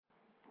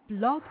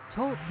Blog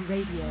Talk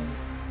Radio.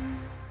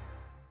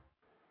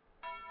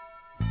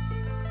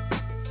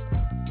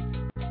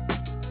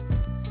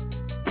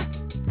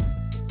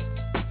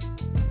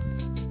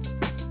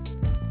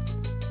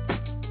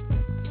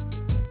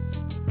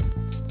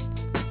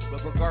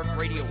 Escobar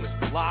Radio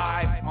is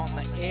live on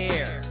the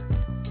air.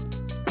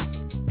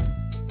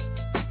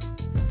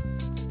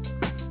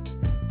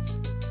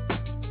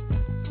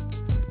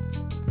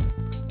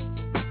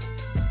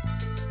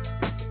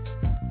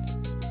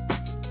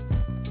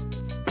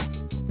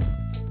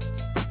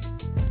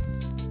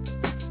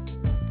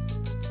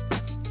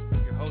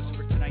 Your host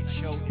for tonight's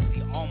show is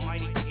the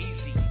almighty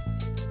Easy.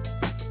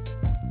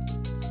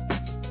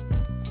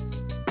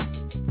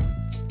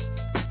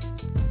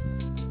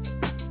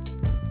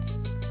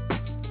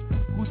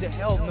 Who the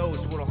hell knows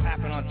what'll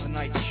happen on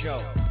tonight's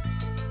show?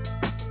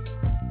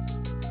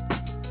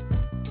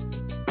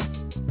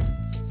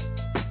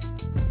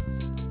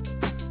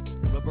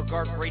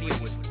 Regard Radio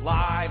is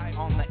live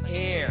on the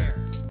air.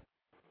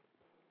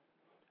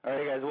 All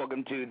right, guys,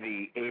 welcome to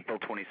the April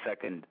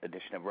 22nd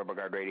edition of Rubber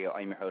Guard Radio.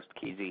 I'm your host,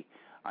 Keezy.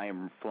 I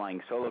am flying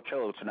solo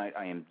cello tonight.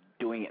 I am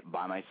doing it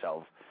by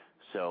myself.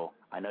 So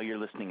I know you're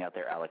listening out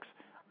there, Alex.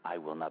 I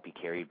will not be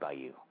carried by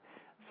you.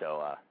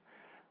 So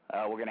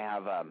we're going to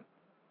have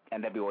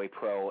NWA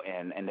Pro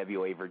and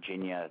NWA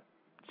Virginia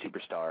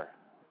superstar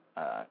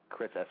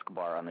Chris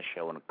Escobar on the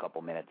show in a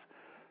couple minutes.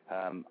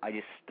 I'm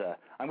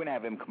going to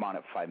have him come on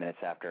at 5 minutes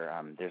after.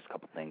 There's a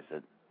couple things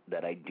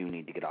that I do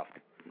need to get off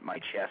my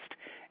chest.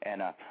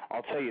 And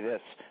I'll tell you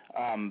this.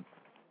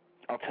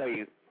 I'll tell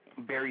you,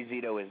 Barry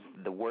Zito is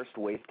the worst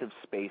waste of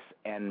space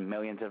and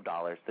millions of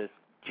dollars. This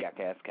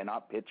jackass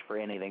cannot pitch for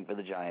anything for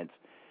the Giants.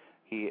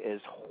 He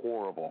is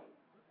horrible.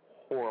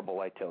 Horrible,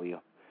 I tell you.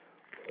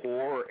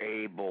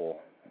 Horrible.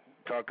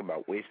 Talk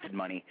about wasted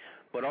money.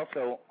 But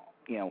also,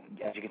 you know,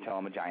 as you can tell,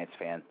 I'm a Giants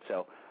fan.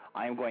 So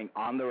I am going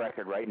on the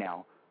record right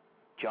now.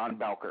 John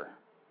Bowker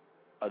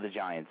of the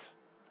Giants,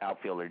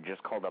 outfielder,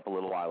 just called up a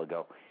little while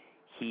ago.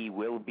 He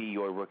will be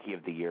your Rookie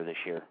of the Year this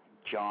year.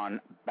 John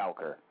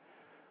Bowker.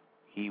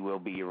 He will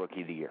be your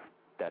Rookie of the Year.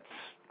 That's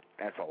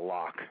a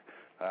lock.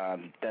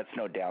 That's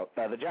no doubt.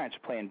 The Giants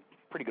are playing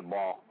pretty good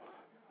ball.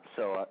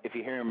 So if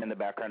you hear him in the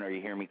background or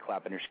you hear me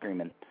clapping or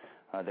screaming,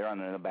 they're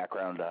on in the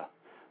background.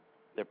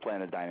 They're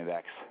playing the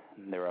Diamondbacks.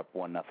 They're up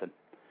 1-0.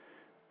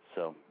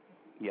 So,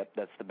 yep,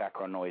 that's the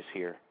background noise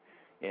here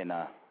in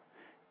La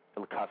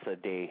Casa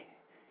de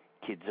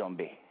Kid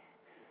Zombie.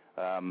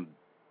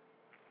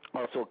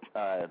 Also,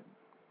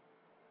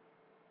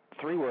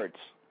 3 words.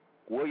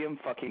 William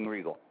fucking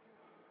Regal.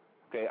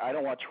 Okay, I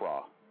don't watch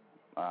Raw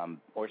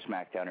or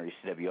SmackDown or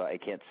ECW. I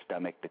can't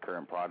stomach the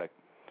current product.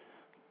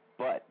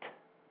 But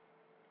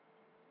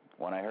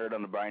when I heard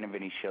on the Brian and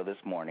Vinny show this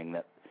morning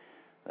that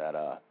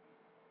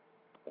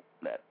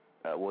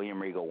William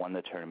Regal won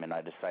the tournament,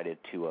 I decided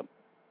to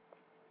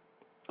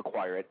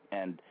acquire it,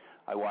 and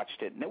I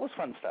watched it, and it was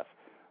fun stuff.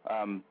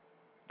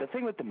 The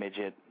thing with the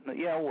midget,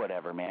 yeah,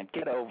 whatever, man.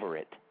 Get over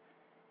it.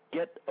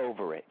 Get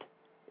over it.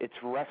 It's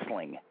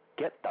wrestling.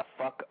 Get the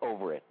fuck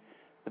over it.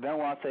 The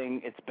Benoit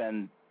thing, it's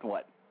been,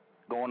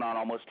 going on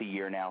almost a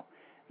year now.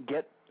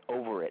 Get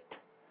over it.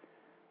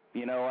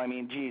 You know, I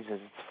mean, Jesus,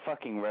 it's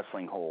fucking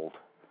wrestling hold.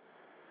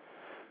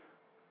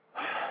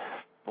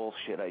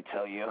 Bullshit, I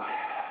tell you.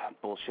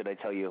 Bullshit, I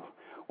tell you.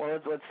 Well,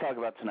 let's talk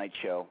about tonight's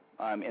show.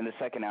 In the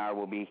second hour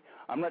will be,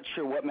 I'm not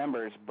sure what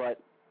members, but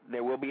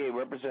there will be a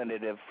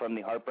representative from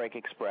the Heartbreak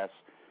Express.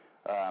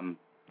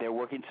 They're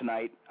working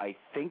tonight, I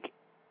think,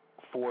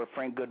 for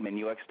Frank Goodman,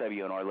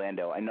 UXW in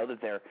Orlando. I know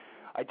that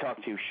I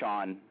talked to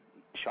Sean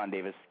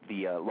Davis,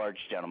 the large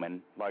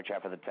gentleman, large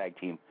half of the tag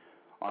team,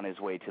 on his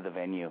way to the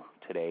venue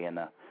today, and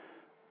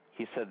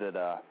he said that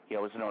I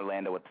was in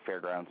Orlando at the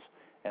fairgrounds,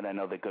 and I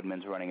know that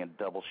Goodman's running a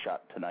double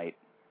shot tonight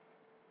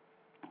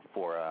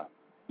for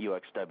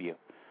UXW.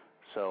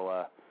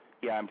 So,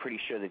 yeah, I'm pretty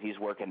sure that he's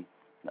working,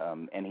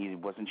 and he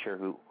wasn't sure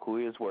who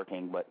he was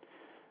working, but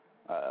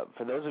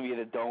for those of you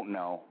that don't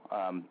know,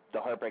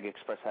 the Heartbreak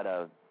Express had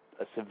a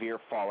severe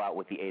fallout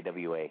with the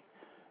AWA,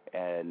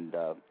 and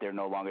they're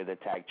no longer the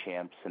tag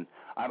champs, and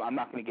I'm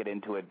not going to get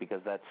into it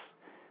because that's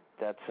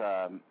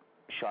Sean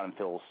and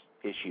Phil's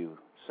issue,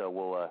 so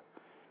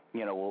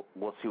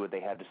we'll see what they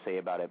had to say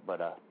about it,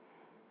 but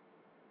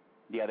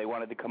yeah, they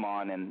wanted to come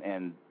on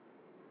and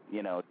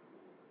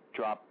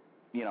drop,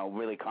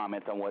 really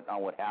comment on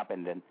what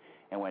happened and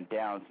went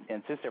down.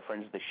 And since they're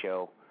friends of the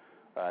show,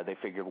 they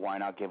figured why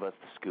not give us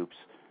the scoops.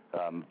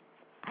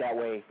 That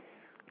way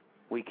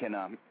we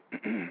can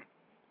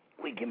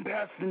we can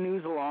pass the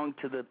news along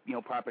to the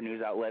proper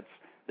news outlets.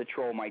 The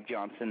troll Mike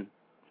Johnson,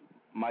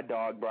 my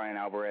dog Brian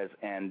Alvarez,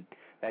 and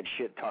that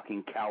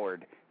shit-talking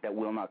coward that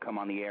will not come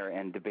on the air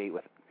and debate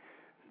with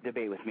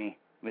me,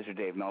 Mr.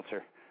 Dave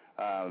Meltzer.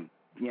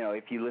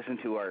 If you listen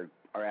to our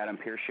Adam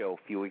Pierce show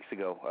a few weeks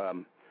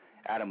ago,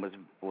 Adam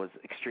was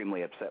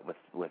extremely upset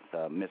with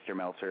Mr.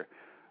 Meltzer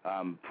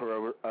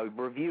for a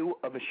review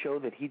of a show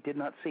that he did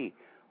not see.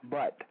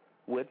 But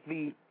with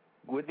the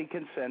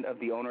consent of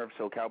the owner of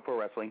SoCal Pro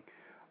Wrestling,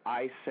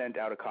 I sent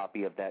out a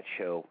copy of that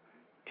show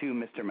to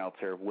Mr.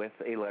 Meltzer with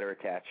a letter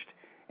attached,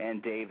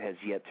 and Dave has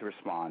yet to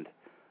respond.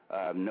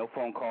 No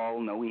phone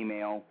call, no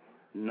email,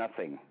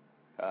 nothing.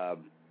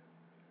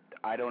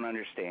 I don't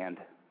understand.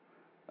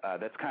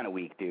 That's kind of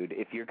weak, dude.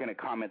 If you're going to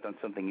comment on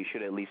something, you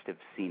should at least have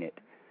seen it,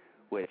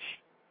 which,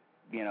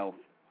 you know,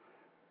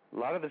 a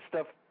lot of the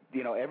stuff,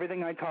 you know,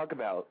 everything I talk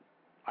about,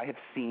 I have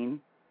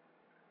seen.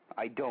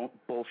 I don't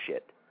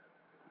bullshit.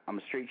 I'm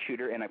a straight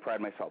shooter, and I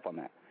pride myself on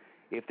that.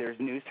 If there's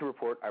news to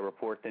report, I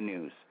report the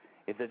news.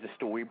 If there's a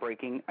story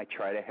breaking, I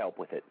try to help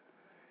with it.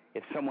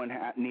 If someone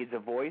needs a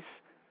voice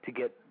to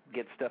get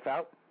stuff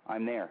out,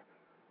 I'm there.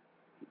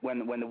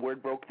 When the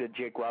word broke that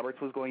Jake Roberts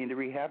was going into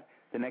rehab,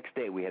 the next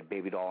day we had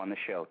Baby Doll on the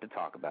show to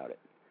talk about it.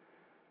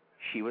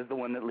 She was the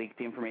one that leaked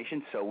the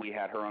information, so we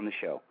had her on the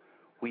show.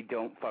 We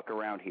don't fuck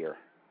around here.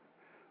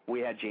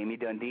 We had Jamie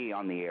Dundee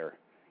on the air.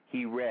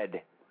 He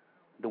read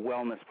the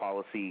wellness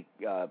policy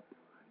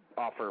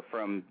offer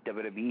from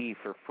WWE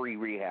for free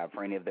rehab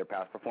for any of their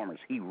past performers.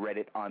 He read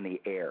it on the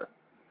air.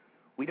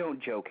 We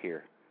don't joke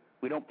here.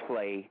 We don't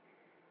play.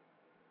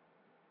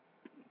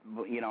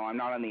 You know, I'm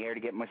not on the air to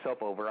get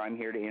myself over. I'm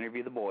here to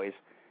interview the boys,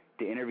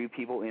 to interview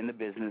people in the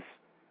business,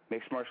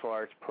 mixed martial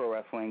arts, pro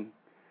wrestling.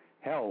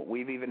 Hell,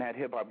 we've even had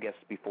hip-hop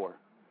guests before.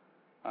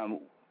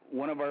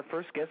 One of our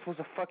first guests was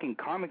a fucking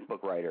comic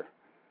book writer,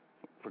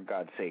 for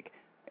God's sake.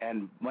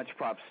 And much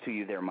props to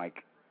you there,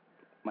 Mike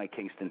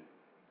Kingston.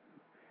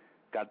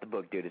 Got the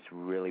book, dude. It's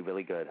really,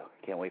 really good.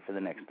 Can't wait for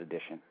the next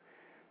edition.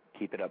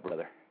 Keep it up,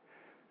 brother.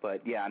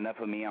 But, yeah, enough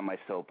of me on my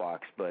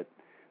soapbox. But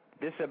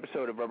this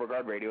episode of Rubber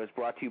Guard Radio is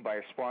brought to you by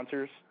our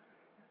sponsors,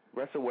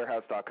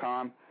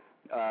 WrestleWarehouse.com.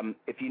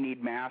 If you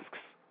need masks,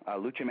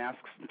 Lucha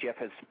masks, Jeff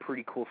has some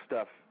pretty cool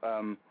stuff.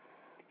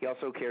 He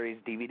also carries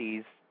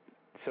DVDs,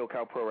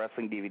 SoCal Pro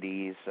Wrestling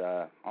DVDs,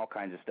 all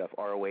kinds of stuff,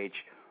 ROH,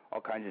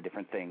 all kinds of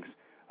different things.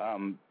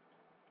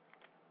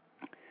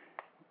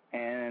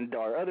 And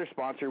our other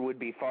sponsor would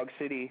be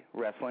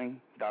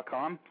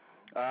FogCityWrestling.com.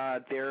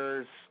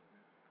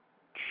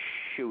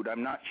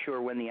 I'm not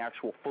sure when the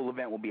actual full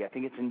event will be. I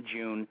think it's in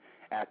June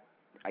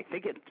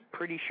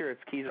pretty sure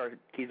it's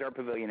Kezar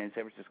Pavilion in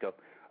San Francisco.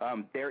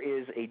 There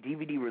is a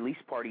DVD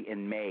release party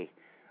in May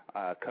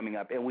coming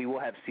up, and we will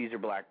have Caesar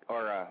Black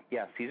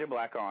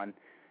on,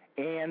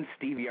 and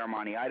Stevie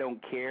Armani. I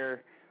don't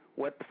care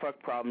what the fuck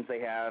problems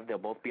they have. They'll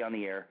both be on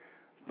the air.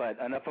 But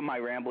enough of my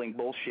rambling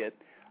bullshit.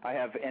 I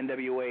have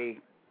NWA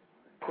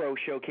Pro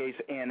Showcase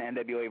and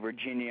NWA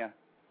Virginia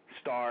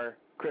star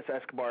Chris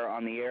Escobar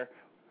on the air.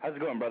 How's it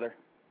going, brother?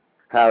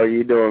 How are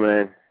you doing,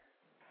 man?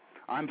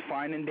 I'm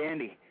fine and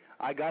dandy.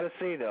 I gotta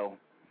say though,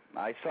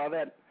 I saw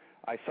that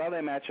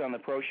match on the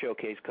Pro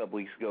Showcase a couple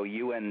weeks ago.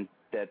 You and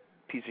that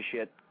piece of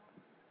shit,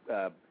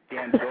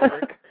 Dan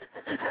Goldberg.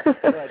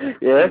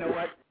 Yeah. You know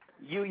what?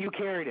 You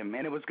carried him,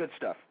 and it was good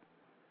stuff.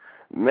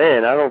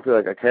 Man, I don't feel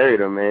like I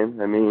carried him, man.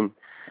 I mean,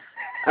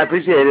 I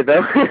appreciate it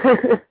though.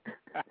 Well,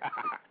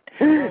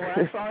 when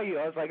I saw you,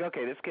 I was like,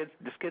 okay, this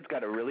kid's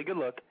got a really good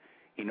look.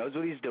 He knows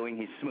what he's doing.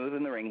 He's smooth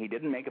in the ring. He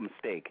didn't make a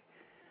mistake.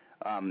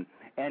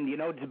 And, you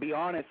know, to be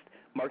honest,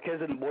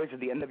 Marquez and the boys of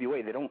the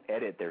NWA, they don't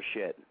edit their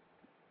shit.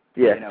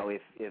 Yeah. You know,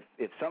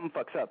 if something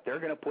fucks up, they're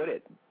going to put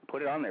it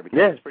on there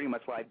because it's pretty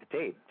much live to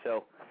tape.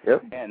 So,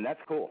 and that's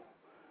cool.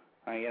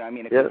 I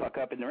mean, if you fuck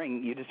up in the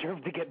ring, you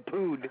deserve to get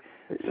booed.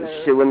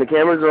 So, shit, when the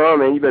cameras are on,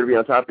 man, you better be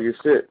on top of your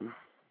shit.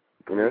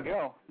 You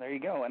know? There you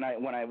go.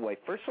 And when I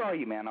first saw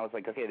you, man, I was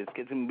like, okay, this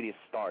kid's going to be a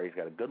star. He's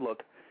got a good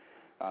look.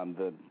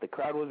 The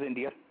crowd was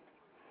India.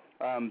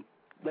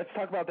 Let's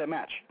talk about that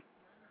match.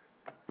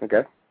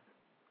 Okay.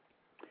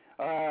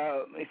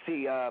 Let's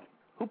see.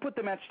 Who put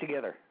the match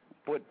together?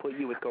 Put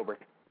you with Goldberg?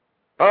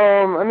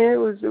 I mean, it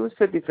was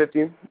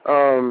 50-50.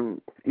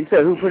 You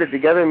said who put it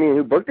together? I mean,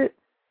 who booked it?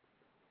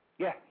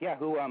 Yeah.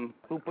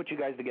 Who put you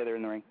guys together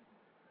in the ring?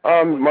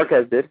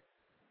 Marquez did.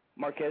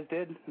 Marquez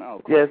did?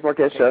 No. Yeah, it's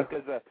Marquez's show.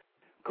 Because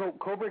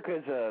Goldberg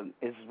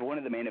is one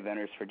of the main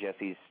eventers for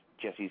Jesse's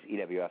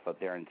EWF up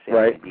there in San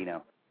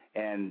Bernardino,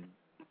 and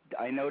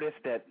I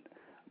noticed that.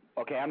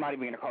 Okay, I'm not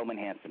even going to call him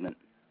enhancement.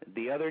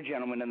 The other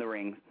gentlemen in the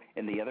ring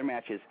in the other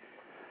matches,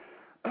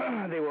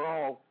 they were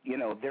all, you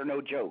know, they're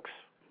no jokes.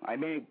 I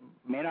may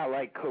not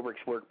like Goldberg's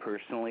work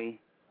personally,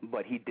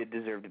 but he did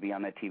deserve to be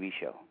on that TV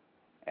show,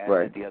 as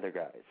did the other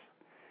guys.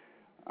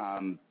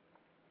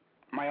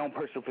 My own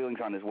personal feelings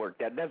on his work,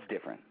 that's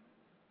different.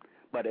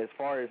 But as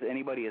far as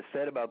anybody has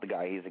said about the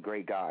guy, he's a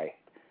great guy.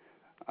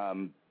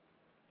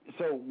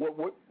 So what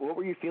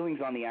were your feelings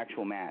on the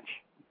actual match?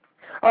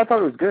 I thought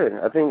it was good.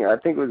 I think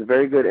it was a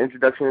very good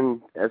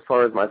introduction as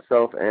far as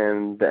myself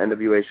and the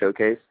NWA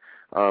Showcase.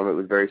 It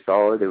was very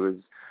solid.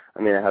 It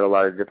had a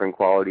lot of different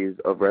qualities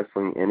of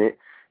wrestling in it.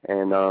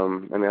 And,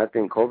 I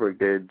think Goldberg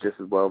did just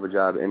as well of a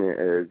job in it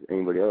as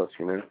anybody else,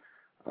 you know.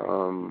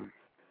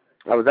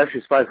 I was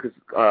actually surprised because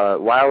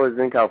while I was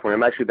in California,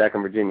 I'm actually back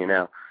in Virginia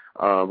now,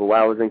 but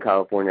while I was in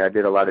California, I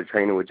did a lot of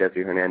training with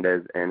Jesse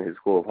Hernandez and his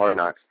School of Hard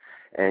Knocks.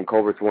 And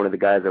Colbert's one of the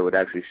guys that would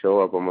actually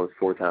show up almost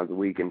 4 times a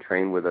week and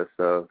train with us.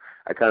 So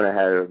I kind of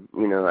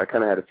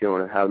had a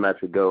feeling of how the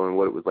match would go and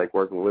what it was like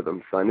working with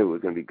him, so I knew it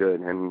was going to be good,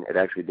 and it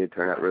actually did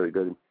turn out really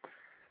good.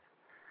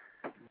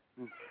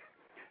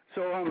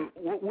 So,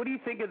 what do you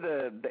think of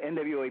the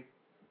NWA?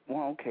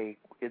 Well, okay,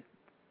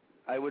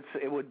 I would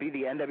say it would be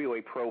the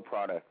NWA Pro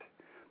product.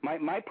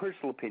 My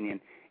personal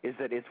opinion is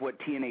that it's what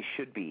TNA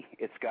should be.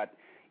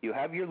 You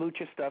have your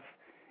lucha stuff.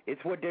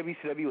 It's what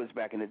WCW was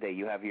back in the day.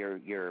 You have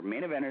your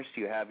main eventers,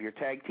 you have your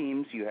tag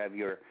teams, you have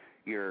your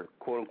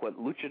quote-unquote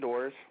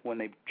luchadors when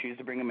they choose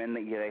to bring them in.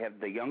 They have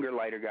the younger,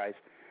 lighter guys.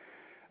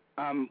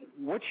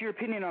 What's your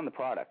opinion on the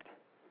product?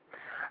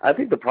 I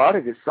think the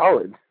product is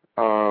solid.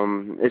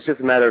 It's just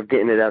a matter of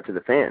getting it out to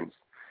the fans.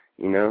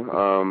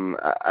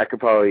 I could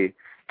probably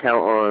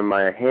count on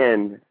my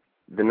hand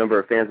the number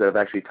of fans that I've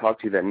actually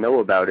talked to that know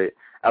about it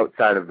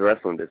outside of the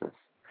wrestling business.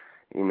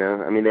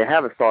 They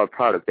have a solid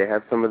product. They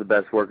have some of the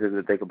best workers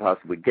that they could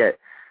possibly get.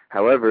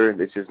 However,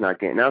 it's just not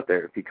getting out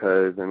there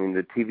because,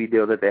 the TV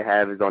deal that they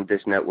have is on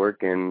Dish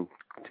Network, and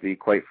to be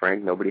quite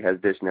frank, nobody has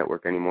Dish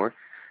Network anymore.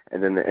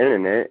 And then the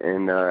Internet,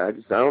 and I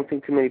don't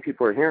think too many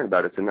people are hearing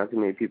about it, so not too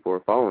many people are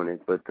following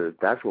it. But the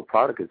actual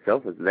product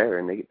itself is there,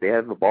 and they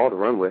have a ball to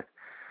run with.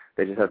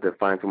 They just have to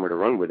find somewhere to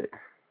run with it.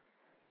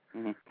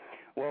 Mm-hmm.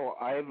 Well,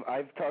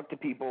 I've talked to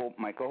people,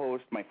 my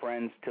co-hosts, my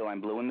friends, till I'm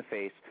blue in the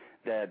face,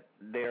 that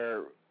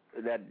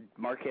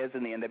Marquez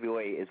and the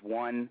NWA is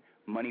one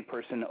money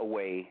person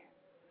away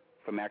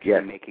from actually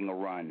making a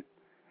run.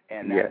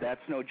 And that's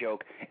no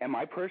joke. And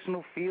my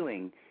personal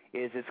feeling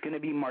is it's going to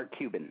be Mark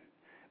Cuban,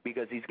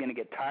 because he's going to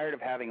get tired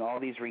of having all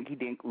these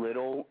rinky-dink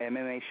little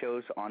MMA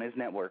shows on his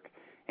network,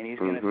 and he's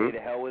going to say to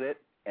hell with it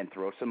and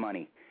throw some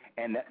money.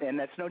 And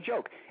that's no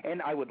joke.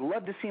 And I would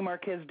love to see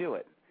Marquez do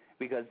it,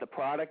 because the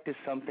product is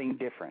something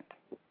different.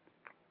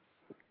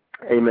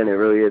 Amen. It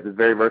really is. It's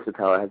very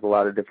versatile. It has a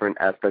lot of different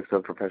aspects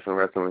of professional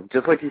wrestling.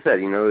 Just like you said,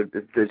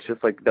 it's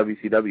just like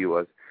WCW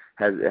was.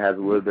 It has a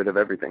little bit of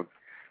everything,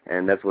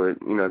 and that's what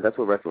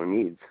wrestling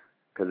needs.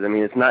 Because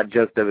it's not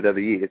just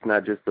WWE. It's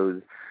not just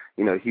those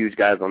huge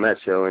guys on that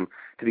show. And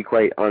to be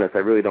quite honest, I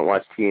really don't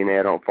watch TNA.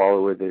 I don't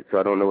follow with it, so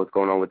I don't know what's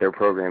going on with their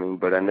programming.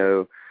 But I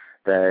know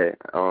that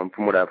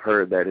from what I've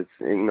heard, that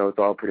it's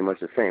all pretty much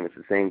the same. It's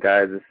the same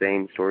guys, the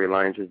same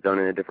storylines, just done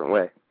in a different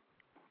way.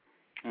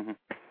 Mm-hmm.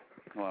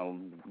 Well,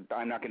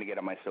 I'm not going to get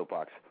on my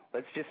soapbox.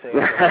 Let's just say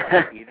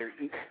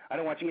I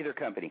don't watch either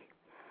company.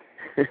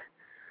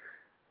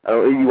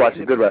 Oh, you watch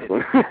good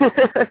wrestling.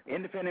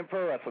 Independent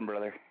pro wrestling,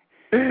 brother.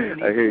 I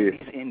hear you.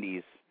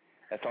 Indies.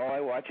 That's all I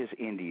watch is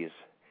indies.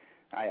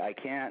 I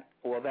can't,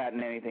 that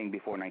and anything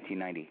before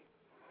 1990.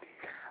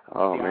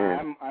 Oh,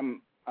 man.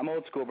 I'm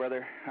old school,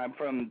 brother. I'm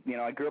from,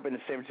 I grew up in the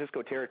San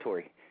Francisco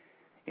territory,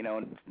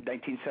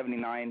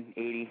 1979,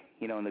 80,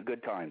 in the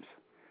good times.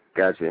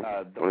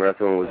 Gotcha. When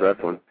wrestling was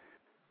wrestling.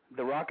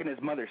 The Rock and his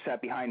mother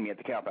sat behind me at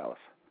the Cow Palace.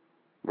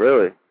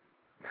 Really?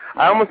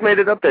 I almost made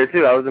it up there,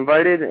 too. I was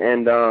invited,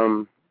 and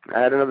I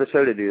had another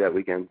show to do that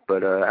weekend,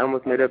 but I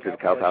almost made it up to the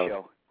Cow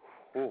Palace.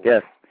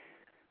 Yes.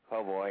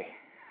 Oh, boy.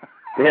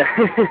 Yeah.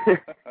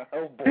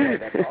 Oh, boy,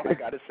 that's all I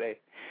got to say.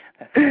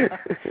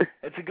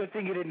 It's a good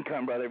thing you didn't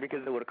come, brother,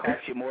 because it would have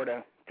cost you more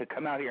to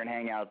come out here and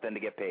hang out than to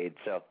get paid.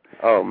 So.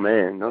 Oh,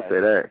 man, don't say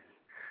that.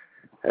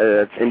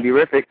 That's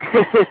indie-rific.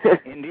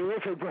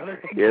 Indie-rific,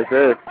 brother. Yes,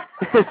 sir.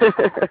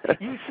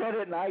 You said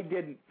it and I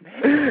didn't.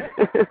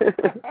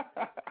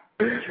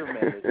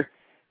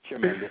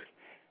 Tremendous.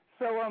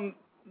 So,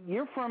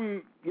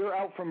 you're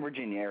out from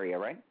Virginia area,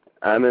 right?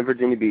 I'm in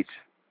Virginia Beach.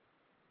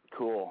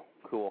 Cool.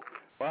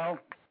 Well,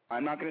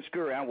 I'm not going to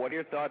screw around. What are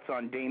your thoughts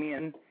on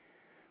Damian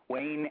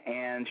Wayne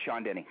and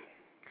Sean Denny?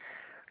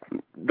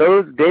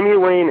 Those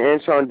Damian Wayne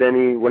and Sean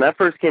Denny, when I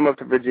first came up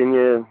to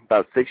Virginia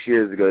about 6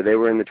 years ago, they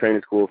were in the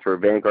training school for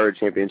Vanguard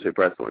Championship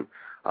Wrestling,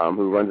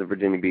 who runs in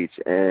Virginia Beach.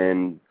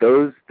 And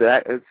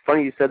it's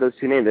funny you said those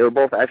two names. They were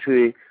both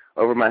actually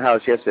over at my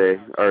house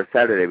yesterday, or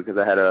Saturday, because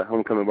I had a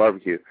homecoming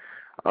barbecue,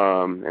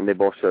 and they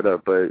both showed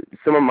up. But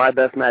some of my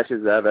best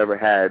matches that I've ever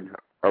had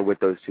are with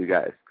those two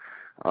guys.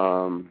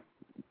 I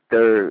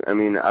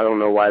don't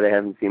know why they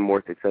haven't seen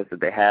more success that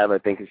they have. I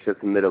think it's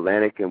just the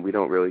Mid-Atlantic, and we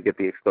don't really get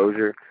the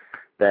exposure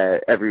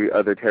that every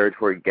other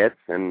territory gets.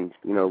 And,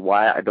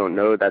 why, I don't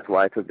know. That's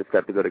why I took the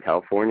step to go to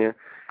California.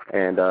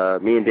 And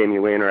me and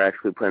Damian Wayne are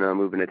actually planning on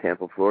moving to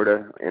Tampa,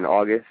 Florida in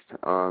August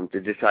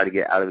to just try to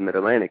get out of the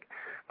Mid-Atlantic.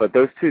 But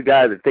those two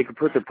guys, if they could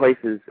put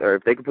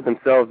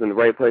themselves in the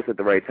right place at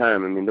the right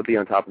time, they'll be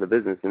on top of the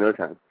business in no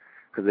time,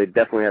 because they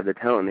definitely have the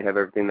talent. They have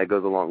everything that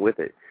goes along with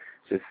it.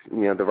 Just,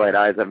 the right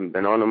eyes haven't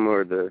been on them,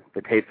 or the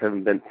tapes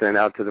haven't been sent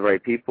out to the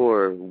right people,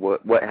 or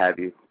what have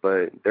you.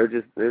 But they're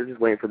just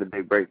waiting for the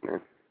big break,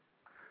 man.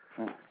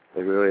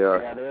 They really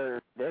are. Yeah,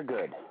 they're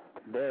good.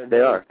 They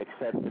are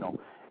exceptional.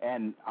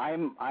 And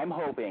I'm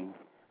hoping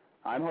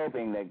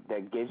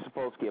that Gabe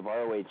Sapolsky of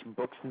ROH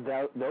books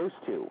those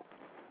two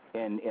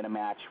in a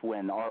match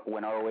when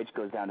ROH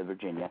goes down to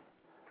Virginia.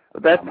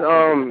 That's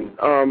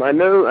I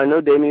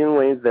know Damian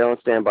Wayne's there on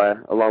standby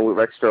along with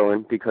Rex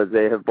Sterling, because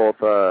they have both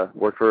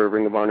worked for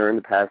Ring of Honor in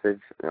the past.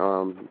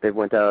 They've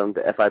went down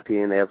to FIP,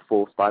 and they have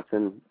full spots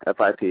in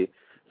FIP.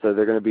 So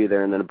they're going to be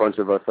there, and then a bunch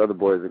of us other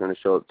boys are going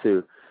to show up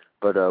too.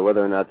 But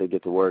whether or not they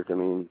get to work, I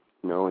mean,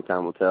 only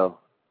time will tell.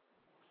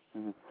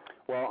 Mm-hmm.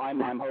 Well,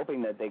 I'm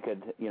hoping that they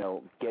could,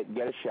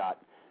 get a shot,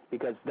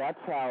 because that's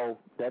how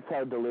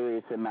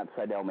Delirious and Matt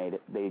Seidel made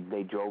it.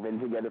 They drove in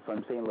together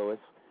from St. Louis,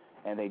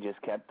 and they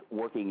just kept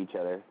working each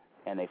other,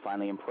 and they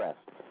finally impressed.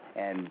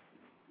 And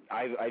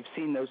I've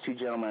seen those two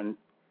gentlemen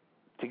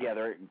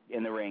together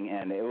in the ring,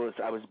 and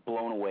I was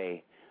blown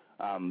away.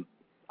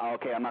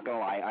 Okay, I'm not gonna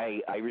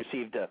lie. I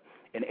received an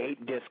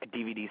 8-disc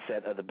DVD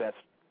set of the best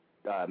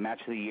match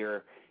of the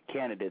year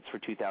candidates for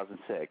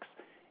 2006,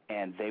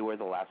 and they were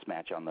the last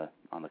match on the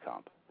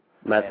comp.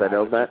 Matt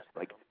Seidel's match?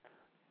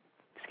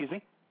 Excuse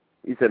me?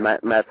 You said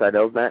Matt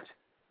Seidel's match?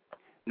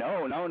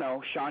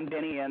 No. Sean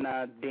Denny and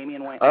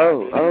Damian Wayne.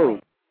 Oh.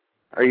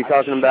 Are you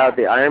talking about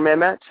the Iron Man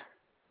match?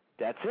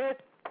 That's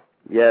it.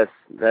 Yes,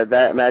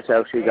 that match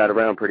actually got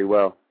around pretty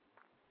well.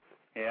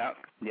 Yeah,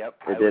 yep.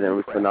 It did. It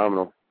was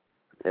phenomenal.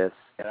 Yes.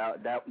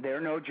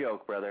 They're no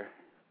joke, brother.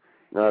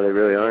 No, they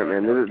really aren't,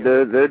 man.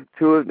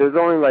 There's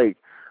only like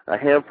a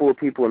handful of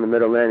people in the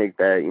Mid-Atlantic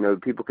that,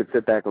 people could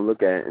sit back and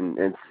look at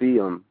and see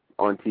them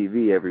on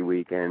TV every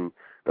week, and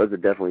those are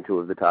definitely two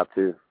of the top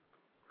two.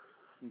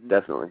 Mm-hmm.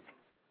 Definitely.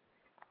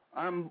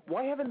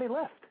 Why haven't they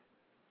left?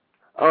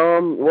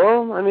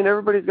 Well, I mean,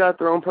 everybody's got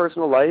their own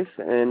personal life,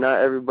 and not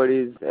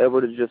everybody's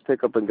able to just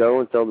pick up and go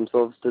and sell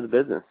themselves to the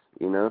business,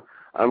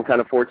 I'm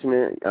kind of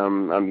fortunate.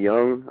 I'm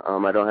young.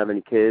 I don't have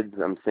any kids.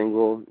 I'm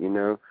single,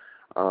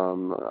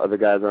 Other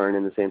guys aren't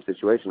in the same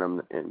situation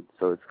I'm in,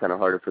 so it's kind of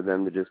harder for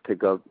them to just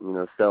pick up,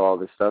 sell all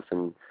this stuff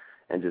and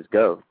just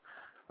go.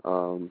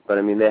 But,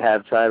 I mean, they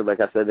have tried.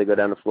 Like I said, they go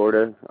down to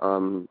Florida,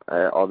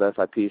 at all the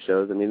FIP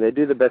shows. I mean, they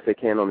do the best they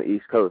can on the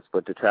East Coast,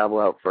 but to travel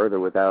out further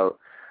without,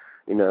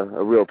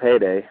 a real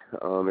payday,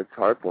 it's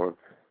hard for them.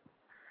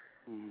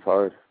 It's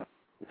hard.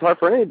 It's hard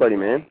for anybody,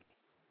 man.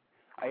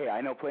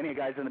 I know plenty of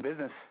guys in the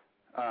business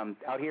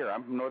out here.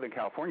 I'm from Northern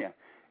California,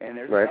 and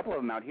there's right. a couple of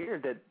them out here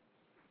that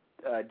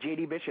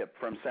J.D. Bishop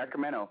from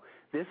Sacramento,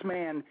 this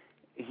man,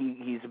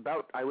 he's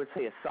about, I would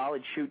say, a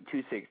solid shoot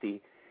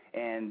 260,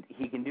 and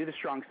he can do the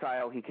strong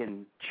style. He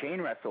can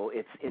chain wrestle.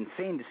 It's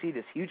insane to see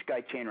this huge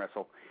guy chain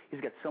wrestle. He's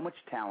got so much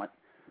talent,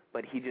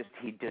 but he just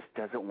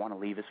doesn't want to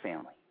leave his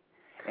family.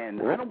 And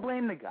yeah. I don't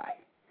blame the guy.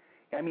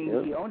 I mean,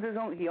 yeah. he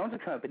owns a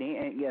company,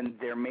 and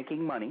they're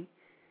making money.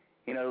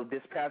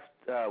 This past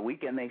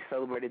weekend they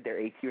celebrated their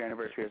 8th year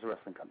anniversary as a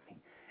wrestling company,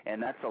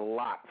 and that's a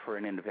lot for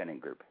an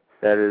independent group.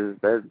 That's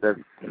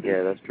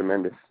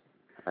tremendous,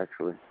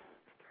 actually.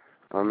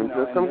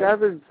 Some guys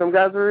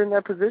are in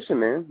that position,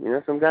 man.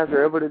 Some guys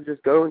are able to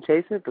just go and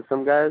chase it, but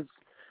some guys,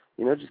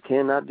 just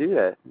cannot do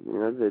that.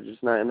 They're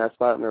just not in that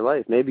spot in their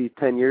life. Maybe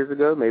 10 years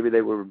ago, maybe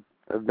they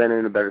have been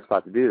in a better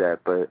spot to do that,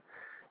 but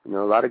a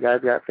lot of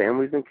guys got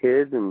families and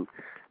kids and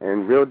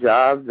real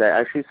jobs that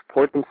actually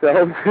support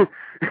themselves.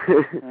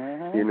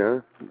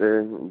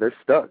 They're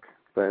stuck.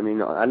 But I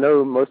mean, I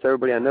know most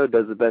everybody I know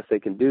does the best they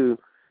can do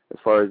as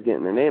far as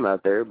getting their name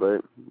out there,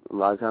 but a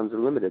lot of times they're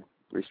limited,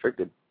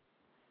 restricted.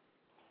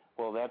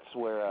 Well, that's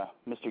where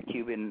Mr.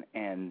 Cuban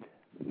and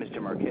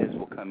Mr. Marquez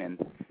will come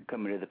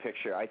into the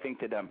picture. I think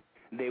that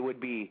they would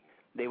be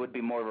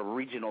more of a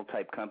regional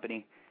type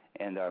company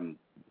and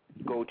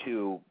go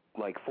to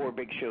like 4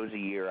 big shows a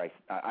year.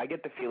 I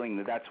get the feeling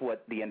that that's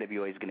what the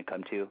NWA is going to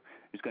come to.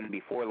 There's going to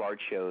be 4 large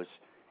shows,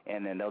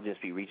 and then they'll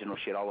just be regional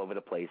shit all over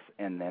the place.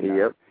 And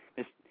then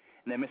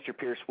Mr.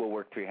 Pierce will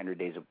work 300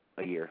 days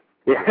a year.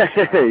 Yeah.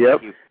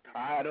 Yep.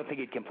 I don't think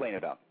he'd complain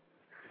about.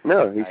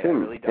 No, he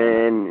shouldn't. I really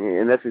don't.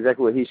 And that's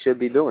exactly what he should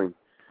be doing.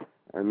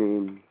 I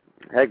mean,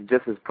 heck,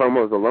 just his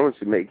promos alone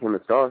should make him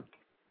a star.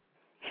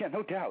 Yeah,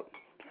 no doubt.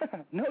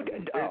 No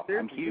doubt.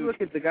 I'm huge. You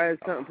look at the guy who's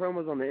cutting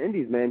promos on the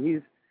indies, man.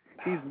 He's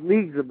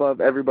leagues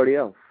above everybody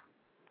else.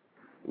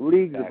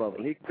 Leagues above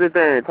him. He can sit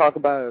there and talk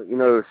about,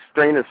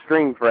 strain a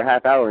string for a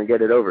half hour and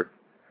get it over.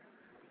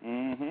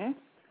 Mm-hmm.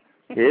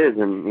 He is,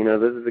 and,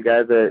 those are the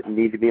guys that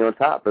need to be on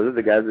top. Those are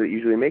the guys that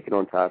usually make it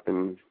on top,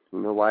 and,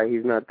 why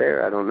he's not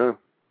there, I don't know.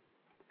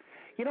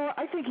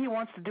 I think he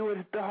wants to do it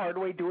the hard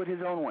way, do it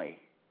his own way.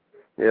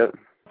 Yep.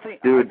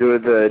 Do it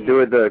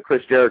the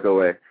Chris Jericho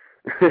way.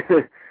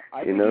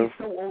 I think he's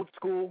so old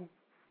school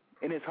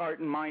in his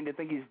heart and mind. I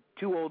think he's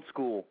too old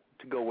school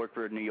to go work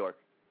for New York.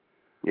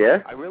 Yeah?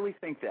 I really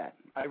think that.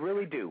 I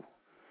really do.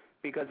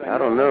 Because I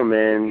don't know,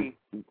 man.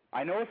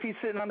 I know if he's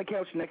sitting on the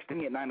couch next to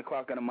me at 9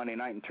 o'clock on a Monday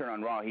night and turn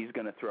on Raw, he's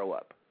going to throw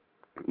up.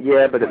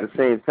 Yeah, but at the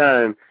same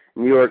time,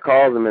 New York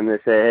calls him and they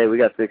say, hey, we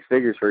got 6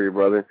 figures for you,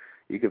 brother.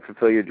 You can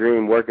fulfill your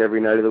dream, work every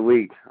night of the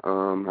week. I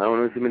don't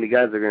know too many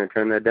guys are going to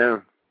turn that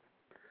down.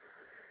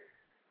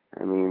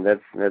 I mean,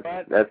 that's.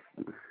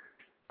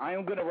 I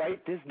am going to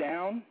write this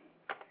down,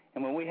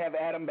 and when we have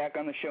Adam back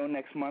on the show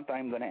next month,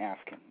 I'm going to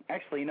ask him.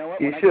 Actually, you know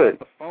what? When I get off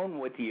the phone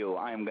with you,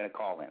 I am going to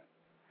call him.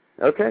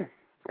 Okay.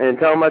 And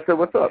tell him I said,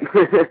 what's up?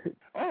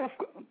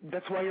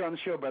 That's why you're on the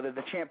show, brother.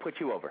 The champ put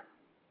you over.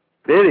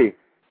 Did he?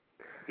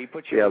 He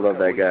put you over. Yeah, I love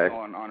that guy.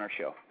 On our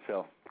show.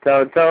 So.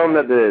 Tell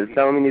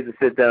him he needs to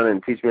sit down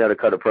and teach me how to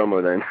cut a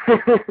promo then.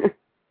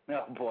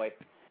 Oh, boy.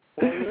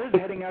 Well, he is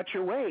heading out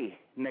your way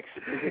next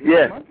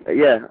month?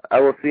 Yeah. I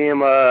will see him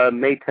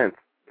May 10th.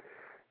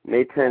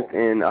 May 10th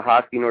in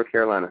Ahoskie, North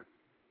Carolina.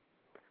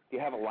 Do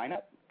you have a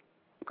lineup?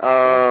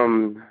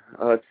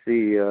 Let's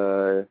see.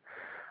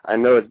 I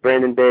know it's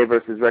Brandon Day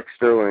versus Rex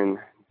Sterling,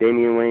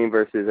 Damian Wayne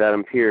versus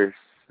Adam Pearce.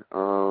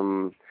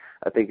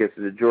 I think it's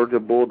the Georgia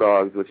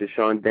Bulldogs, which is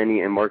Sean Denny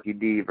and Marky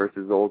D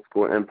versus the Old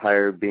School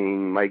Empire,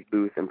 being Mike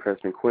Booth and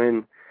Preston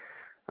Quinn.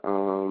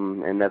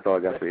 And that's all I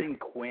got for you. Preston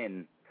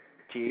Quinn.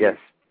 Jeez. Yes.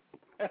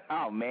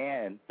 Oh,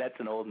 man. That's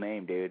an old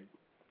name, dude.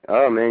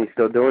 Oh, man, he's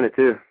still doing it,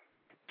 too.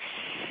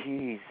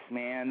 Jeez,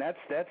 man.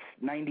 That's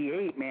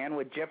 98, man,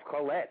 with Jeff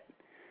Collette.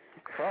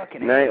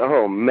 Fucking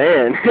oh,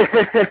 man.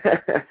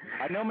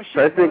 I know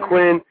Michelle.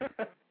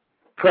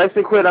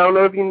 Preston Quinn, I don't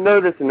know if you know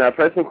this or not,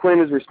 Preston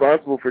Quinn is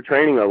responsible for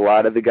training a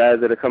lot of the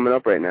guys that are coming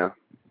up right now.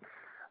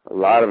 A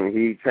lot of them.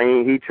 He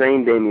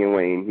trained Damian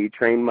Wayne. He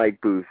trained Mike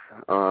Booth.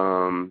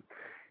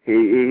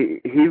 He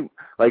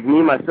like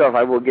me myself,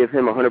 I will give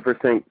him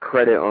 100%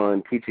 credit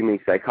on teaching me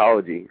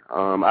psychology.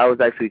 I was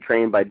actually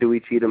trained by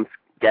Dewey Cheatham,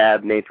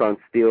 Gab, Natron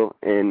Steele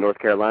in North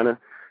Carolina,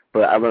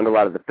 but I learned a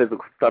lot of the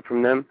physical stuff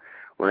from them.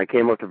 When I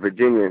came up to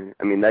Virginia,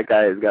 I mean, that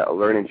guy has got a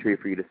learning tree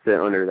for you to sit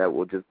under that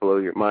will just blow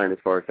your mind as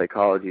far as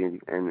psychology and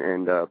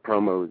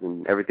promos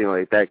and everything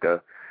like that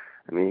go.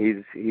 I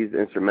mean, he's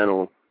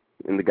instrumental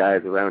in the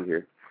guys around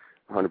here,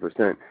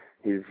 100%.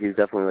 He's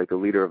definitely like the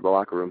leader of the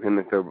locker room. Him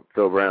and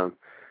Phil Brown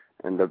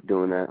end up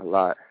doing that a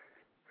lot.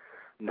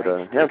 Nice.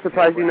 But yeah, I'm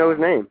surprised you know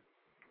his name.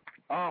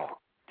 Oh,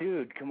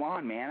 dude, come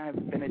on, man.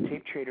 I've been a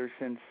tape trader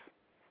since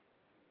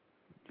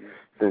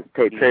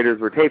tape traders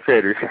were tape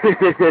traders.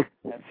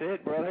 That's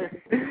it, brother.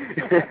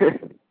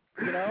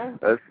 You know,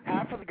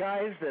 half of the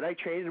guys that I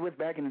traded with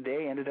back in the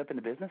day ended up in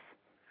the business.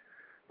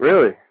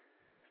 Really?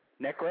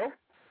 Necro,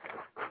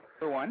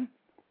 for one.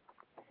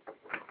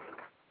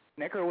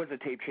 Necro was a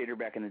tape trader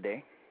back in the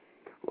day.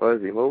 Was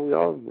he? Well, we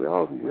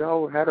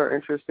all had our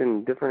interest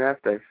in different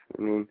aspects.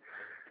 I mean,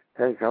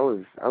 heck, I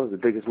was the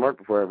biggest mark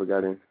before I ever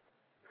got in.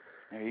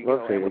 There you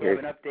go. And we have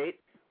an update.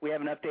 We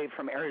have an update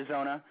from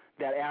Arizona.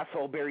 That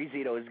asshole Barry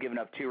Zito has given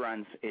up 2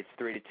 runs. It's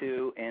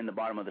 3-2 in the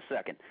bottom of the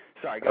second.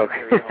 Sorry, guys.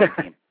 Barry's home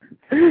team.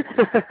 I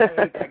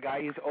hate that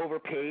guy. He's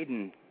overpaid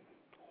and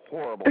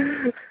horrible.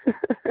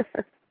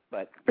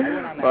 But I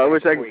went on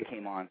that before he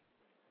came on.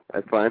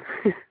 That's fine.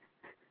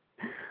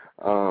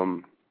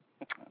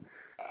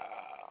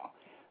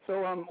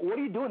 So, what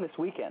are you doing this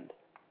weekend?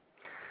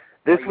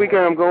 This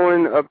weekend I'm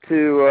going up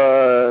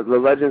to the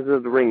Legends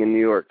of the Ring in New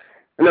York.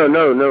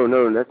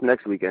 No, that's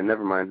next weekend.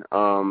 Never mind.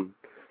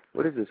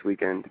 What is this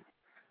weekend?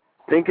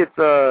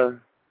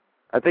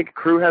 I think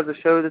Crew has a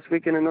show this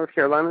weekend in North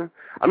Carolina.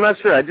 I'm not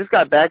sure. I just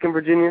got back in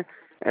Virginia,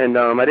 and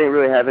I didn't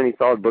really have any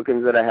solid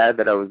bookings that I had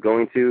that I was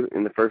going to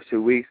in the first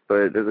 2 weeks,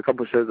 but there's a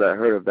couple shows that I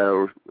heard of that I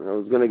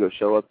was going to go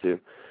show up to.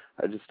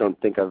 I just don't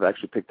think I've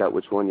actually picked out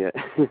which one yet.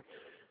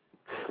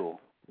 Cool.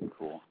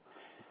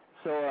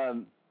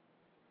 So,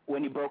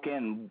 when you broke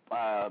in,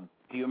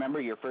 do you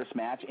remember your first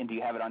match, and do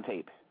you have it on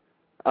tape?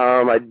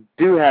 I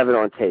do have it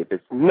on tape.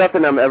 It's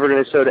nothing I'm ever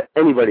going to show to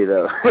anybody,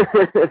 though.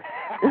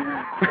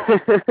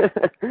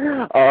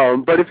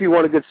 But if you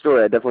want a good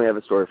story, I definitely have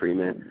a story for you,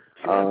 man.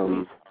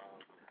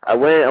 I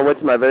went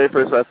to my very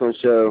first wrestling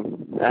show.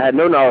 I had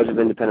no knowledge of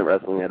independent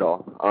wrestling at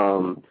all.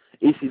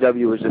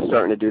 ECW was just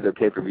starting to do their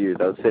pay-per-views.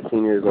 I was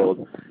 15 years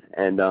old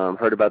and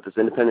heard about this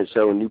independent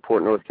show in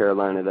Newport, North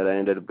Carolina that I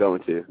ended up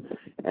going to.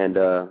 And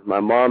my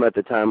mom at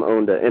the time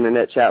owned an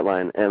internet chat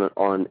line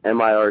on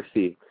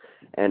MIRC.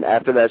 And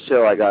after that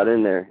show, I got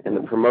in there, and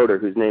the promoter,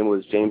 whose name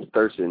was James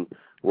Thurston,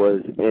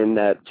 was in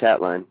that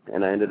chat line.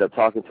 And I ended up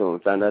talking to him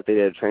and found out they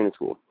had a training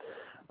school.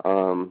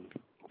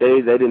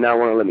 They did not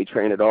want to let me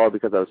train at all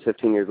because I was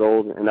 15 years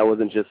old, and I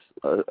wasn't just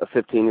a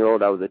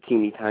 15-year-old. I was a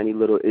teeny tiny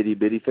little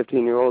itty-bitty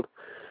 15-year-old.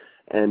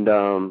 And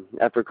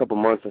after a couple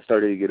months, I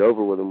started to get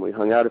over with them. We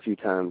hung out a few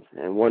times.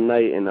 And one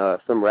night in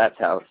some rat's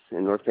house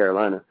in North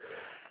Carolina,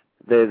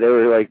 they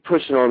were, like,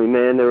 pushing on me,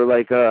 man. They were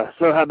like,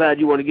 so how bad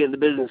you want to get in the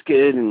business,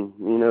 kid? And,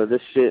 you know,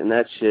 this shit and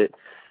that shit.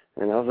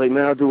 And I was like,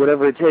 man, I'll do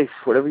whatever it takes,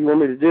 whatever you want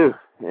me to do.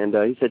 And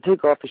he said,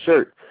 take off the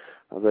shirt.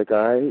 I was like,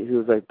 all right. He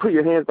was like, put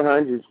your hands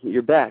behind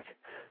your back.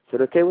 I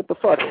said, okay, what the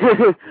fuck?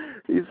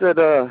 He said,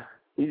 I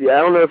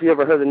don't know if you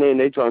ever heard the name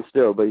Natron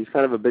Steele, but he's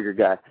kind of a bigger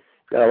guy.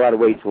 He's got a lot of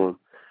weight to him.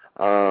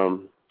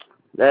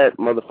 That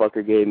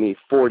motherfucker gave me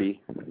 40,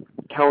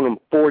 count them,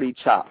 40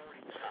 chops.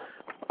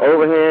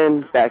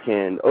 Overhand,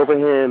 backhand,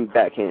 overhand,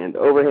 backhand,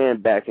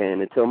 overhand,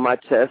 backhand, until my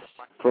chest,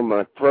 from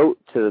my throat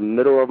to the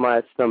middle of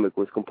my stomach,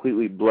 was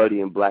completely bloody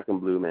and black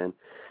and blue, man.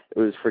 It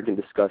was freaking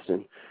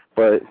disgusting.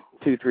 But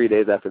 2-3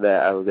 days after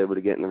that, I was able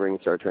to get in the ring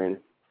and start training.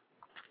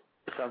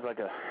 Sounds like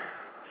a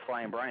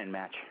Flying Brian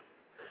match.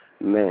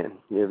 Man,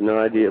 you have no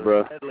idea,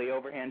 bro. Deadly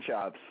overhand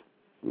chops.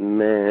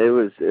 Man, it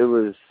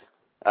was.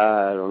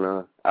 I don't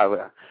know.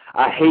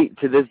 I hate,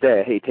 to this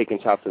day, I hate taking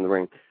chops in the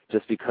ring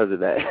just because of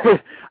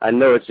that. I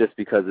know it's just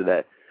because of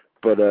that.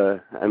 But,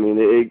 I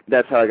mean,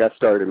 that's how I got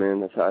started, man.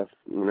 That's how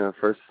I,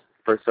 first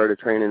started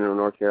training in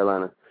North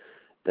Carolina.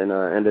 then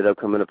ended up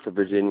coming up to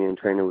Virginia and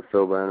training with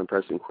Phil Brown and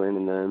Preston Quinn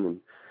and them,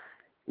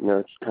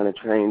 and kind of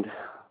trained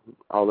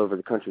all over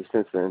the country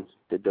since then.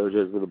 Did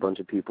dojos with a bunch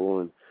of people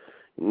and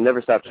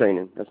never stopped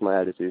training. That's my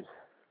attitude.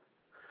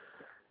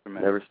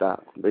 Never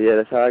stopped. But yeah,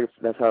 that's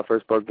how I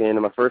first broke in.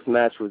 And my first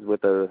match was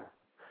with a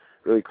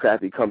really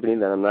crappy company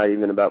that I'm not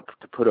even about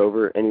to put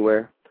over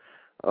anywhere.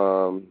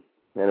 And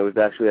it was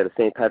actually at a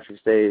St.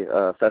 Patrick's Day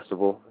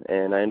festival,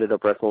 and I ended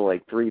up wrestling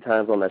like 3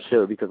 times on that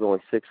show because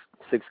only six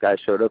guys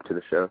showed up to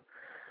the show.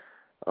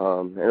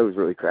 And it was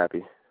really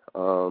crappy.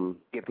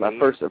 My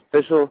first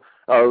official,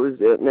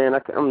 man,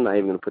 I'm not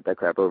even going to put that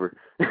crap over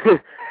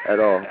at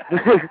all.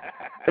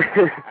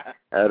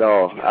 At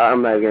all.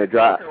 I'm not even going to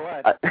drop,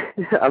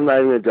 I'm not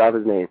even going to drop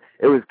his name.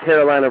 It was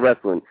Carolina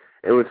Wrestling.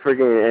 It was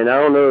freaking, and I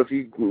don't know if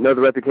you know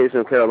the reputation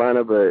of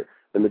Carolina, but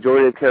the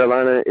majority of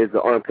Carolina is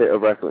the armpit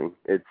of wrestling.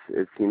 It's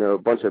a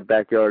bunch of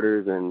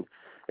backyarders, and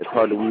it's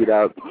hard to weed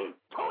out.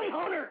 Tony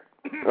Hunter!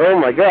 Oh,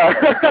 my God.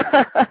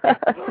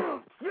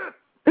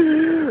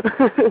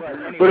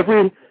 But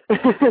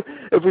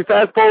if we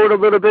fast forward a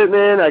little bit,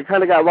 man, I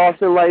kind of got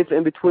lost in life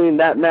in between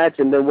that match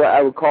and then what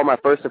I would call my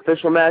first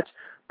official match.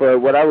 But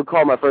what I would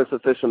call my first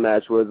official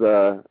match was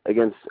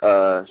against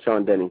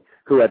Sean Denny,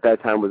 who at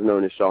that time was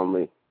known as Sean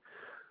Lee.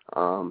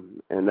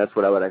 And that's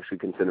what I would actually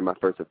consider my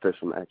first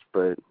official match.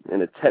 But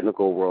in a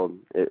technical world,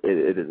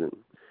 it isn't.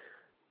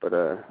 But,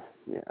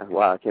 yeah,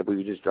 wow, I can't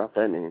believe you just dropped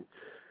that name.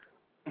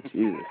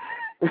 Jesus.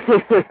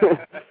 Come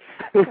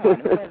on,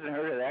 who hasn't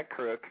heard of that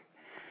crook?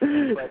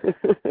 But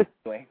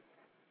anyway.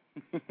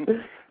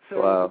 So,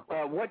 wow.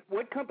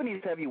 What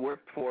companies have you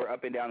worked for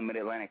up and down the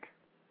Mid-Atlantic?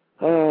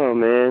 Oh,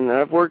 man,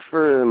 I've worked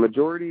for the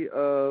majority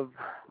of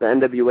the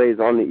NWAs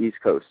on the East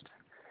Coast.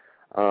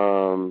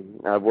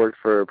 I've worked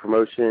for a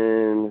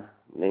promotion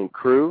named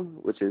Crew,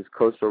 which is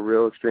Coastal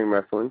Real Extreme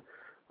Wrestling.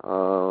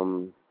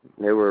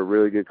 They were a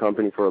really good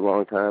company for a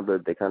long time,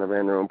 but they kind of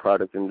ran their own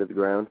product into the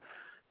ground.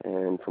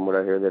 And from what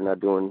I hear, they're not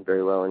doing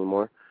very well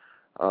anymore.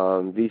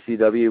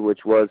 VCW,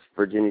 which was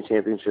Virginia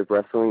Championship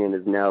Wrestling and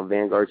is now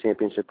Vanguard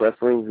Championship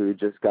Wrestling, who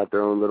just got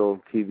their own little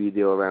TV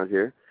deal around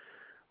here.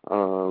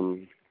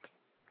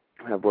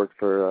 I've worked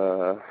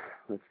for, a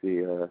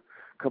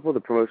couple of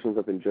the promotions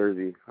up in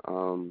Jersey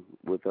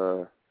with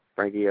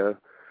Frankie O.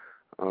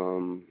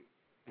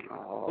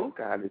 Oh,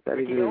 God, is that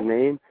even his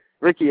name?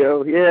 Ricky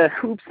O, yeah.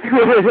 Oops.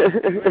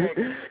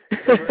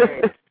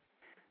 Great.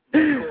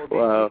 Cool.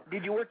 Wow.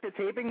 Did you work the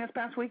taping this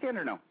past weekend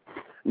or no?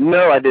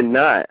 No, I did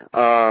not.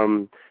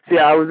 See,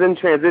 I was in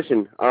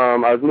transition. I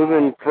was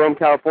moving from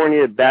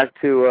California back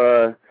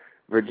to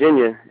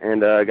Virginia,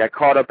 and got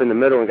caught up in the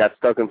middle and got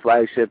stuck in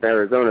Flagship,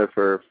 Arizona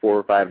for 4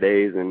 or 5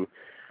 days, and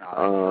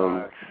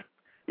I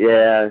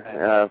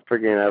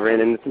ran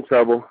into some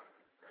trouble.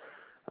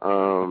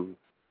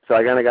 So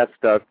I kind of got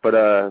stuck.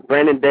 But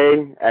Brandon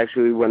Day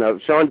actually went up.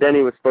 Sean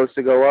Denny was supposed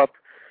to go up,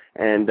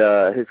 and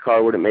his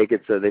car wouldn't make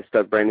it, so they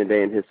stuck Brandon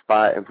Day in his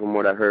spot. And from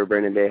what I heard,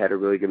 Brandon Day had a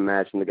really good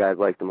match, and the guys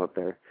liked him up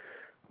there,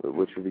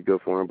 which would be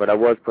good for him. But I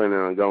was planning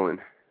on going,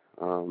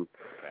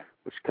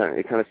 which kind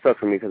of sucked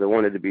for me because I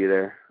wanted to be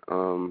there.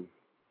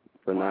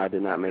 But no, I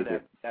did not make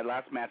it. That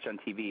last match on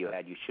TV you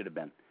had, you should have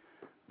been.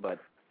 But,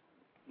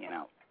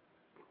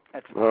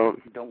 that's fine. Well,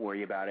 don't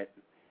worry about it.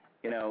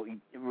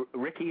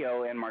 Ricky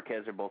O and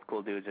Marquez are both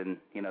cool dudes, and,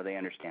 they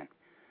understand.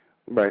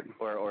 Right.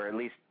 Or at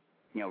least,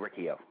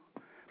 Ricky O.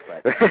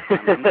 But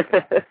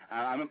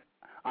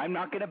I'm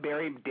not gonna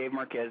bury Dave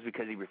Marquez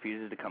because he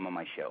refuses to come on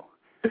my show.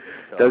 So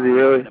does he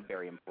really? I'm not gonna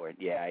bury him for it.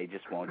 Yeah, he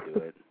just won't do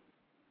it.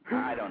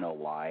 I don't know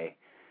why.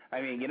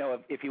 I mean,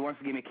 if he wants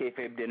to give me a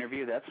kayfabe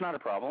interview, that's not a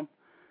problem.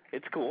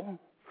 It's cool.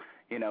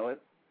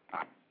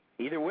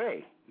 Either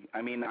way.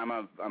 I mean, I'm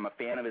a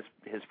fan of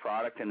his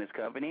product and his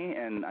company,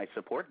 and I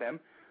support them.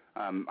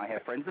 I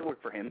have friends that work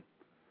for him.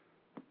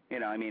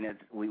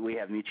 We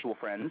have mutual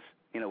friends.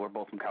 We're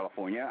both from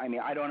California. I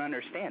mean, I don't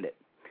understand it.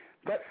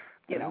 But,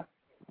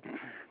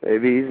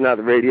 maybe he's not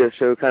the radio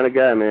show kind of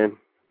guy, man.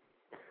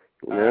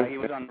 He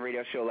was on the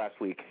radio show last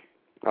week.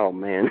 Oh,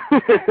 man.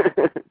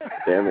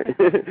 Damn it.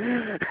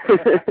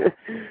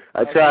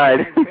 I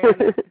tried.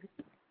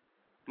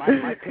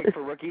 My pick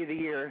for Rookie of the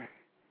Year,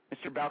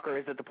 Mr. Balker,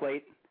 is at the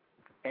plate,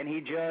 and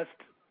he just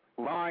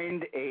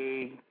lined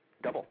a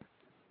double.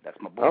 That's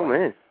my boy. Oh,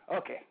 man.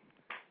 Okay.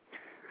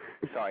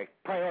 Sorry.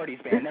 Priorities,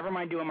 man. Never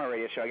mind doing my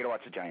radio show. I got to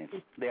watch the Giants.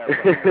 They are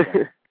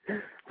priorities.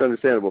 It's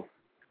understandable.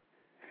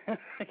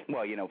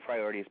 Well,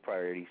 priorities.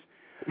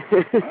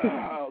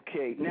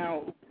 Okay.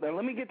 Now,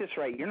 let me get this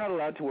right. You're not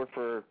allowed to work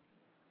for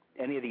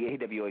any of the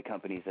AWA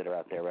companies that are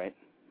out there, right?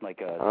 Like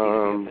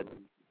CWF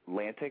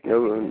Atlantic?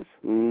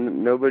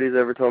 Nobody's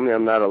ever told me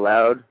I'm not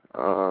allowed.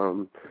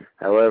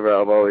 However,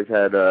 I've always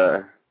had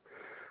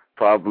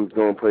problems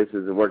going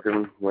places and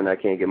working when I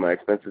can't get my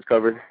expenses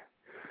covered.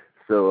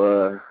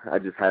 So I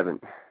just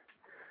haven't.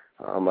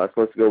 I was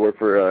supposed to go work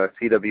for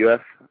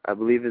CWF, I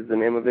believe is the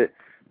name of it.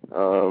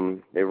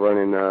 They're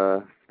running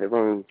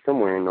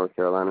somewhere in North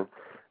Carolina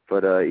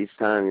But each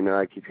time, you know,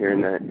 I keep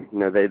hearing that, you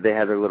know, they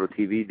had their little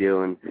TV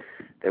deal, and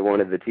they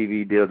wanted the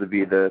TV deal to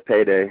be the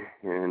payday.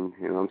 And,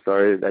 you know, I'm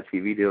sorry, that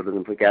TV deal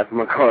doesn't put gas in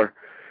my car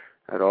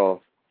at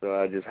all. So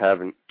I just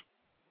haven't.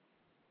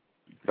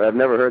 But I've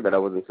never heard that I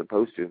wasn't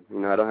supposed to. You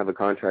know, I don't have a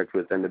contract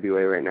with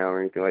NWA right now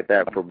or anything like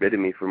that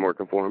forbidding me from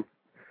working for them.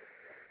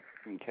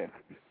 Okay.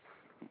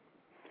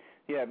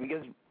 Yeah,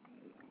 because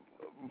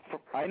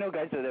I know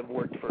guys that have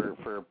worked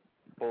for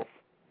both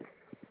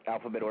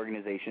alphabet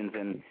organizations,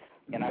 and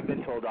I've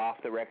been told off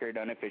the record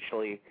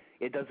unofficially,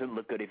 it doesn't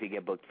look good if you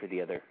get booked for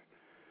the other.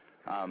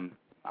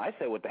 I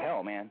say, what the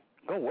hell, man?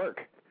 Go work.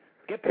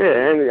 Get paid.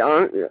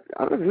 Yeah,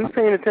 and who's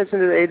paying attention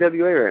to the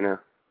AWA right now?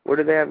 What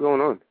do they have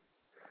going on?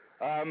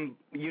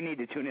 You need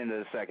to tune into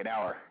the second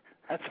hour.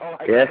 That's all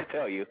I Yeah. got to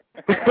tell you.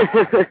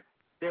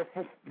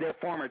 Their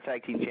former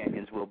tag team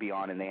champions will be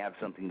on, and they have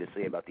something to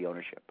say about the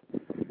ownership.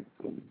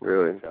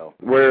 Really? So,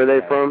 where are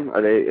they from?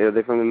 Are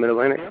they from the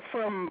Mid-Atlantic? They're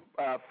from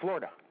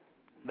Florida,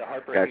 the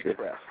Heartbreak Gotcha.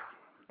 Express,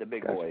 the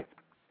big Gotcha. boys.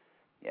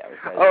 Yeah. Those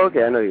guys Oh,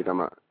 okay. I know who you're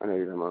talking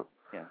about.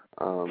 Yeah.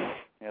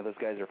 Yeah, those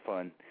guys are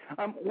fun.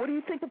 What do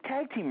you think of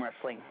tag team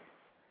wrestling?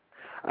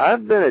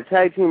 I've been a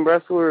tag team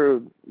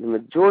wrestler the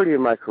majority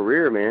of my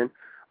career, man.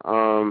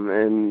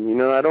 And you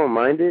know, I don't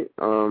mind it.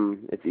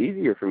 It's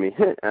easier for me.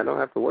 I don't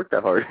have to work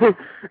that hard.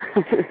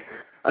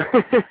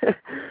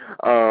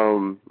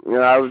 You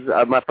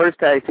know, my first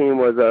tag team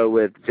was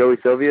with Joey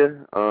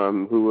Sylvia,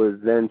 who was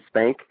then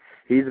Spank.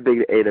 He's a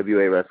big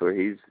AWA wrestler.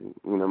 He's,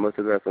 you know, most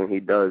of the wrestling he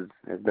does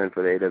has been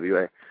for the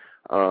AWA.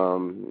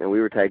 And we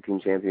were tag team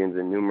champions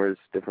in numerous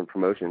different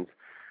promotions.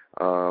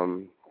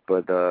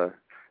 But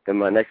then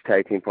my next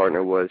tag team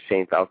partner was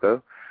Shane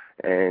Falco,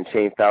 and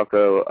Shane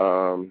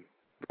Falco,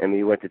 and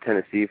we went to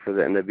Tennessee for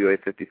the NWA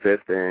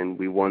 55th, and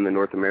we won the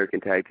North American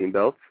Tag Team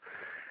belts.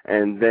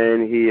 And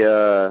then he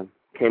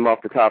came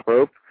off the top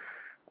rope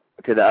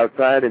to the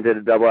outside and did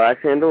a double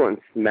axe handle and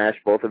smashed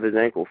both of his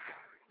ankles,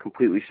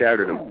 completely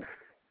shattered them.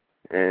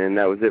 And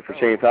that was it for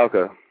Shane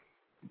Falco.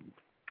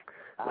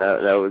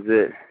 That was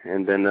it.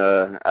 And then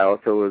I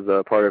also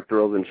was part of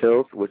Thrills and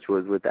Chills, which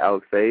was with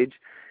Alex Sage.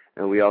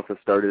 And we also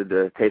started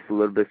to taste a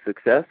little bit of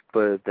success,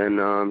 but then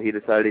he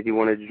decided he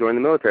wanted to join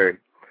the military.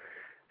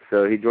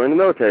 So he joined the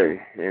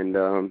military, and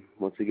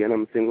once again,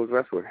 I'm a singles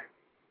wrestler.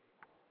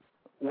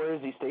 Where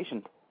is he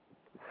stationed?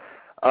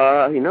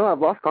 You know, I've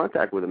lost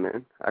contact with him,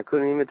 man. I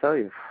couldn't even tell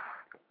you.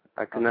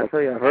 I could not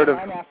tell you. I've heard of.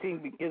 I'm asking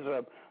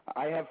because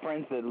I have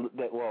friends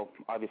that, well,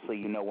 obviously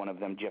you know one of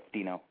them, Jeff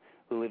Dino,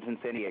 who lives in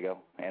San Diego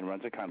and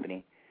runs a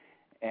company.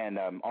 And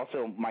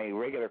also my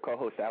regular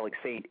co-host, Alex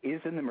Saint, is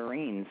in the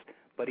Marines,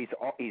 but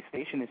he's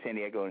stationed in San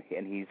Diego,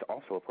 and he's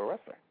also a pro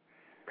wrestler.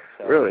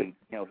 So really?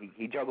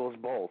 He juggles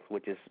both,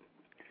 which is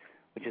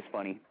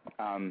funny.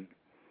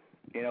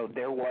 You know,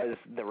 there was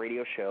the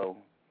radio show,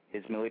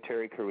 his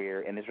military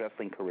career and his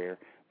wrestling career,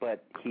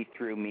 but he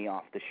threw me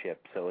off the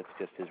ship, so it's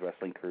just his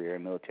wrestling career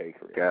and military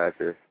career.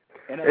 Gotcha.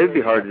 It'd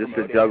be hard just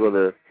to juggle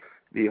the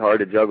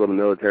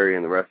military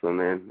and the wrestling,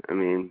 man. I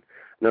mean,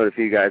 I know a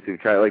few guys who've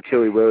tried, like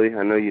Chili Willie.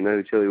 I know you know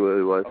who Chili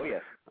Willie was. Oh,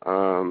 yes.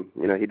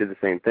 You know, he did the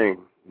same thing.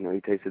 You know, he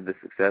tasted the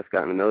success,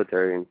 got in the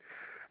military, and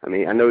I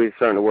mean, I know he's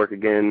starting to work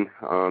again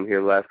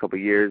here the last couple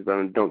of years, but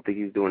I don't think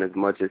he's doing as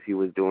much as he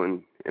was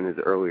doing in his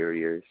earlier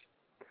years.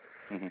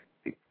 Mm-hmm.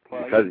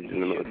 Because he's in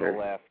the military.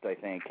 Left, I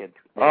think.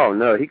 Oh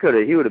no, he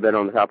would have been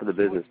on the top of the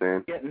business,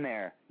 man. Getting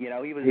there, you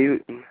know, he was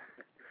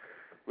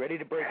ready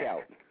to break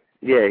out.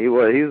 Yeah, he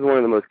was. He was one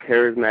of the most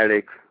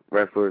charismatic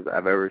wrestlers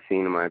I've ever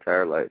seen in my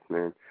entire life,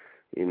 man.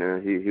 You know,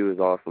 he was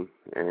awesome,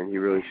 and he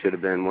really should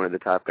have been one of the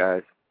top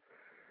guys.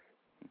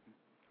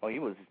 Well, he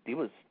was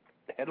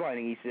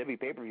headlining ECW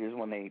pay-per-views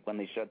when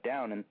they shut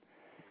down, and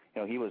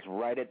you know, he was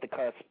right at the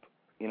cusp,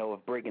 you know,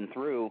 of breaking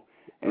through.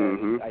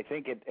 And I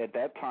think at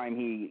that time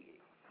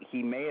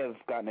he may have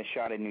gotten a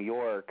shot in New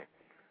York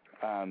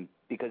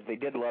because they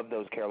did love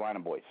those Carolina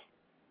boys.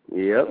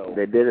 Yep, so,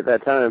 they did at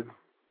that time.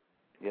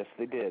 Yes,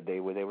 they did. They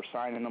were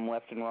signing them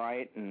left and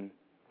right, and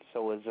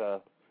so was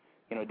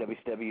you know,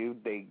 WCW.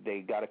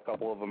 They got a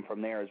couple of them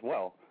from there as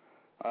well.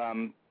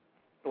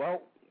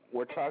 Well,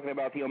 we're talking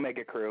about the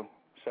Omega Crew,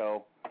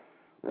 so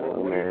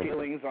what are your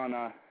feelings on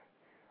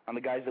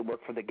the guys that work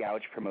for the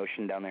Gouge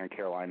promotion down there in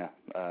Carolina,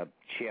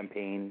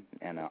 Champagne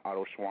and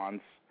Otto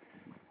Schwanz?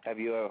 Have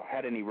you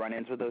had any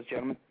run-ins with those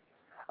gentlemen?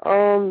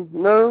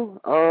 No.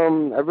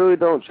 I really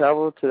don't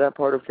travel to that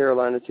part of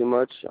Carolina too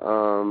much.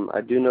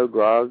 I do know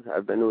Grog.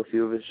 I've been to a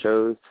few of his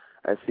shows.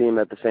 I see him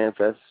at the Fan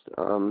Fest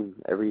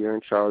every year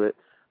in Charlotte.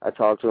 I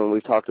talked to him.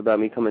 We talked about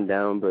me coming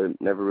down, but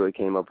never really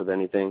came up with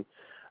anything.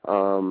 A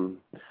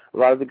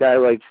lot of the guy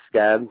like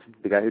Scab,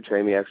 the guy who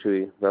trained me,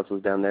 actually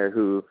wrestles down there,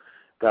 who,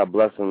 God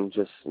bless him,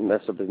 just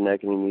messed up his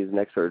neck and he needs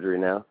neck surgery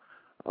now.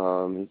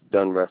 He's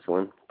done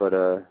wrestling. But,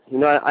 you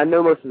know, I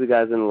know most of the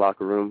guys in the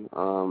locker room,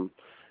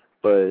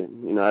 but,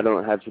 you know, I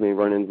don't have too many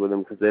run-ins with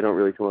them because they don't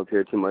really come up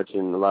here too much,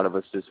 and a lot of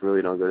us just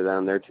really don't go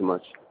down there too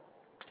much.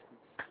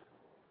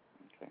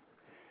 Okay.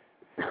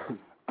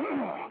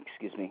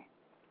 Excuse me.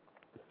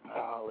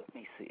 Let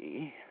me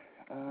see.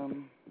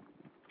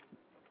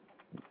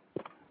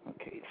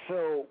 Okay,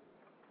 so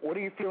what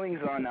are your feelings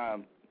on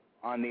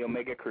the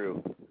Omega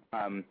crew?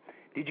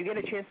 Did you get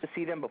a chance to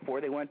see them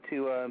before they went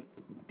to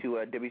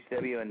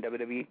WCW and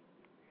WWE?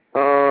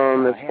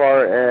 As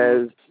far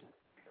as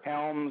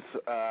Helms,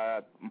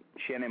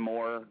 Shannon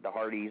Moore, the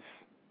Hardys.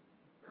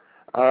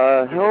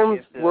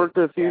 Helms worked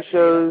a few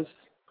shows.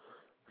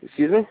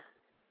 Excuse me?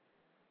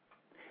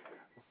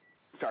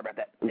 Sorry about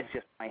that. It's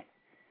just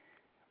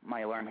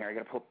my alarm here. I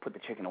gotta put the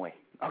chicken away.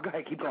 Oh, go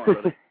ahead, keep going,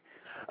 brother.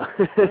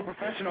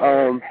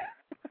 Professional.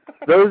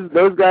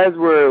 Those guys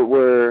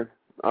were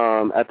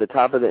at the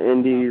top of the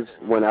indies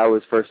when I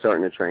was first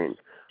starting to train.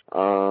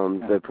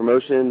 The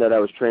promotion that I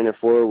was training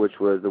for, which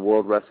was the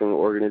World Wrestling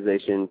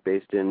Organization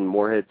based in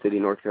Morehead City,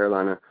 North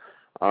Carolina,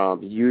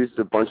 used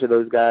a bunch of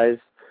those guys,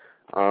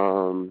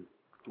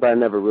 but I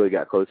never really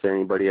got close to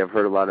anybody. I've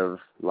heard a lot of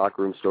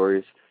locker room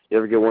stories. You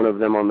ever get one of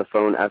them on the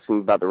phone asking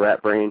about the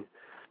Rat Brain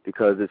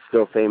because it's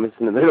still famous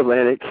in the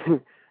Mid-Atlantic,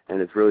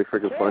 and it's really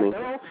freaking funny.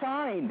 They're all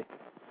signed.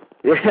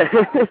 Yeah.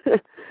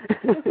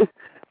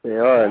 They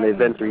are, and they've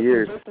been for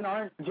years. Jason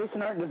Arndt does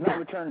not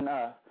return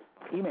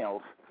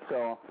emails,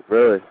 so.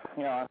 Really?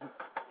 Yeah.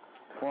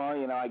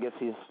 Well, I guess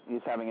he's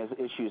having his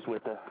issues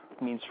with the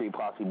Mean Street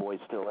Posse boys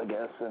still, I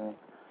guess, and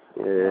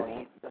yeah.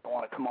 He doesn't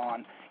want to come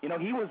on.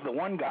 He was the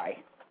one guy,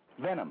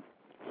 Venom.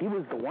 He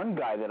was the one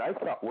guy that I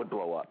thought would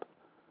blow up.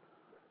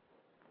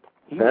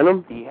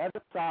 Venom? He had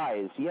the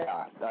size,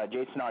 yeah.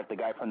 Jason Arndt, the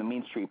guy from the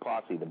Mean Street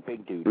Posse, the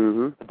big dude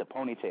with the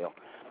ponytail.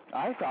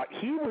 I thought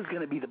he was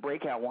going to be the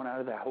breakout one out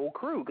of that whole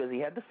crew because he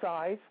had the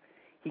size,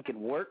 he could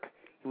work,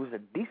 he was a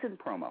decent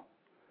promo.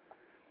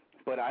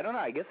 But I don't know,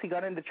 I guess he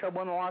got into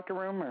trouble in the locker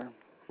room, or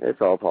it's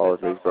all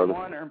politics, brother.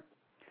 Or,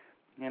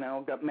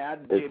 got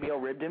mad,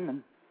 JBL ribbed him.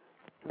 And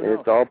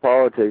it's all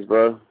politics,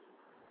 bro.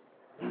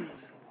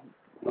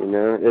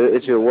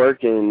 It's your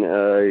work and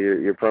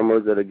your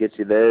promos that'll get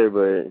you there,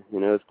 but,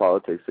 it's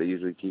politics that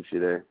usually keeps you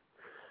there.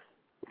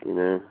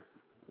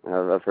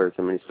 I've heard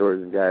so many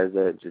stories of guys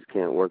that just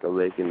can't work a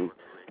lick and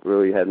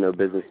really have no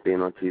business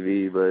being on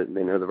TV, but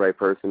they know the right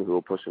person who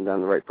will push them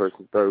down the right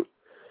person's throat.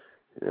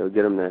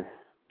 Get them there.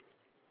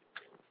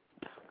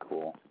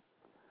 Cool.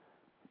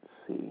 Let's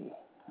see.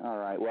 All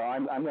right. Well,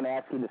 I'm going to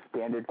ask you the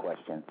standard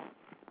question.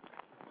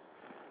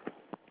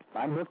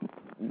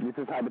 This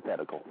is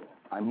hypothetical.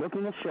 I'm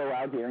booking a show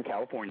out here in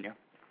California,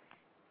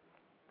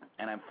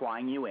 and I'm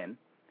flying you in.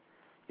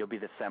 You'll be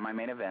the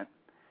semi-main event,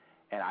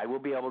 and I will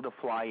be able to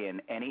fly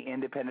in any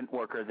independent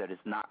worker that is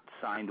not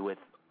signed with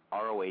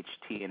ROH,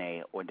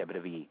 TNA, or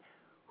WWE.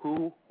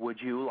 Who would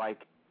you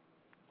like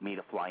me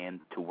to fly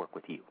in to work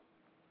with you?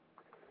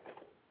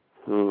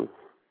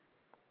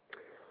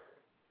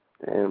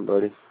 Damn,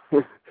 buddy.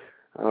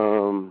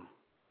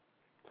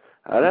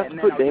 I'd have to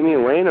put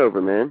Damian Wayne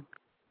over, man.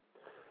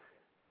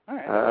 All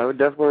right. I would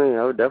definitely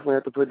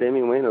have to put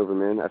Damian Wayne over,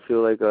 man. I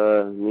feel like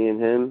me and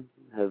him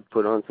have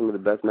put on some of the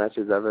best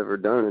matches I've ever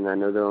done, and I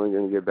know they're only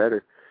going to get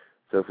better.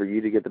 So for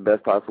you to get the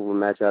best possible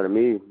match out of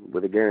me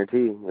with a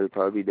guarantee, it would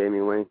probably be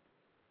Damian Wayne.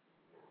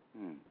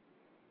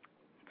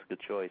 It's a good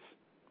choice.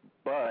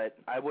 But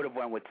I would have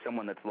went with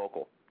someone that's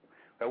local.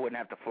 I wouldn't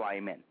have to fly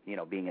him in,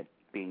 being a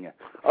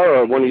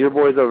one of your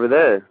boys over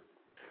there.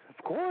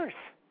 Of course.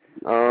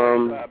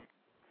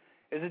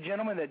 There's a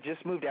gentleman that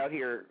just moved out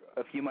here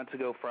a few months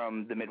ago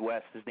from the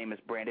Midwest. His name is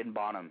Brandon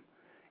Bonham,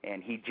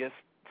 and he just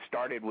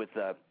started with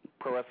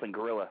Pro Wrestling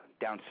Guerrilla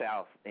down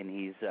south, and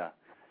he's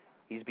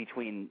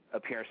between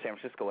up here in San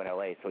Francisco and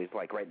L.A., so he's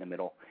like right in the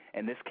middle.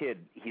 And this kid,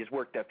 he's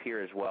worked up here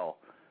as well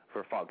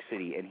for Fog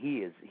City, and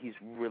he's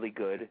really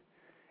good,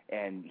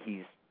 and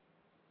he's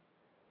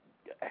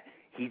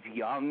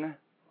young,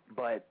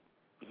 but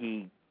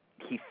he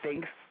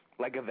thinks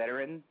like a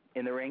veteran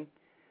in the ring.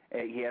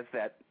 He has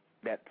that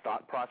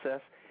thought process,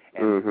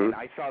 and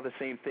I saw the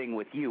same thing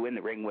with you in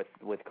the ring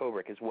with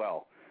Kubrick as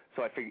well.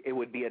 So I figured it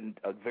would be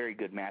a very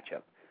good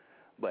matchup.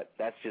 But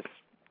that's just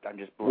I'm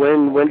just.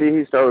 When did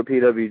he start with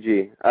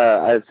PWG?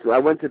 I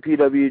went to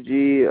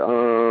PWG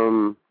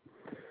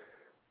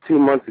 2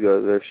 months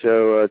ago. Their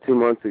show 2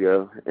 months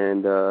ago,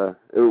 and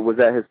was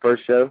that his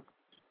first show?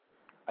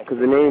 Because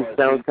the name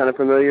sounds kind of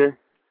familiar.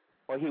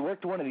 Well, he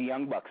worked one of the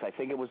Young Bucks. I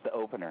think it was the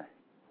opener,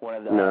 one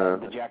of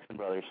the Jackson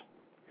brothers.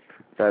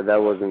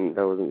 That wasn't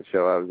the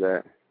show I was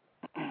at.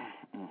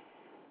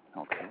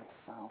 Okay.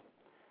 Well,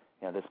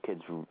 yeah, this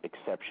kid's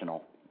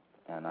exceptional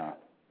and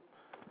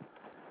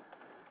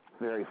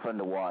very fun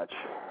to watch.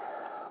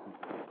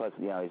 Plus,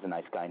 he's a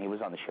nice guy, and he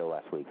was on the show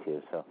last week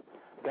too. So,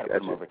 got to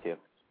put him over too.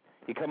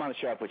 You come on the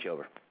show, I'll put you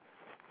over.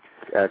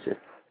 Gotcha.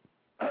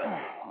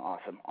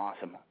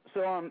 Awesome.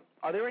 So,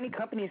 are there any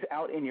companies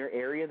out in your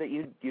area that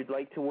you'd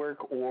like to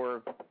work,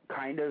 or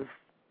kind of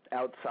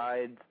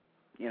outside?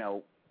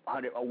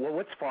 100.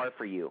 What's far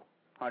for you?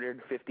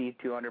 150,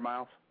 200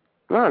 miles?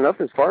 No,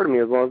 nothing's far to me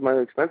as long as my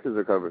expenses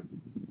are covered.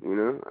 I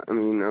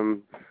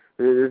mean,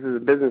 this is a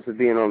business of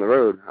being on the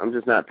road. I'm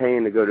just not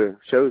paying to go to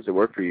shows to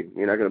work for you.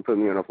 You're not going to put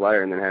me on a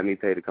flyer and then have me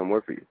pay to come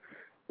work for you.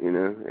 And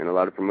a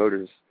lot of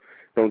promoters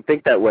don't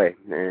think that way,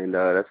 and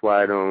that's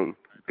why I don't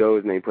go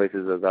as many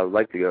places as I would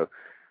like to go.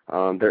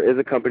 There is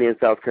a company in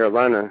South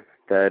Carolina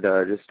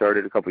that just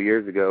started a couple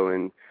years ago,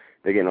 and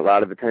they're getting a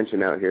lot of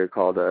attention out here,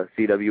 called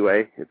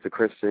CWA. It's a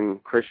Christian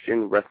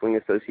Wrestling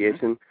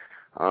Association.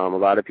 A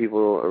lot of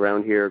people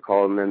around here are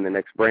calling them the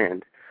next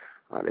brand.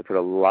 They put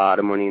a lot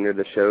of money into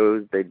the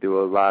shows. They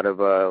do a lot of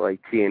like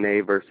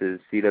TNA versus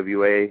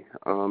CWA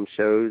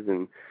shows,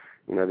 and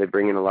they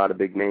bring in a lot of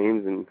big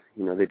names, and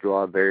they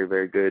draw very,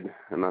 very good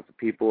amounts of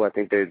people. I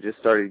think they just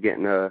started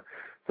getting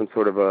some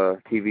sort of a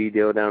TV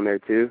deal down there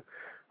too.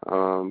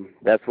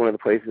 That's one of the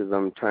places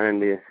I'm trying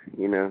to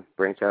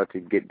branch out to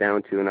get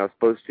down to, and I was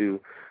supposed to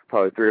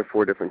probably 3 or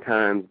 4 different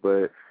times,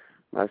 but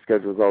my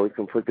schedule is always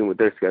conflicting with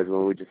their schedule,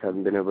 and we just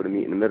haven't been able to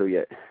meet in the middle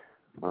yet.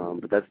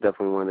 But that's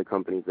definitely one of the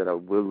companies that I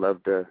would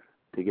love to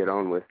get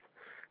on with.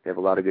 They have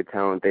a lot of good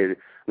talent. I don't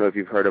know if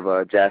you've heard of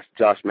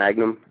Josh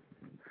Magnum.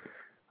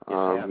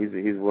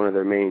 He's one of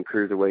their main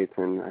cruiserweights,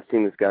 and I've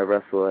seen this guy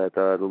wrestle at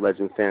the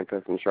Legends Fan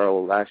Fest in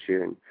Charlotte last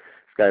year, and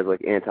this guy's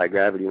like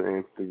anti-gravity,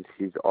 man.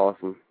 He's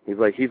awesome. He's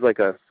like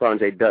a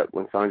Sanjay Dutt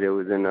when Sanjay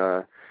was in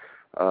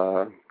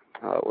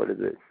what is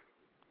it?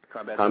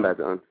 Combat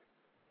Zone.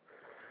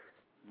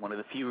 One of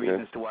the few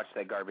reasons to watch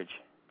that garbage.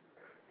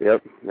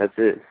 Yep, that's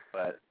it.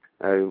 But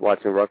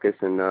watching Ruckus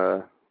and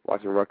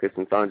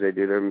Sanjay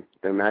do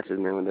their matches,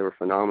 man, when they were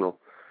phenomenal.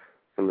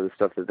 Some of the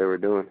stuff that they were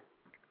doing.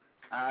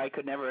 I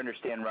could never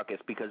understand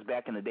Ruckus because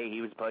back in the day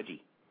he was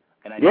pudgy,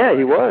 and I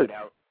he was.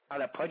 How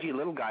that pudgy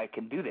little guy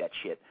can do that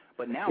shit.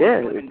 But now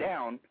he's living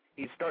down.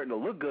 He's starting to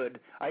look good.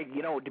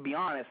 To be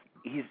honest,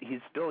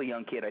 he's still a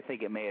young kid. I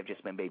think it may have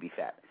just been baby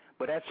fat,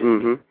 but that's just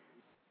me.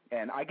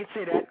 And I could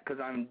say that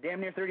because I'm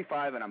damn near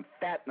 35 and I'm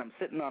fat and I'm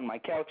sitting on my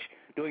couch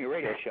doing a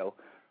radio show.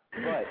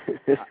 But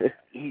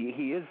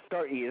he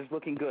is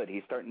looking good.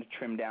 He's starting to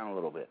trim down a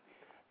little bit,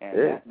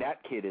 and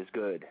that kid is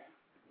good.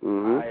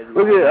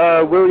 Look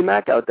at Willie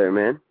Mack out there,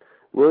 man.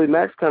 Willie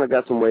Mack's kind of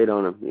got some weight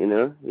on him.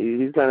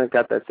 He's kind of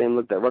got that same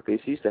look that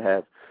Ruckus used to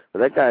have. But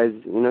that guy's,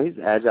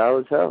 he's agile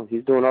as hell.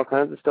 He's doing all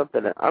kinds of stuff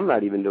that I'm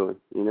not even doing.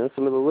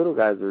 Some of the little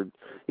guys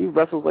he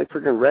wrestles like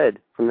freaking Red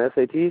from the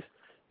SATs. He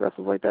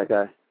wrestles like that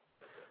guy.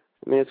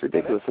 I mean, it's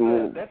ridiculous.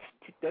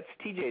 That's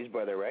TJ's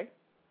brother, right?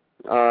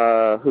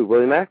 Who,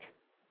 Willie Mack?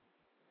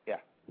 Yeah.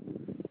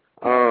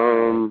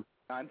 I'm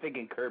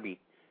thinking Kirby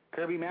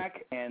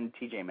Mack and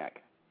TJ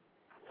Mack.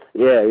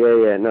 Yeah.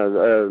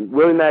 No,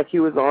 Willie Mack, he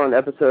was on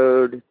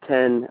episode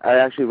 10. I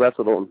actually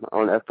wrestled him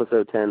on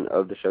episode 10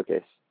 of the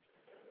showcase.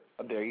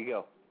 Oh, there you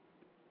go.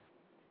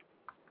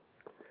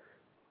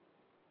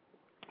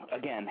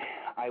 Again,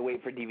 I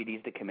wait for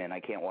DVDs to come in. I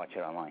can't watch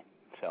it online.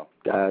 So.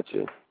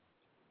 Gotcha.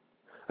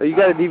 Oh, you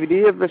got a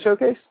DVD of the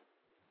showcase?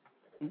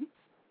 Mm-hmm.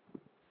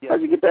 Yes.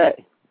 How'd you get that?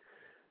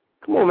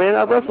 Come on, man.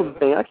 I wrestled the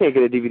thing. I can't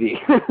get a DVD.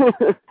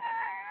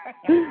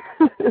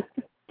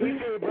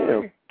 Kayfabe,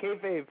 brother.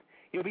 Kayfabe.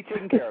 You'll be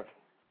taken care of.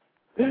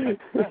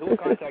 We'll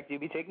contact you.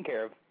 Be taken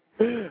care of.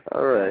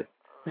 All right.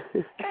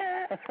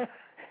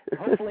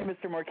 Hopefully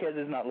Mr. Marquez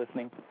is not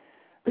listening.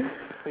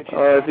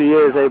 If he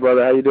is, hey,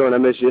 brother, how you doing? I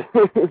miss you.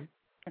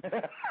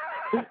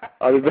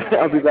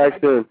 I'll be back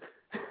soon.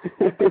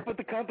 Put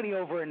the company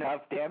over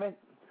enough, damn it.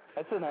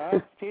 That's enough.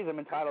 Jeez, I'm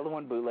entitled to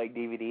one bootleg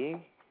DVD.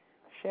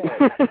 Shit.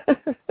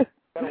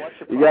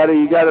 You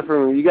got it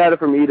from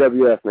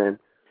EWF, man.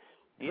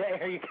 Yeah,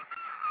 here you go.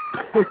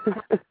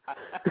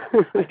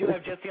 I do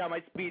have Jesse on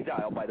my speed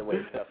dial, by the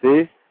way. So.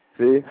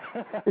 See?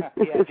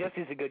 Yeah,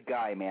 Jesse's a good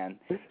guy, man.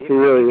 He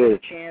really is.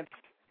 If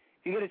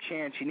you get a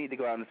chance, you need to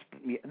go out and.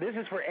 This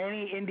is for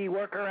any indie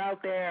worker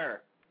out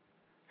there.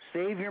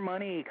 Save your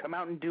money. Come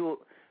out and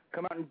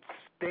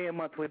stay a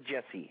month with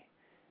Jesse.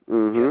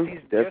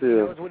 Jesse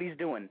knows what he's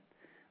doing.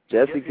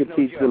 Jesse could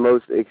teach the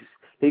most.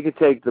 He could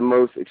take the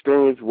most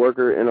experienced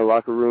worker in a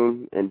locker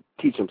room and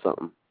teach him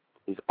something.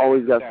 He's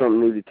always got something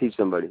new to teach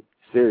somebody.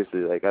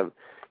 Seriously,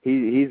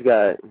 he's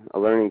got a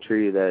learning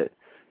tree that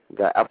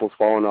got apples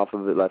falling off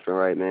of it left and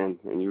right, man.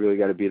 And you really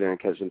got to be there and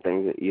catch some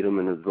things and eat them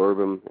and absorb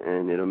them,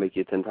 and it'll make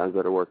you a 10 times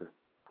better worker.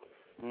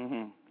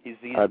 He's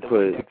the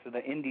index of the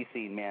indie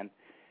scene, man.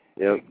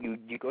 Yep.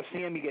 You go see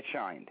him, you get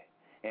shined.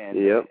 And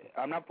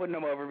I'm not putting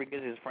him over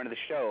because he's a friend of the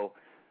show.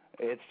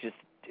 It's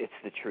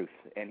the truth,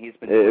 and he's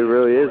been. It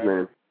really is,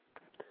 man.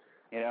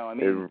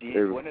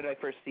 When did I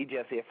first see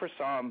Jesse? I first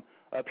saw him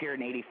up here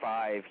in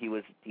 '85. He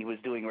was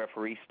doing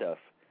referee stuff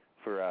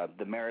for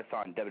the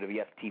Marathon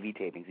WWF TV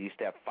tapings. He used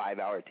to have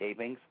 5-hour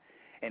tapings,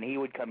 and he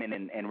would come in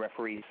and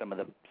referee some of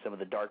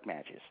the dark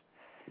matches.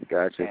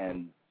 Gotcha.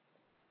 And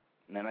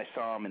then I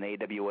saw him in the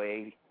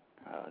AWA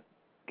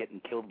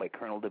getting killed by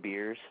Colonel De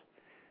Beers,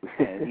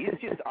 and he's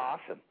just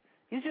awesome.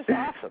 He's just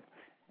awesome.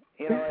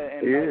 And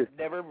I've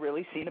never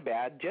really seen a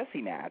bad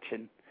Jesse match.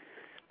 And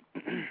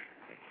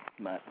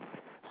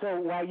so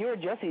while you were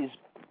at Jesse's,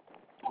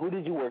 who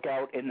did you work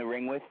out in the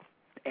ring with,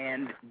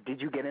 and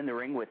did you get in the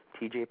ring with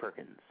T.J.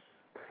 Perkins?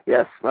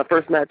 Yes, my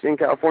first match in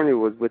California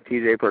was with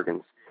T.J.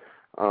 Perkins.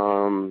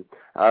 I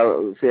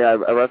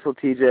wrestled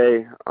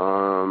T.J.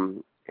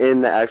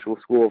 In the actual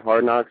School of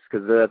Hard Knocks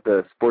because they're at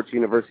the Sports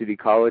University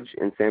College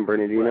in San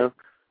Bernardino,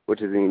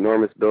 which is an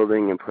enormous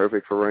building and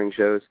perfect for running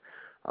shows.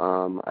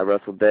 I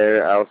wrestled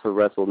there. I also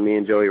wrestled me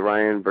and Joey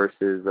Ryan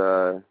versus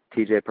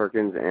TJ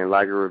Perkins and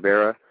Liger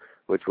Rivera,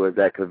 which was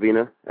at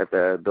Covina, at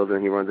the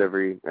building he runs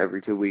every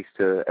 2 weeks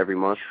to every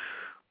month,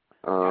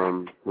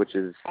 which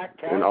is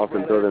an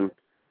awesome building.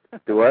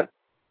 Do what?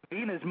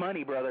 Covina's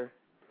money, brother.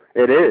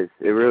 It is.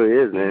 It really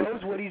is, man. He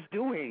knows what he's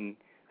doing.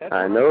 That's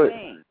I what know I'm it.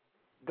 saying.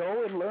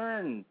 Go and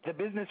learn the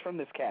business from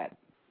this cat.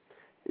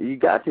 You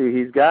got to.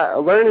 He's got a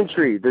learning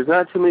tree. There's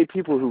not too many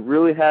people who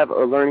really have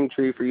a learning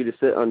tree for you to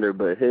sit under,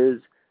 but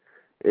his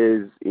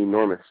is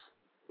enormous.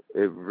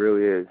 It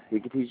really is. He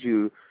can teach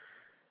you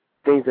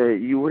things that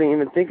you wouldn't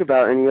even think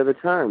about any other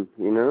time,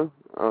 you know?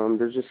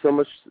 There's just so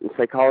much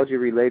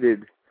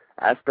psychology-related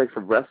aspects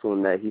of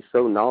wrestling that he's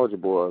so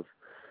knowledgeable of.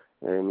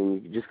 I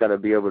mean, you just got to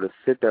be able to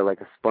sit there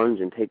like a sponge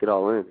and take it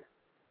all in.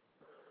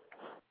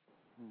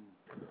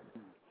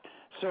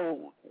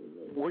 So,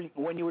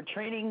 when you were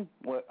training,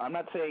 I'm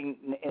not saying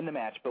in the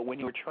match, but when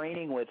you were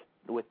training with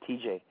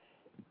TJ,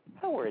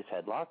 how were his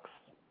headlocks?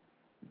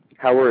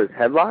 How were his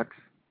headlocks?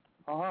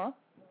 Uh-huh.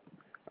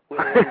 Were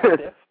they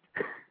stiff?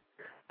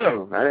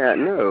 No,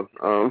 no.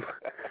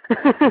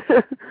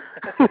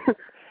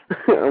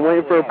 I'm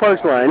waiting for a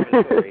punchline.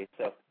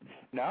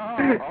 No,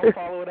 I'll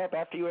follow it up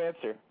after you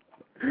answer.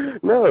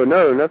 No,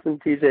 nothing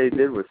TJ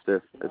did was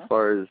stiff, as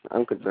far as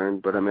I'm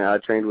concerned. But I mean, I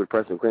trained with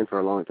Preston Quinn for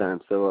a long time,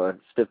 so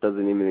stiff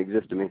doesn't even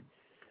exist to me.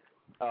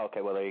 Oh,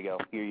 okay, well there you go.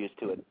 You're used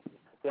to it.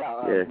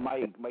 Yeah.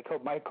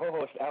 My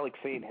co-host Alex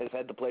Sain has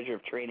had the pleasure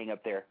of training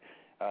up there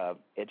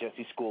at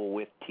Jesse School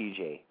with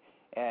TJ,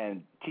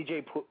 and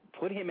TJ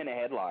put him in a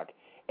headlock,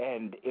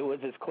 and it was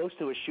as close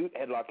to a shoot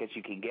headlock as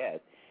you can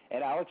get.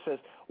 And Alex says,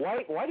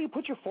 "Why do you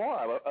put your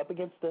forearm up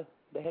against the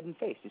head and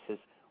face?" He says,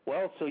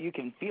 "Well, so you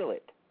can feel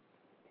it."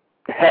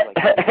 Like,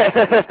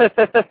 that's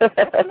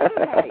another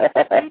night.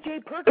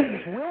 TJ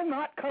Perkins will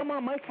not come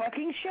on my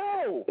fucking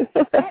show.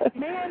 That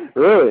man,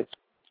 really?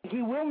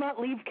 He will not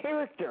leave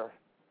character.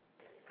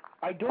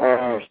 I don't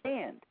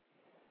understand.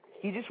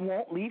 He just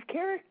won't leave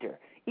character.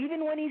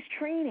 Even when he's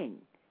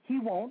training, he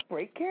won't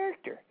break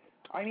character.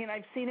 I mean,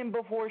 I've seen him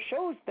before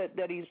shows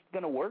that he's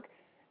going to work,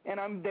 and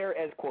I'm there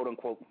as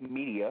quote-unquote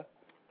media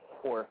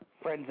or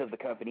friends of the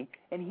company,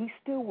 and he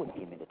still wouldn't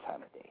give me the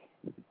time of day.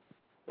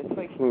 It's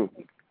like,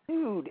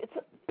 dude, it's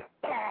a...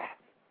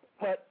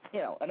 But, you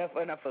know,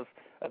 enough of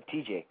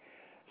TJ.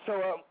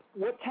 So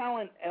what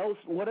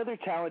other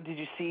talent did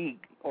you see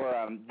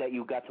or that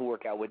you got to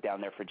work out with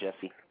down there for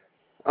Jesse?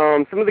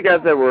 Some of the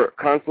guys that were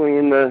constantly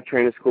in the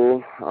training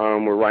school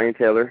were Ryan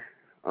Taylor,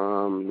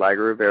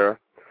 Liger Rivera.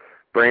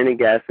 Brandon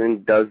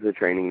Gasson does the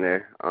training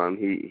there.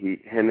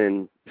 Him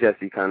and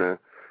Jesse kind of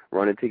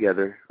run it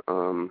together.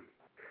 Some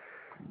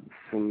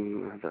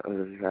of the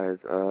other guys,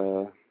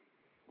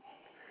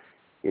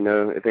 you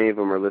know, if any of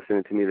them are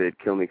listening to me, they'd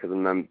kill me because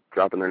I'm not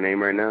dropping their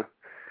name right now.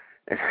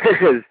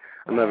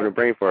 I'm having a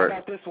brain fart. How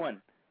about this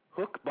one?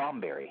 Hook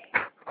Bomberry.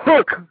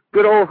 Hook!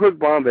 Good old Hook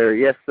Bomberry,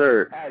 yes,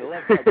 sir. I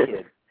love that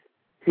kid.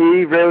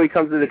 He rarely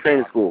comes to the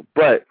training school,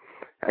 but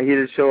he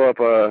did show up.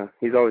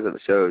 He's always at the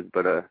shows,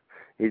 but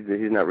he's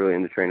not really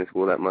in the training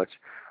school that much.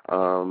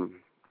 God,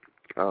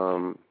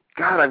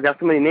 I've got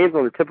so many names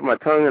on the tip of my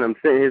tongue, and I'm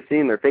sitting here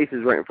seeing their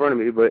faces right in front of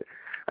me, but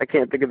I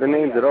can't think of their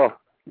names at all.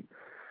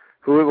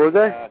 Who was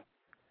that?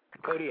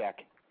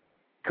 Kodiak.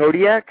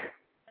 Kodiak?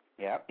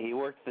 Yeah, he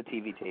works the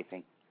TV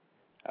taping.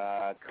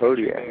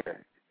 Kodiak.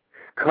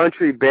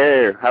 Country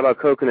Bear. How about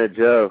Coconut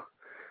Joe?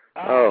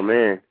 Oh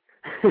man.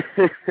 I'm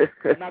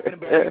not going to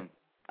bury him.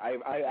 I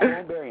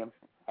won't bury him.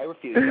 I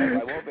refuse.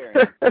 I won't bury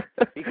him.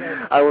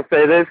 Because I will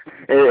say this: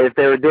 if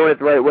they were doing it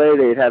the right way,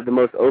 they'd have the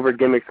most over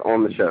gimmicks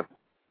on the show.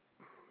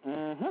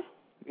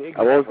 Exactly.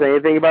 I won't say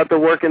anything about the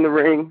work in the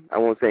ring. I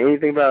won't say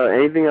anything about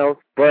anything else.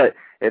 But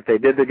if they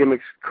did the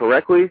gimmicks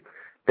correctly,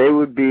 they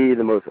would be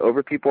the most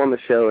over people on the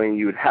show, and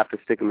you would have to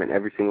stick them in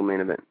every single main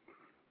event.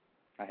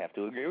 I have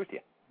to agree with you.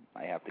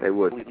 I have to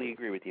completely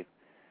agree with you.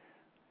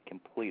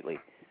 Completely.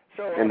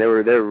 So. And they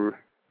were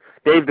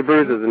Dave the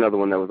Bruiser is another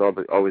one that was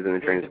always in the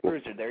training school.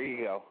 Dave the Bruiser, there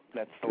you go.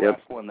 That's the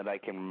last one that I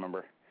can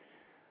remember.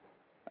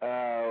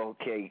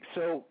 Okay,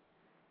 so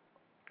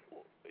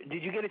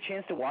did you get a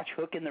chance to watch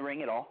Hook in the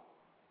ring at all?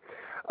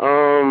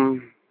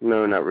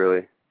 No, not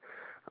really.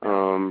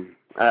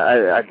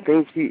 I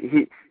think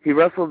he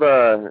wrestled.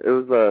 It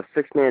was a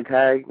 6-man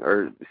tag,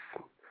 or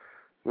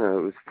no,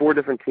 it was 4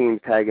 different teams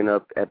tagging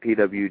up at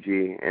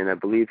PWG, and I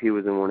believe he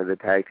was in one of the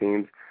tag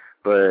teams.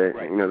 But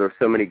you know, there were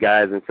so many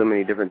guys and so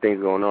many different things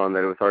going on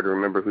that it was hard to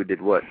remember who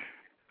did what.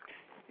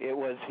 It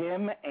was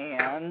him,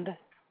 and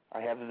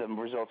I have the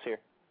results here.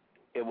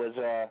 It was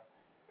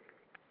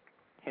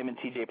him and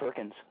TJ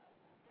Perkins.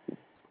 And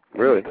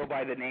really? They go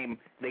by the name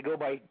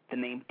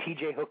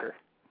TJ Hooker,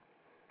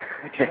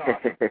 which is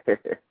awesome.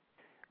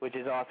 Which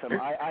is awesome.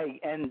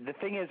 And the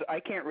thing is,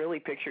 I can't really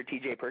picture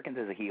TJ Perkins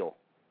as a heel.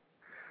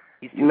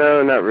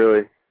 No, not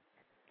really.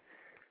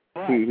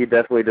 But he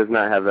definitely does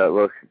not have that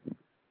look.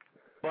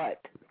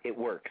 But it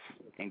works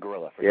in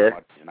Gorilla for some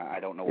reason. I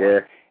don't know why.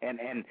 Yeah.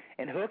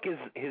 And Hook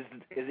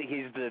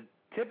he's the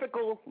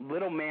typical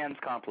little man's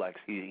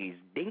complex. He's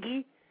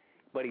dinky,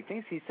 but he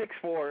thinks he's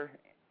 6'4",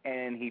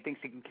 and he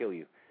thinks he can kill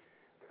you.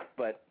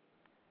 But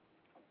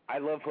I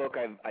love Hook.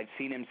 I've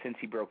seen him since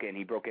he broke in.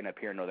 He broke in up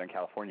here in Northern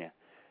California,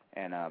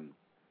 and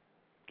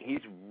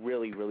he's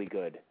really, really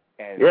good.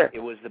 And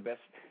it was the best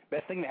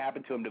thing that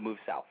happened to him to move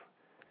south.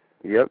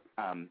 Yep.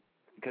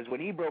 Because when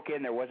he broke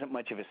in, there wasn't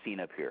much of a scene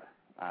up here.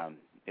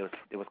 It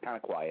was kind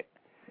of quiet.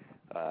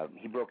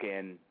 He broke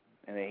in,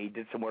 and then he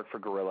did some work for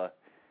Gorilla,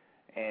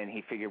 and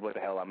he figured, what the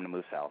hell, I'm going to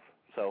move south.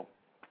 So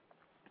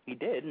he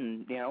did,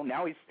 and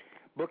now he's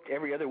booked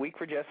every other week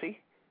for Jesse,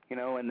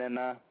 and then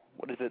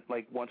what is it,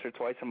 like once or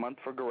twice a month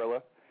for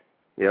Gorilla.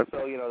 Yep. So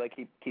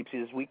that keeps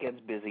his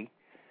weekends busy.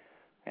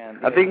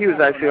 And I think he was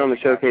actually on the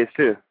showcase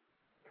too.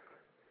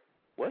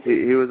 What?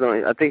 He was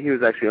on. I think he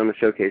was actually on the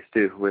showcase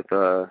too with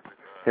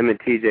him and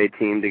TJ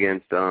teamed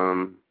against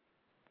I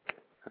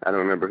don't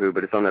remember who,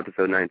 but it's on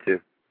episode 9 too.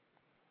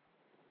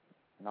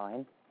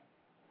 9?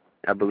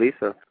 I believe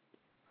so.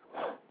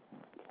 Let's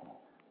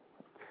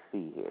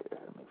see here.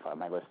 Let me find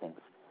my listings.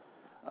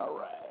 All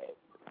right.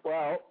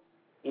 Well,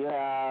 you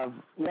have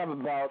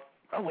about.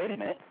 Oh, wait a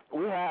minute.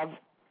 We have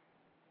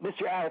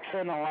Mr. Alex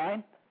on the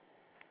line.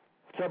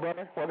 What's up,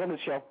 brother? Welcome to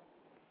the show.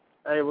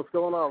 Hey, what's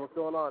going on? What's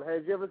going on? Hey,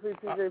 did you ever see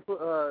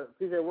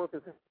TJ work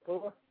as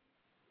Puma?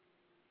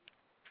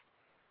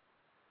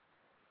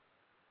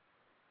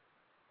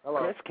 Hello.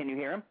 Chris, can you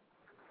hear him?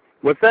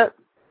 What's that?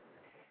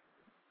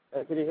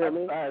 Hey, can you hear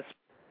me?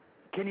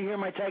 Can you hear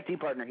my tag team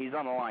partner? He's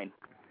on the line.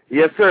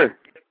 Yes, sir.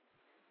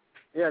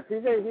 Yeah,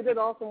 TJ, he did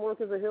awesome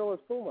work as a heel as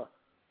Puma.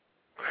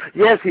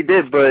 Yes, he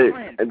did, but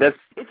that's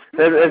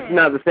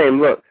not the same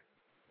look.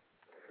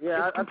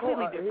 Yeah, I told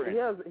him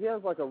he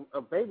has like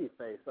a baby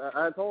face.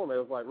 I told him it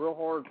was like real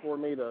hard for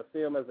me to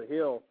see him as a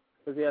heel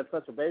because he had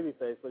such a baby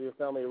face, but he was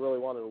telling me he really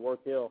wanted to work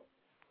heel.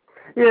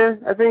 Yeah,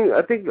 I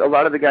think a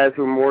lot of the guys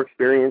who are more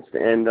experienced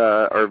and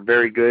are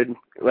very good,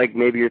 like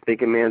maybe you're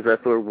thinking man's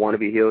wrestler, want to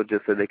be heel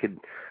just so they could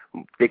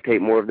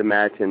dictate more of the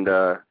match and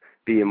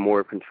be in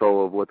more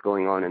control of what's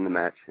going on in the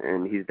match.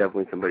 And he's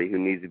definitely somebody who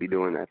needs to be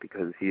doing that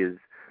because he is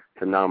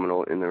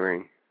phenomenal in the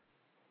ring.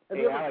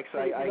 Hey, Alex,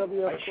 I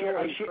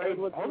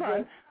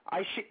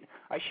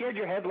shared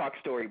your headlock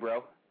story,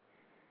 bro.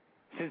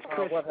 Since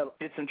Chris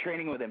did some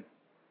training with him.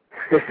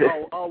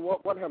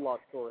 What headlock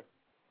story?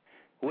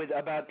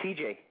 About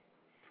TJ.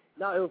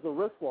 No, it was a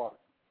wrist lock.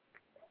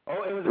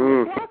 Oh, it was a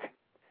wrist lock?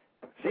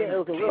 Yeah, it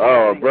was a wrist lock.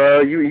 Oh,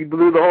 bro, you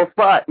blew the whole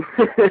spot.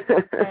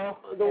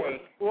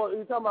 Well,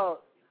 you're talking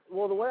about.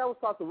 Well, the way I was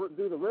taught to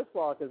do the wrist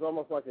lock is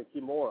almost like a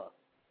Kimura.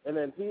 And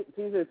then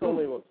TJ told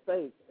me it was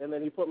fake, and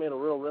then he put me in a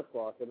real wrist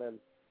lock, and then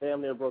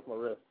damn near broke my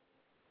wrist.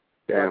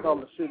 Damn. I call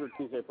him the shooter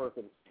TJ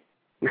Perkins.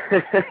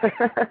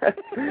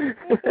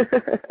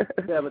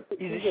 Yeah, but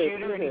he's a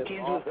shooter and he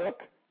teams with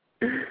Hook.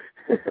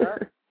 What's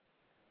that?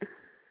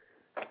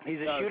 He's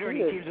a shooter and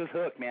he teams with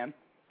Hook, man.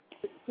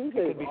 TJ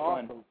is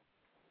awesome. Fun.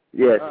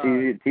 Yeah,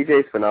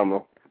 TJ's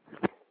phenomenal.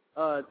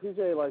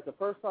 TJ, like the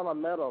first time I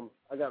met him,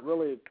 I got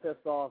really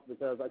pissed off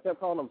because I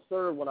kept calling him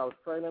sir when I was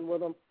training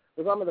with him.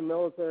 Because I'm in the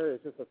military,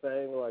 it's just a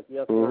thing, like,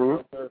 yes, sir,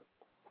 yes, sir.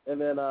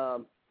 And then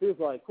he was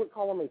like, quit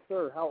calling me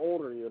sir, how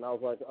old are you? And I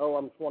was like, oh,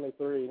 I'm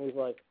 23. And he's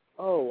like,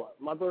 oh,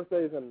 my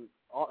birthday's in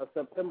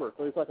September,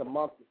 so he's like a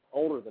month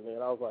older than me.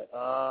 And I was like,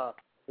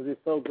 because he's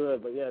so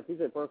good. But, yeah,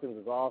 TJ Perkins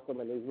is awesome,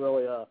 and he's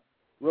really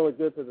really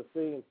good to the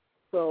scene.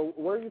 So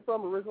where are you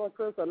from originally,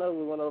 Chris? I know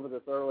we went over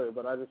this earlier,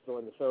 but I just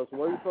joined the show. So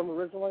where are you from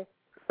originally?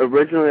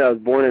 Originally, I was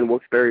born in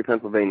Wilkes-Barre,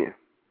 Pennsylvania.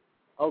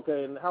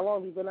 Okay, and how long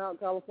have you been out in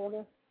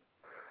California?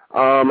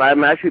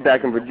 I'm actually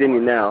back in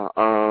Virginia now.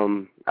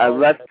 I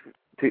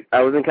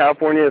was in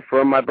California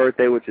from my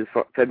birthday, which is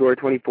February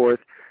 24th,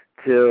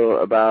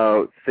 till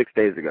about 6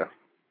 days ago.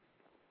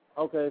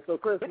 Okay, so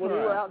Chris, when you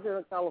were out here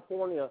in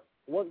California,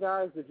 what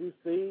guys did you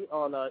see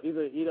on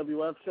either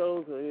EWF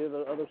shows or any of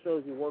the other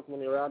shows you worked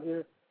when you were out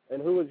here?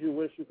 And who would you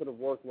wish you could have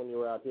worked when you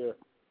were out here?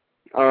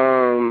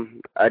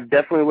 I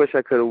definitely wish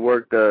I could have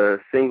worked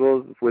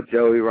singles with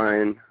Joey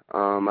Ryan.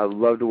 I'd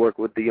love to work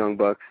with the Young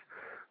Bucks.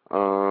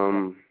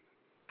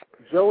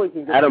 Joey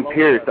can get Adam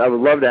Pearce. I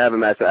would love to have a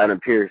match with Adam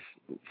Pearce.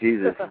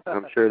 Jesus,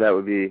 I'm sure that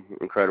would be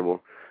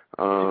incredible.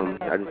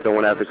 I just don't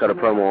want to have to cut a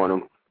promo on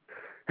him.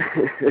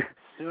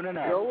 Soon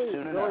enough.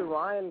 Joey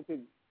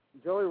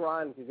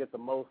Ryan could get the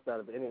most out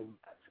of any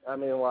match. I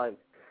mean, like,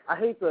 I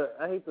hate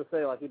to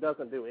say like he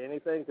doesn't do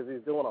anything because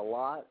he's doing a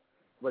lot,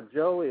 but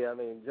Joey's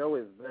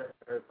very,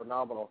 very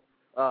phenomenal.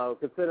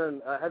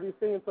 Considering, have you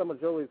seen some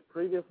of Joey's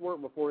previous work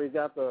before he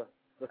got the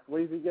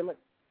sleazy gimmick?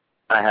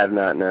 I have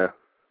not, no.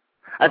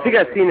 I think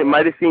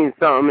might have seen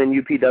something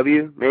in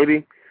UPW,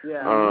 maybe.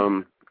 Yeah.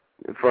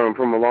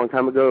 From a long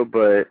time ago,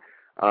 but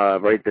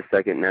right this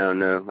second now,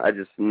 no. I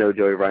just know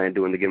Joey Ryan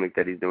doing the gimmick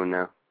that he's doing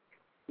now.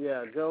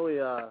 Yeah, Joey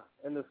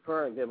in this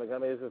current gimmick, I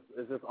mean,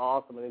 it's just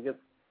awesome, and he gets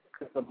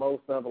the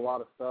most of a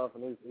lot of stuff,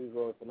 and he's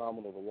really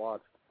phenomenal to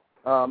watch.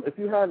 If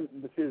you had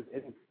to choose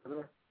any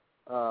partner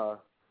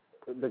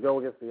to go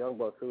against the Young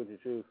Bucks, who would you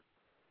choose?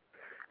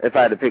 If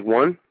I had to pick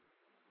one?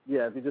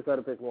 Yeah, if you just had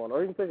to pick one,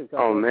 or you can pick a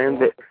couple. Oh man,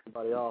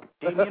 somebody else.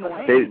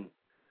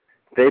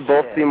 They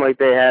both seem like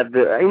they have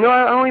the. You know,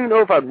 I don't even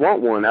know if I'd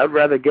want one. I'd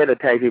rather get a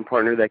tag team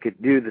partner that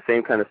could do the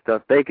same kind of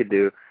stuff they could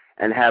do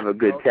and have a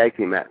good tag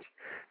team match.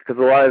 Because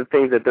a lot of the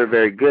things that they're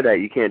very good at,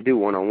 you can't do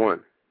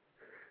one-on-one.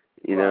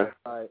 You know?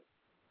 Right.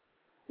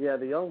 Yeah,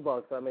 the Young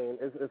Bucks, I mean,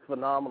 it's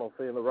phenomenal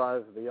seeing the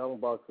rise of the Young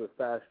Bucks this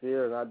past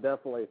year, and I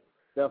definitely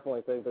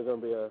think they're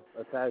going to be a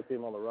tag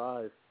team on the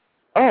rise.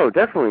 Oh,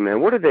 definitely,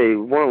 man. What are they?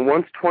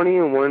 One's 20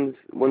 and one's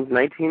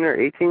 19 or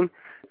 18?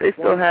 They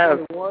still have...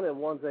 One's 21 and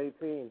one's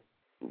 18.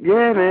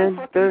 Yeah,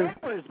 man. They're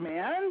numbers,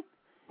 man.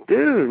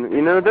 Dude,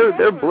 you know,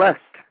 they're blessed.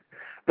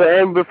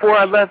 And before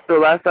I left, the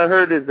last I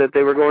heard is that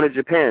they were going to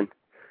Japan.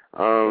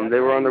 They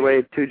were on their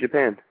way to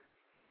Japan.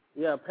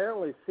 Yeah,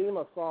 apparently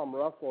SEMA saw him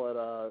wrestle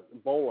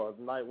at Bola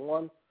night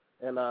one,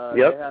 and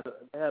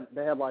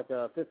they had like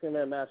a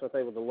 15-minute match, I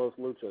think, with the Los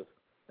Luchas,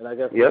 and I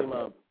guess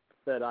SEMA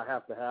said I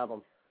have to have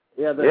them.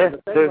 Yeah,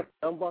 the thing with the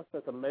Young Bucks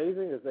that's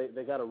amazing is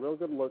they got a real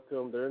good look to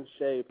them. They're in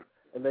shape,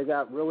 and they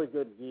got really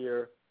good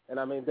gear. And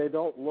I mean, they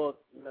don't look,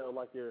 you know,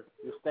 like your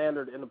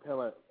standard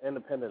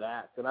independent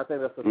act. And I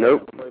think that's the thing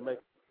that really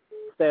makes them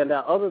stand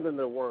out. Other than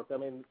their work, I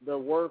mean,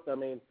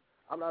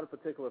 I'm not a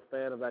particular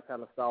fan of that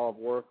kind of style of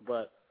work,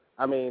 but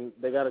I mean,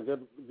 they got a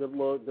good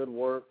look, good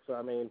work. So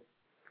I mean,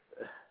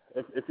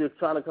 if you're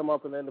trying to come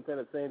up in the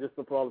independent scene, just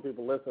for all the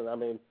people listening, I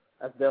mean,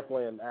 that's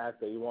definitely an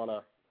act that you want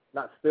to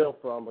not steal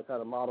from, but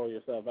kind of model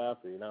yourself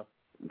after, you know.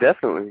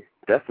 Definitely,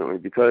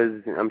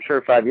 because I'm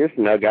sure 5 years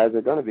from now, guys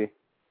are gonna be.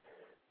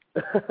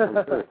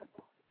 Definitely.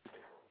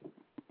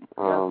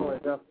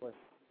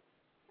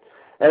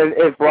 And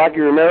if Rocky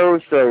Romero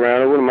was still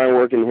around, I wouldn't mind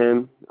working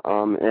him.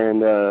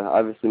 And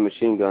obviously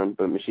Machine Gun,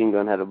 but Machine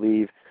Gun had to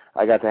leave.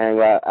 I got to hang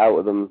out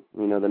with him,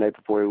 you know, the night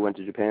before he went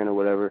to Japan or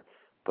whatever,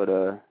 but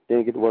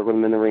didn't get to work with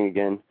him in the ring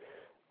again.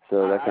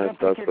 So that kind of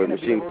stuff. I don't think you're going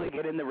to be able to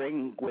get in the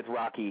ring with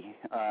Rocky.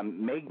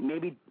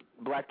 Maybe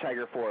Black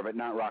Tiger 4, but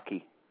not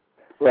Rocky.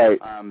 Right.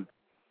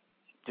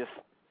 Just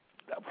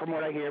from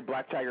what I hear,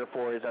 Black Tiger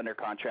 4 is under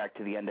contract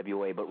to the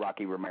NWA, but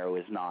Rocky Romero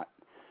is not.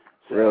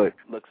 So really?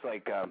 Looks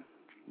like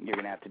you're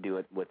going to have to do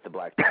it with the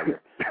Black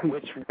Tiger,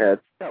 which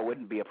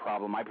wouldn't be a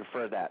problem. I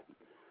prefer that.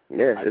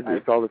 Yeah,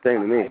 it's all the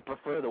same to me. I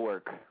prefer the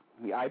work.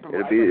 I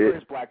prefer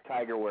his Black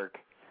Tiger work.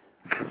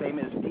 Same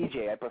as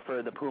DJ. I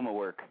prefer the Puma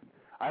work.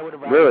 I would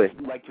have rather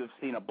liked to have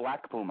seen a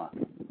black Puma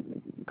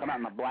come out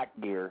in the black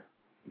gear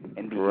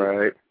and be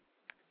right.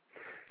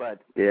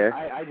 But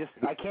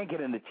I can't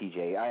get into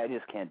TJ. I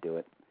just can't do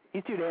it.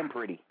 He's too damn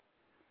pretty.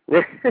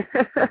 What's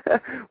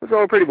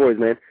wrong with pretty boys,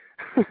 man?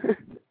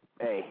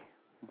 Hey.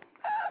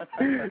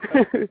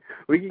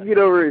 We can get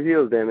over his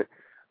heels, damn it.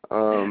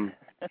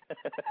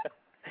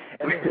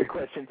 Any other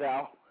questions,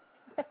 Al?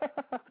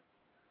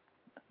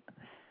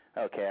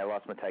 Okay, I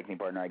lost my tag team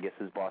partner. I guess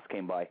his boss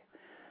came by.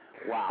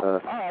 Wow. All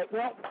right,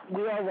 well,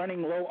 we are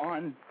running low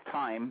on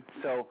time,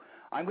 so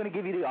I'm going to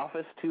give you the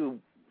office to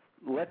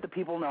let the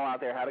people know out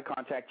there how to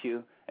contact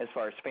you as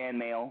far as fan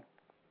mail,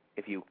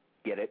 if you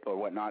get it or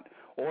whatnot,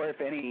 or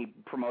if any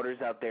promoters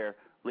out there,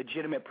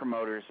 legitimate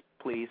promoters,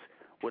 please,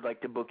 would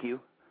like to book you.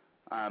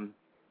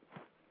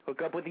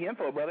 Hook up with the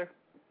info, brother.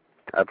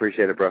 I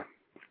appreciate it, bro.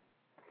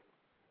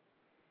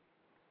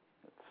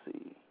 Let's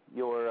see.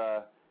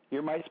 Your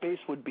MySpace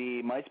would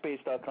be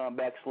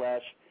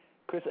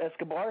myspace.com/Chris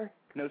Escobar.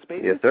 No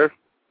spaces? Yes, sir.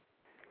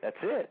 That's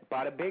it.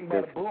 Bada bing,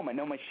 bada boom. I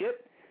know my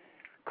shit.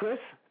 Chris,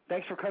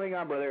 thanks for coming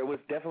on, brother. It was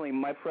definitely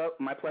my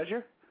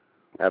pleasure.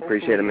 I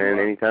appreciate it, man.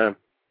 Anytime.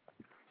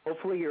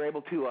 Hopefully you're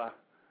able to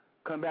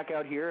come back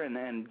out here and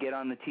then get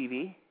on the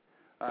TV.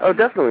 Oh,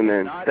 definitely,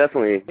 man.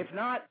 Definitely. If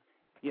not,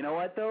 you know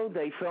what, though?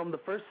 They filmed the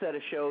first set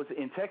of shows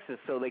in Texas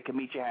so they can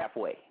meet you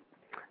halfway.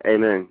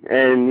 Amen.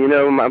 And, you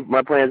know,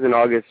 my plans in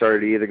August are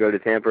to either go to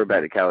Tampa or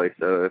back to Cali.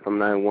 So if I'm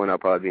not in one, I'll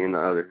probably be in the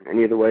other. And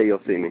either way, you'll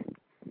see me.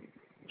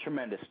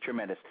 Tremendous.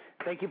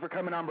 Thank you for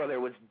coming on, brother.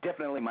 It was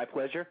definitely my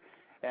pleasure.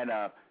 And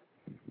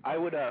I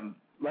would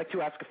like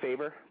to ask a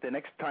favor. The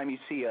next time you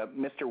see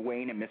Mr.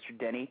 Wayne and Mr.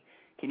 Denny,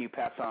 can you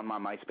pass on my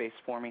MySpace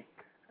for me?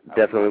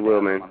 Definitely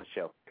will, man. On the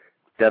show.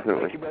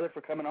 Definitely. Thank you, brother,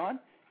 for coming on.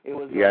 It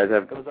was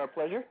it was our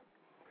pleasure.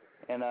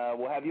 And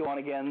we'll have you on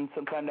again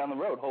sometime down the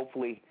road,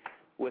 hopefully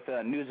with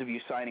news of you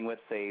signing with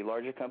a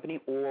larger company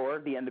or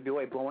the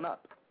NWA blowing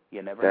up.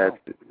 You never know.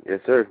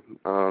 Yes, sir.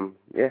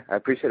 Yeah, I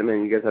appreciate it,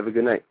 man. You guys have a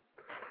good night.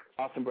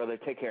 Awesome, brother.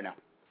 Take care now.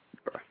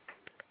 Bye.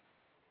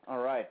 All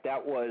right,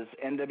 that was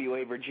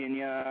NWA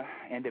Virginia,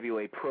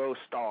 NWA Pro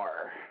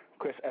Star,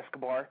 Chris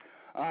Escobar.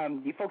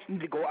 You folks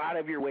need to go out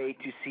of your way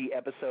to see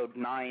episode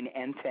 9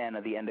 and 10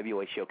 of the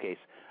NWA Showcase.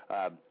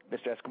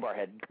 Mr. Escobar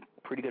had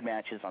pretty good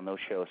matches on those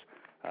shows.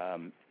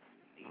 I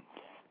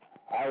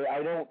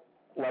don't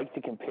like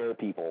to compare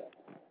people,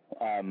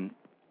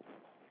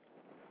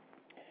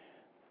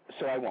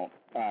 so I won't.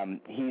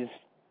 He's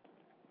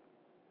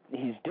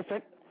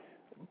different,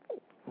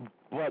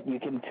 but you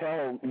can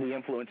tell the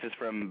influences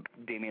from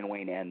Damian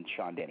Wayne and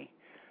Sean Denny.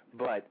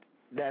 But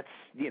that's,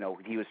 you know,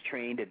 he was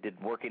trained and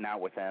did working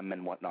out with them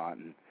and whatnot,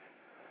 and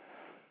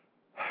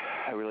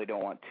I really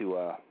don't want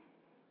to,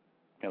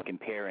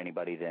 compare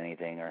anybody to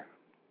anything, or,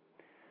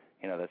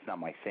 that's not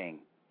my thing.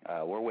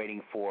 We're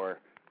waiting for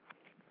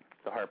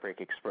the Heartbreak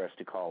Express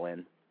to call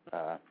in.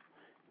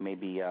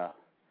 Maybe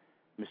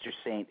Mr.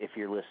 Saint, if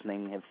you're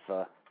listening,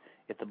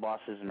 if the boss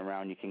isn't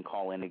around, you can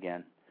call in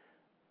again.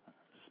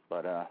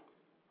 But okay,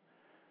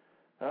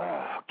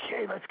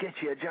 let's get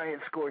you a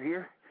giant score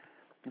here.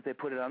 If they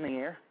put it on the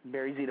air,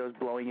 Barry Zito's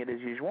blowing it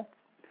as usual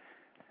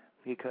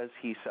because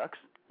he sucks.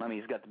 I mean,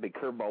 he's got the big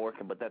curveball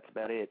working, but that's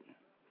about it.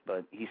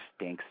 But he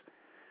stinks.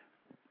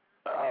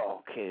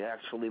 Okay,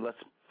 actually, let's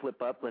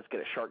flip up. Let's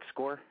get a shark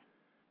score.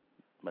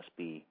 Must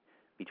be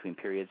between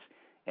periods.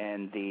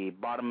 And the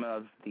bottom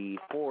of the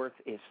fourth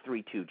is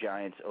 3-2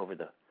 Giants over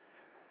the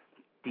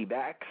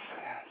D-backs.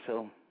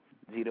 So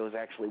Zito is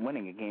actually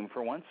winning a game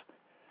for once,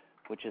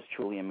 which is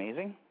truly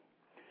amazing.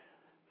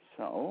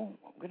 So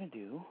what I'm going to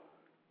do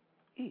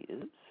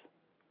is,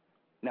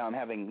 now I'm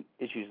having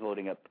issues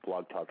loading up the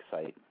Blog Talk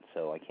site,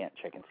 so I can't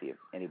check and see if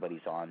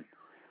anybody's on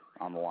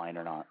the line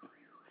or not.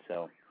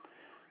 So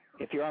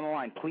if you're on the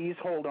line, please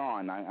hold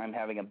on. I'm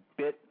having a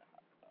bit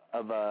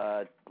of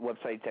a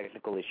website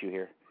technical issue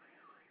here.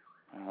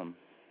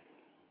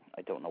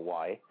 I don't know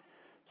why.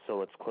 So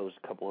let's close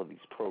a couple of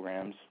these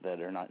programs that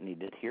are not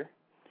needed here.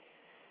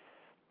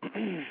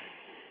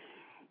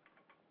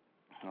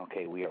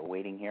 Okay, we are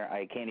waiting here.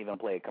 I can't even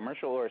play a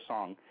commercial or a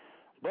song,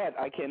 but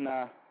I can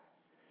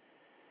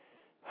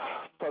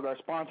plug our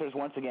sponsors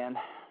once again,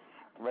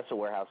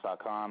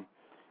 WrestleWarehouse.com,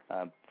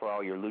 for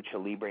all your Lucha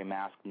Libre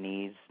mask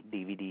needs,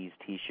 DVDs,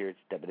 T-shirts,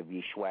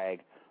 WWE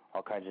swag,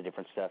 all kinds of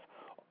different stuff.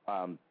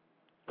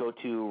 Go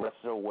to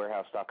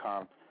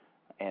WrestleWarehouse.com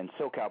and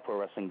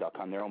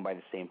SoCalProWrestling.com. They're owned by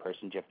the same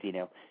person, Jeff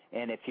Dino.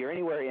 And if you're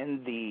anywhere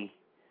in the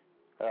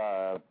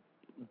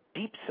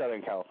deep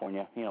Southern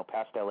California,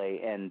 past LA,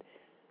 and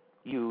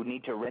you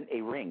need to rent a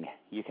ring,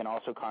 you can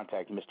also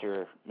contact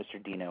Mr.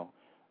 Dino.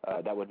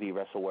 That would be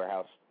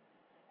WrestleWarehouse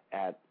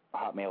at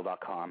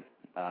hotmail.com.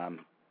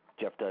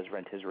 Jeff does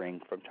rent his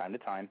ring from time to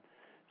time,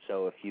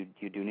 so if you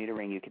do need a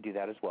ring, you could do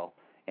that as well.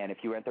 And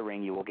if you rent the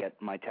ring, you will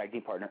get my tag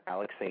team partner,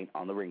 Alex Saint,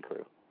 on the ring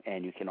crew.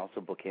 And you can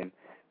also book him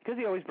because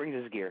he always brings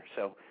his gear.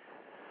 So,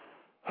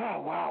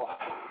 oh, wow,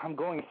 I'm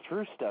going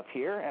through stuff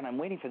here, and I'm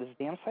waiting for this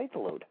damn site to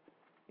load.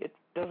 It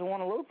doesn't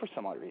want to load for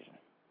some odd reason.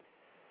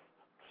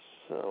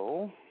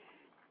 So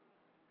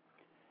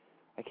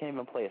I can't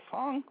even play a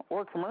song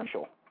or a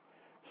commercial.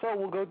 So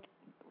we'll go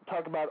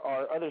talk about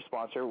our other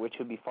sponsor, which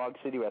would be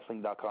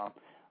FogCityWrestling.com.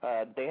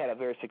 They had a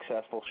very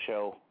successful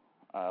show,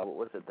 what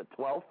was it, the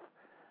 12th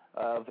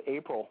of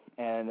April,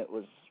 and it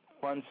was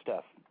fun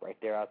stuff right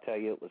there. I'll tell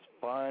you, it was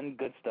fun,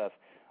 good stuff.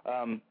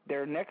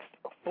 Their next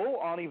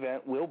full-on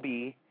event will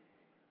be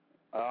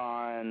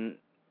on,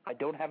 I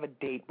don't have a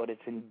date, but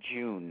it's in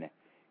June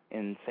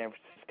in San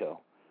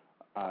Francisco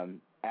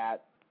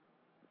at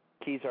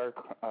Kezar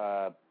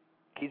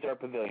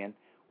Pavilion,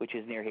 which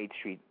is near Haight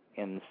Street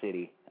in the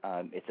city.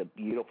 It's a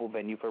beautiful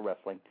venue for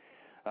wrestling.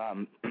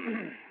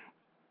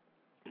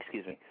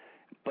 Excuse me.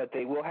 But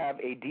they will have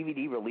a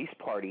DVD release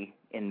party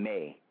in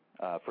May.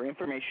 For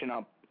information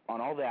on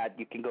all that,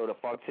 you can go to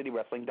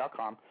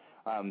FogCityWrestling.com.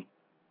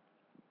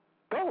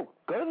 Go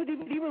to the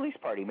DVD release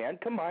party, man.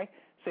 Come by,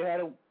 say hi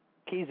to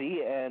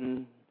KZ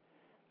and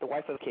the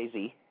wife of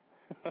KZ.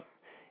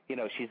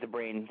 She's the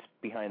brains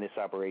behind this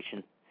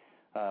operation.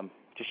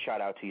 Just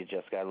shout out to you,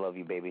 Jessica. I love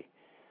you, baby.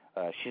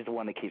 She's the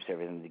one that keeps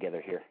everything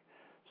together here.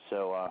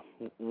 So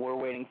we're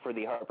waiting for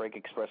the Heartbreak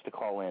Express to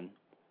call in.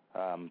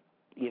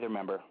 Either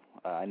member.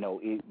 I know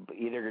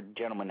either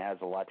gentleman has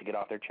a lot to get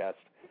off their chest.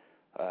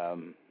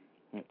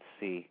 Let's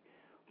see.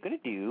 What I'm going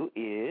to do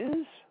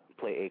is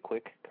play a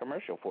quick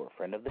commercial for a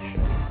friend of the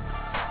show.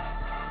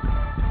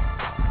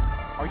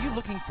 Are you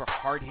looking for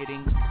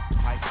hard-hitting,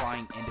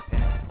 high-flying,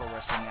 independent pro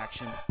wrestling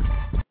action?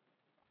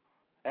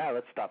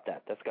 Let's stop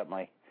that. That's got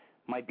my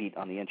beat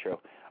on the intro.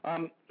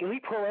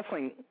 Elite Pro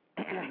Wrestling,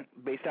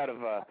 based out of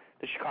the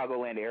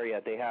Chicagoland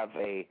area, they have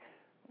a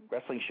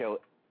wrestling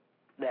show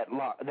that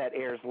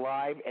airs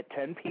live at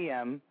 10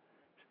 p.m.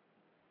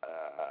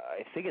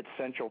 I think it's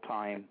Central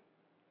Time,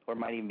 or it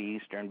might even be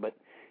Eastern, but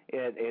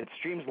it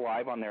streams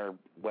live on their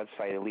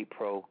website,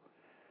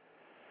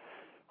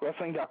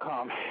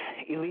 EliteProWrestling.com,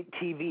 Elite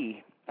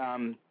TV.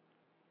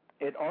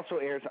 It also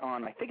airs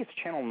on, I think it's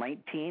Channel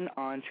 19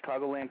 on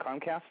Chicagoland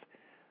Comcast.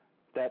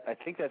 I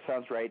think that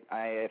sounds right.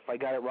 If I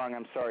got it wrong,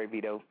 I'm sorry,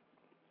 Vito.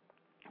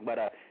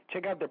 But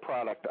check out their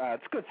product.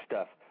 It's good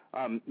stuff.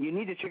 You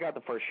need to check out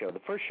the first show.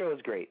 The first show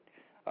is great.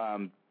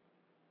 I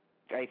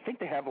think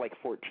they have like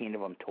 14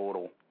 of them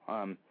total.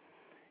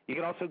 You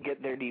can also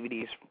get their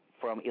DVDs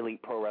from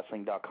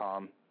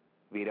EliteProWrestling.com.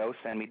 Vito,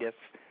 send me discs.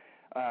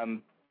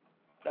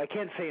 I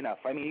can't say enough.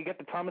 I mean, you get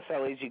the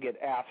Tomasellis, you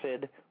get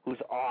Acid,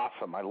 who's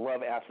awesome. I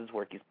love Acid's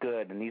work. He's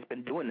good, and he's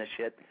been doing this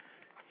shit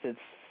since,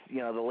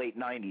 the late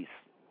 90s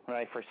when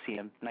I first see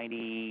him,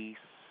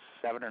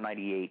 97 or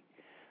 98.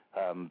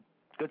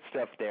 Good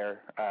stuff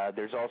there.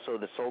 There's also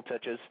the Soul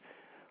Touches,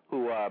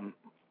 who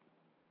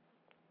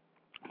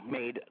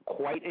made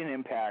quite an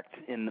impact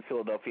in the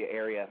Philadelphia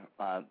area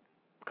a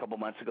couple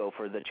months ago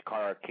for the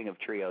Chikara King of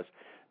Trios.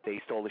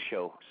 They stole the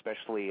show,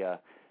 especially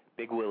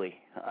Big Willie.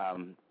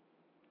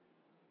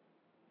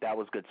 that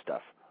was good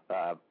stuff.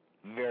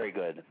 Very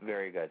good,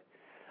 very good.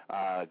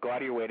 Go out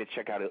of your way to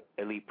check out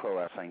Elite Pro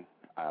Wrestling.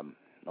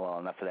 Well,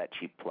 enough of that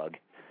cheap plug.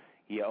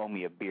 You owe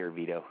me a beer,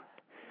 Vito.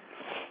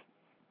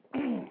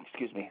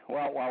 Excuse me.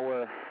 Well, while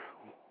we're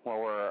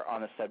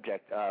on the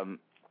subject,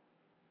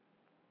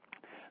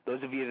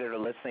 those of you that are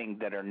listening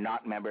that are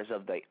not members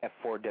of the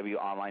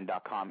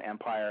F4WOnline.com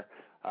empire,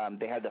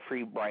 they had the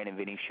free Brian and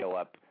Vinny show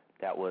up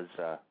that was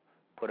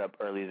put up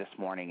early this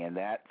morning, and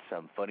that's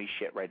some funny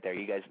shit right there.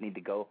 You guys need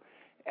to go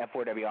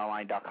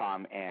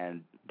F4WOnline.com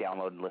and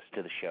download and listen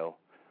to the show.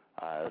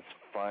 It's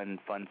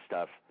fun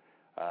stuff.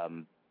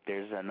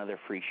 There's another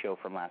free show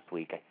from last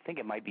week. I think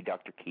it might be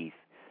Dr. Keith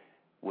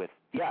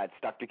it's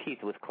Dr. Keith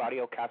with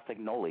Claudio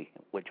Castagnoli,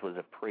 which was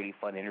a pretty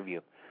fun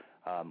interview.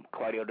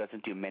 Claudio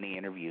doesn't do many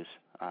interviews.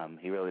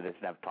 He really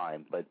doesn't have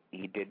time, but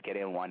he did get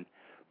in one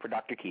for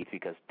Dr. Keith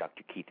because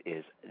Dr. Keith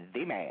is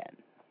the man,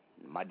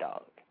 my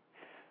dog.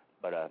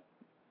 But,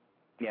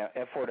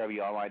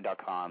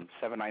 F4WOnline.com,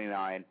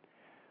 $7.99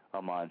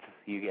 a month.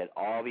 You get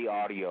all the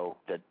audio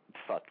that,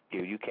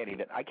 dude,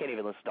 I can't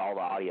even listen to all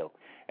the audio.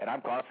 And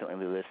I'm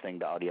constantly listening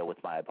to audio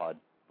with my iPod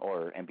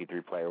or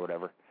MP3 player or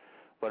whatever.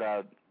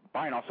 But,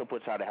 Brian also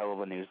puts out a hell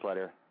of a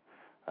newsletter,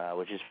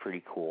 which is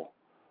pretty cool.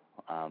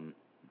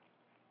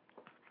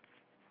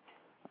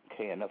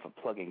 Okay, enough of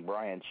plugging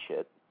Brian's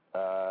shit.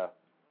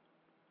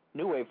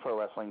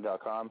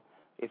 NewWaveProWrestling.com.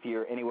 If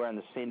you're anywhere in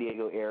the San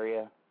Diego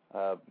area,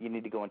 you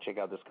need to go and check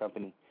out this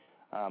company.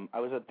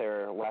 I was at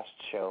their last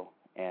show,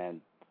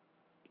 and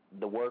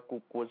the work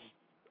was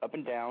up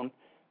and down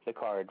the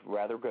card,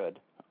 rather good.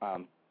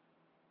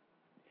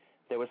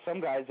 There was some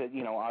guys that,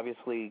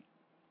 obviously,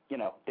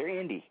 they're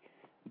indie,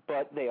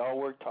 but they all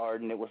worked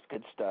hard, and it was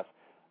good stuff.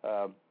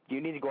 You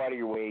need to go out of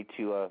your way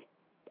to,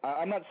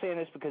 I'm not saying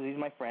this because he's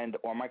my friend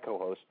or my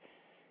co-host.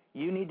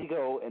 You need to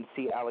go and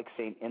see Alex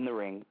Saint in the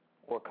ring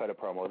or cut a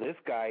promo. This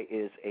guy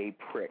is a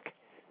prick.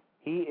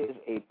 He is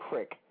a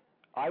prick.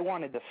 I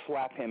wanted to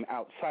slap him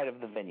outside of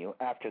the venue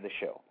after the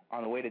show.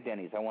 On the way to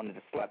Denny's, I wanted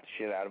to slap the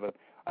shit out of him.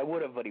 I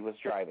would have, but he was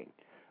driving.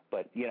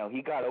 But,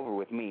 he got over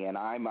with me, and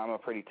I'm a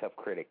pretty tough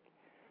critic.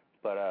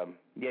 But,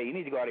 you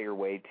need to go out of your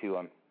way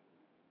to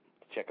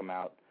check them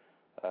out.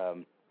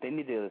 They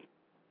need to...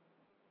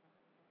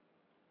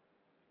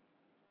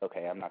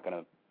 Okay, I'm not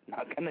gonna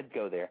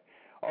go there.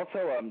 Also,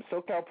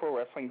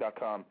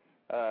 SoCalProWrestling.com.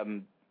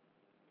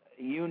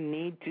 You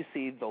need to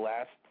see the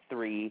last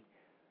 3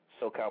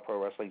 SoCal Pro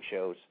Wrestling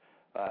shows.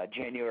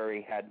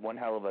 January had one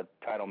hell of a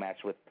title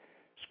match with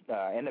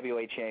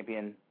NWA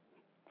champion,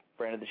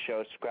 friend of the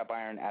show, Scrap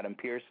Iron Adam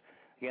Pearce,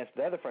 against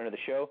the other friend of the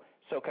show,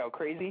 SoCal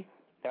Crazy.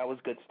 That was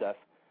good stuff.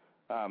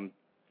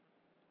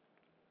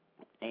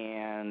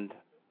 And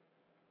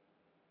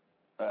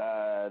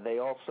they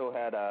also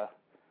had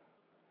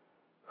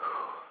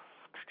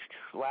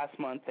last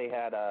month they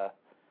had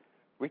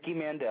Ricky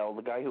Mandel,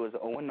 the guy who was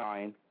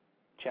 0-9,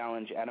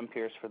 challenge Adam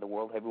Pearce for the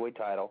World Heavyweight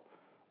title.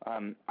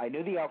 I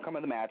knew the outcome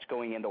of the match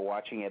going into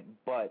watching it,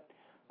 but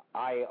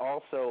I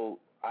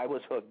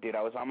was hooked, dude.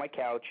 I was on my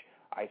couch.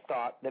 I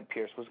thought that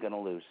Pearce was going to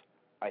lose.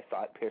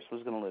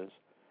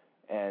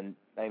 And,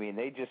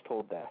 they just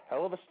told the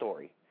hell of a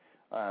story.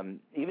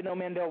 Even though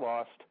Mandel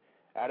lost,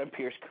 Adam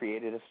Pearce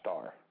created a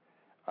star.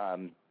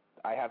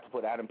 I have to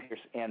put Adam Pearce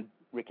and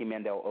Ricky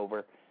Mandel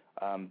over.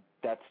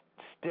 That's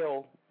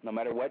still, no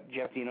matter what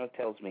Jeff Dino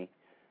tells me,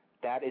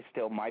 that is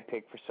still my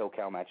pick for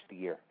SoCal Match of the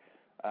Year.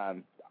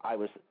 I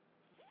was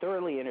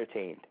thoroughly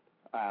entertained.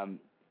 And,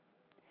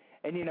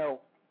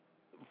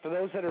 for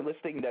those that are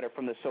listening that are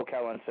from the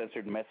SoCal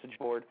Uncensored message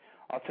board,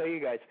 I'll tell you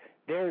guys,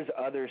 there's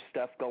other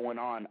stuff going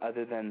on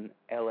other than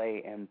LA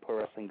and Pro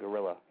Wrestling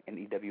Guerrilla and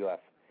EWF.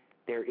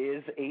 There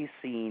is a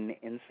scene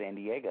in San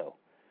Diego.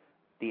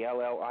 The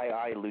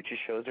LLII Lucha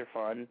shows are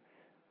fun.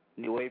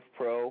 New Wave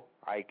Pro,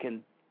 I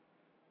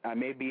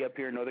may be up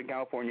here in Northern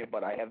California,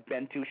 but I have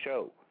been to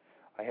show.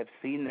 I have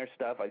seen their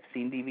stuff. I've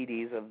seen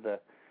DVDs of the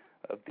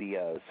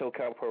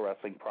SoCal Pro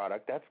Wrestling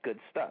product. That's good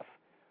stuff.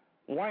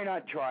 Why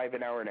not drive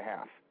an hour and a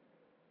half,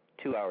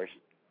 2 hours?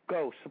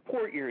 Go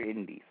support your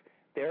indies.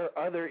 There are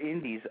other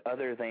indies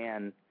other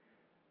than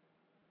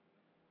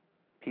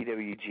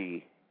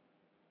PWG.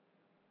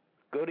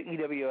 Go to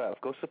EWF.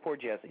 Go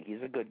support Jesse.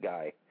 He's a good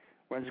guy.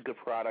 Runs a good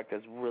product.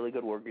 Has really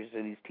good workers,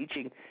 and he's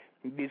teaching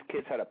these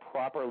kids how to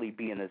properly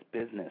be in this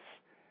business,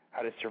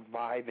 how to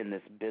survive in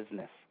this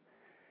business.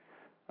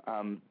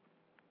 I'm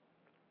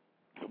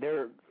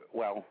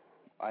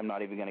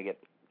not even going to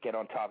get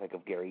on topic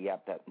of Gary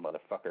Yap, that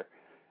motherfucker.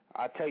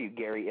 I'll tell you,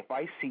 Gary, if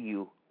I see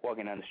you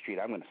walking down the street,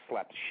 I'm going to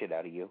slap the shit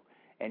out of you,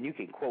 and you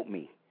can quote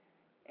me.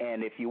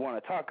 And if you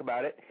want to talk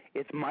about it,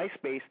 it's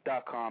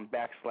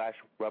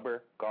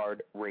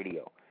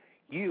myspace.com/rubberguardradio.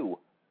 You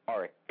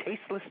are a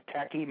tasteless,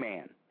 tacky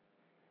man.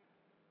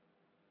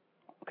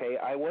 Okay,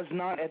 I was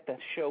not at the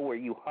show where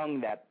you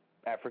hung that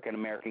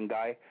African-American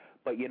guy,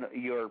 but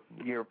your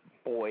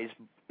boys,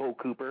 Bo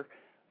Cooper,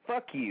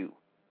 fuck you.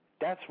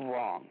 That's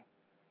wrong.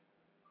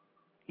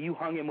 You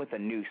hung him with a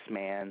noose,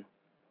 man.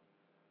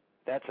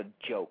 That's a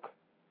joke.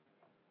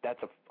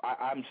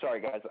 I'm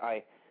sorry, guys.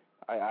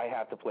 I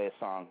have to play a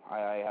song.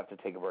 I have to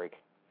take a break.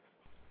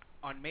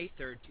 On May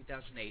 3rd,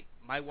 2008,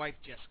 my wife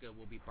Jessica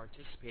will be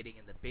participating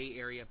in the Bay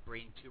Area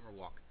Brain Tumor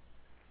Walk.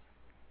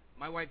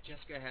 My wife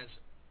Jessica has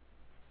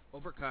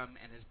overcome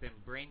and has been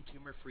brain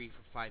tumor free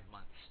for 5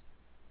 months.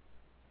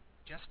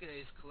 Jessica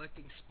is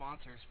collecting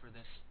sponsors for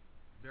this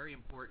very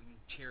important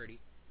charity,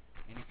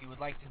 and if you would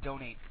like to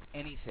donate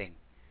anything,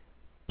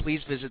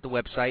 please visit the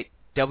website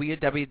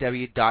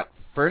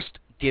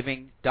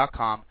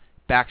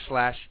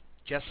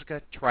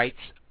www.firstgiving.com/Jessica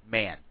Trites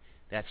Man.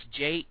 That's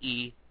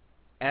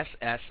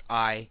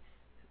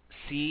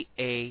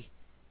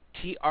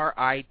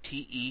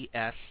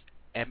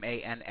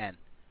JESSICATRITESMANN.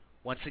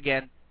 Once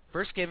again,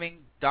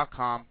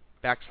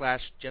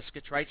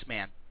 firstgiving.com/Jessica Trites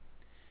Man.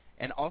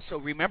 And also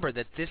remember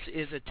that this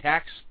is a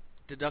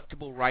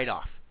tax-deductible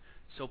write-off.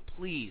 So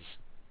please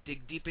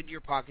dig deep into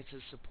your pockets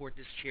to support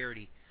this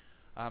charity.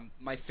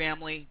 My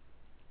family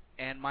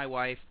and my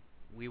wife,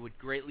 we would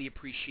greatly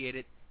appreciate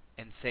it,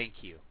 and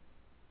thank you.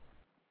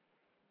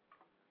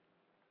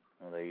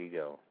 Well, there you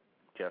go.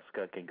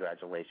 Jessica,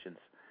 congratulations.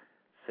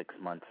 6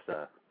 months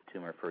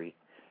tumor-free.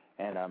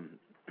 And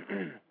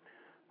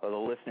well, the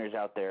listeners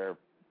out there,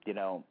 you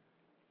know,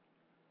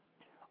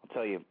 I'll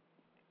tell you,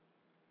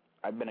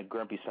 I've been a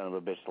grumpy son of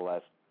a bitch the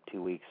last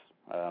 2 weeks.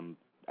 I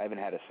haven't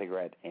had a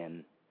cigarette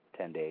in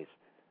 10 days.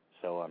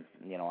 So,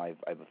 you know, I've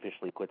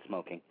officially quit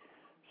smoking.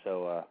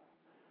 So,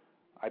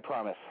 I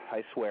promise,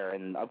 I swear,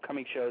 in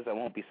upcoming shows I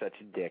won't be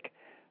such a dick.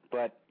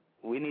 But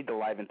we need to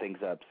liven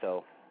things up,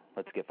 so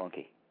let's get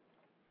funky.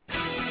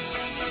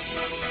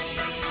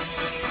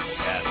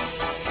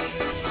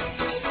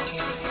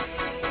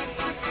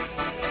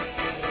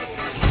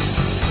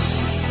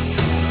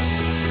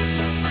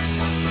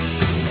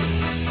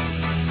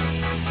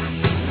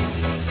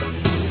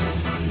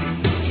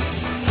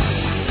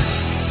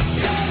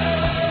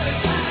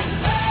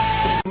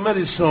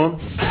 Medicine.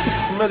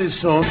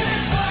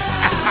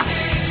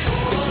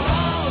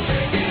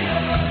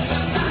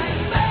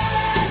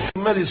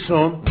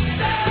 Medicine.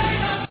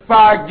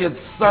 Faggot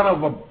son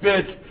of a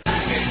bitch.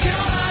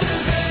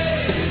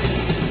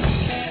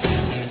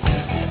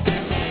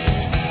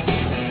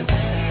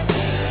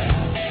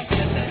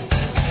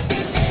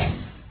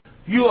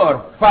 You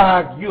are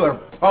fag, you are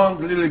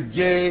punk little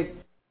gay.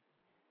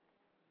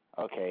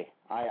 Okay,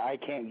 I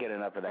can't get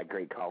enough of that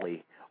great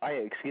Kali.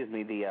 Excuse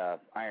me, the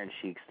Iron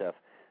Sheik stuff.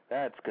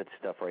 That's good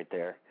stuff right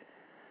there.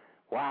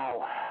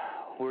 Wow,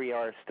 we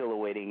are still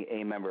awaiting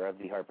a member of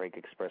the Heartbreak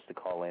Express to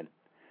call in.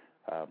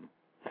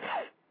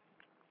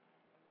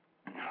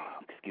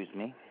 Excuse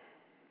me,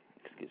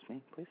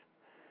 please.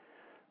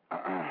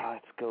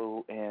 Let's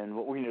go, and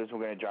what we're going to do is we're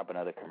going to drop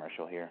another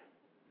commercial here.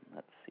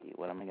 Let's see,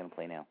 what am I going to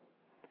play now?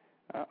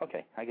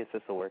 Okay, I guess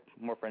this will work.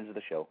 More friends of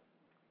the show.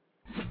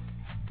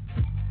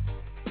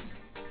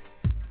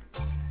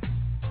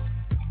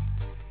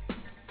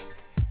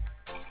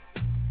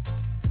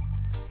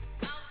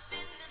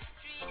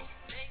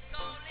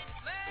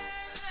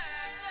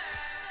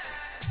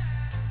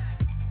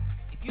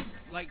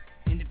 Like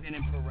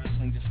independent pro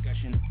wrestling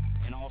discussion,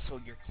 and also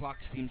your clock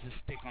seems to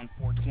stick on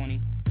 420,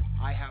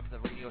 I have the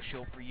radio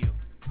show for you.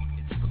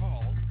 It's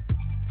called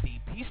the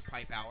Peace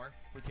Pipe Hour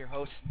with your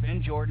hosts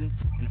Ben Jordan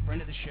and a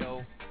friend of the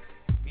show,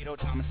 Vito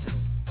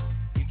Tomaselli.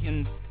 You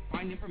can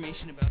find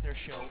information about their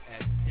show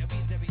at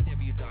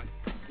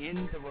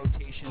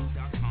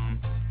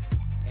www.intherotation.com,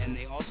 and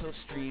they also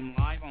stream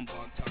live on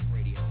Blog Talk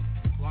Radio,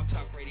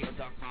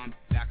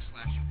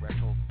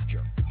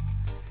 blogtalkradio.com/RetroJerk.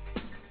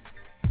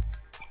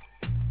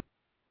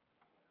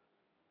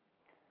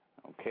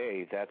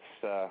 Okay, that's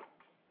the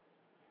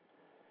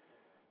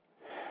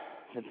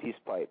Peace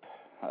Pipe.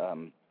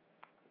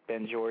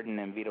 Ben Jordan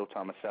and Vito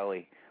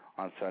Tomaselli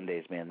on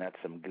Sundays, man,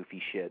 that's some goofy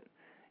shit.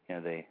 You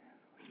know, they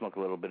smoke a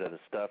little bit of the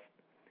stuff,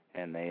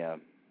 and they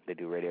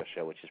do a radio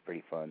show, which is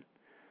pretty fun.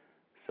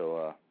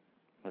 So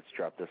let's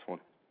drop this one.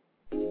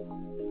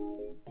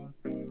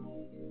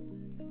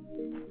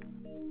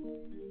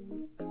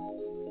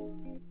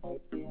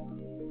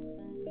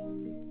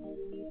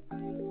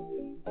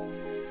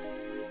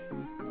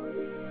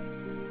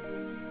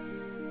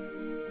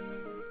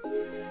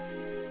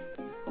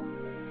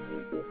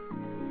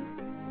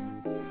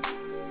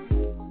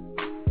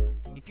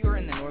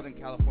 Northern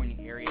California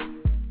area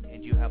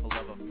and you have a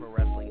love of pro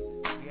wrestling,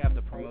 we have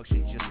the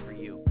promotion just for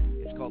you.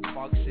 It's called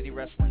Fog City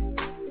Wrestling.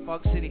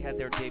 Fog City had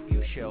their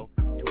debut show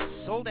to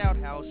a sold-out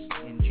house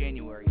in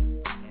January,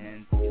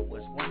 and it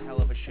was one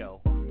hell of a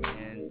show,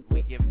 and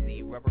we give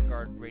the Rubber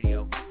Guard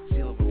Radio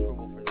seal of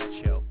approval for that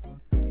show.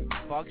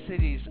 Fog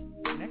City's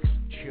next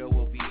show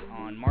will be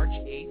on March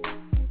 8th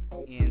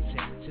in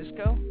San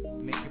Francisco.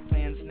 Make your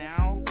plans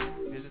now.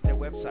 Visit their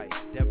website,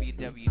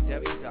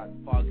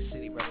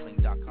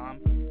 www.fogcitywrestling.com.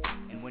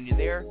 And when you're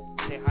there,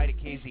 say hi to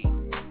KZ.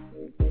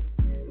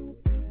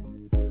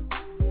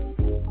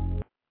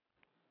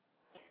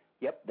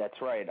 Yep,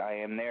 that's right. I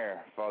am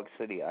there, Fog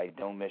City. I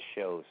don't miss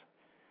shows.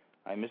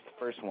 I missed the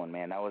first one,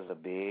 man. That was a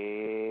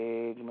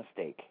big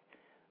mistake.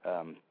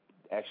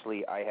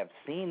 Actually, I have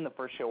seen the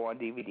first show on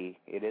DVD.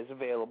 It is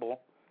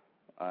available.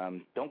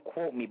 Don't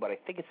quote me, but I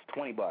think it's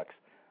 $20.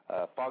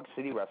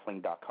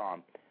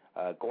 FogCityWrestling.com.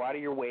 Go out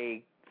of your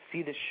way,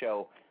 see the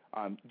show,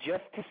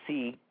 just to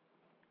see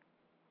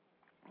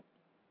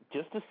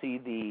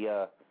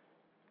the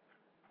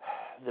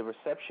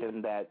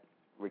reception that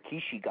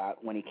Rikishi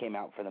got when he came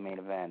out for the main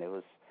event. It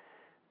was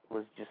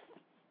just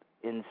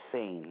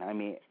insane. I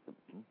mean,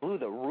 blew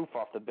the roof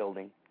off the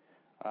building.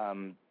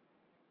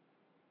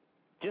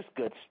 Just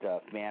good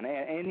stuff, man.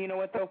 And you know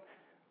what, though?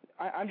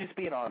 I'm just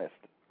being honest.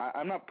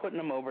 I'm not putting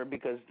them over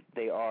because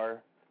they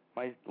are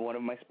one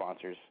of my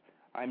sponsors.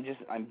 I'm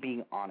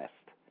being honest.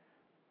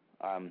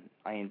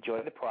 I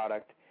enjoy the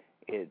product.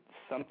 It's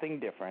something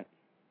different.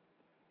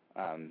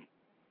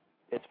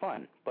 It's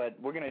fun. But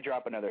we're going to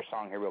drop another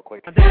song here real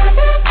quick.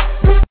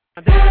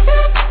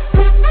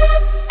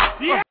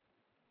 Yeah.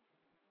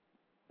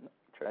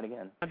 Try it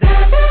again.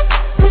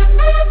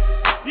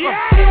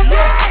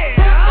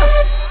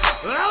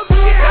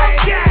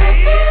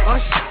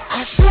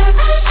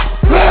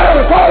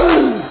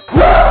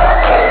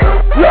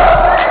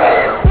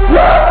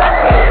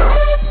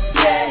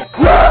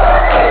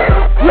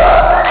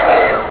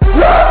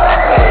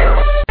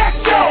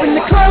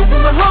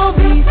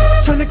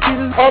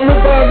 I'm the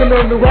bargain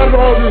on the one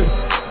all this.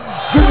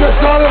 Give me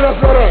a dollar,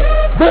 that's what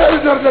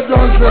Better than the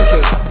John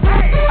Churches.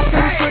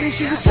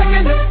 She was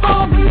checking it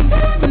for me.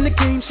 When the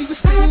game, she was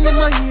sitting in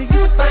my ear. You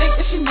would think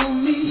that she knew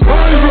me.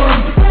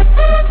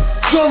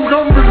 Some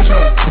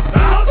combination.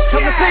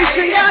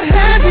 Conversation got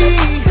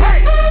heavy.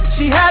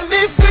 She had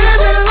me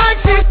feeling like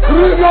she.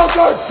 3 out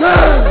of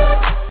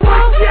 10.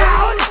 Walk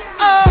down.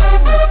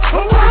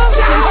 Walk down.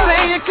 She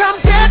saying, come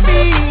get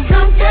me.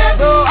 Come get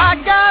me. So I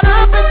got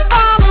up and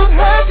followed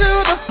her to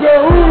the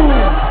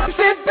floor. She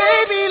said,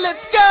 baby,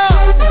 let's go.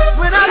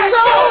 When I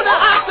told her,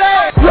 I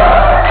said,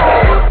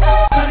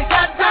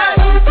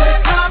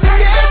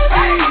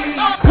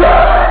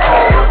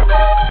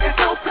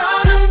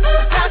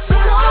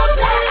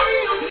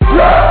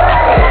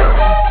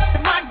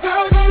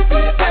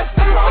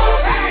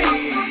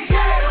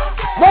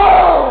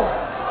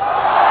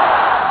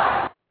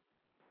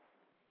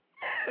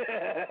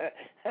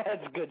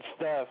 That's good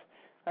stuff.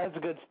 That's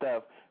good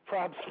stuff.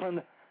 Props from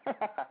the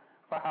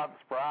props.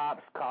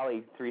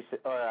 Collie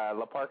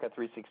La Parca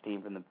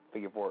 316 from the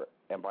Figure 4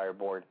 Empire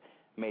board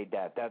made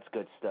that. That's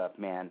good stuff,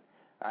 man.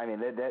 I mean,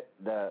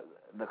 the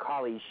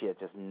Collie shit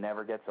just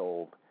never gets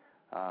old.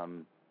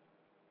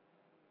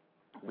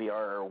 We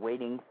are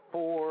waiting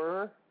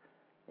for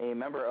a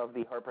member of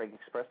the Heartbreak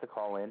Express to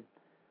call in.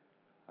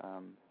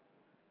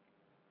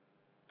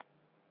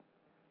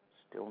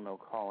 Still no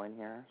call in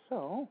here.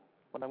 So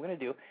what I'm going to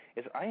do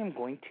is I am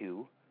going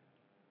to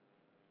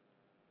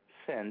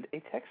send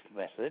a text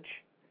message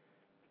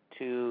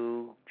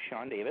to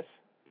Sean Davis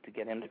to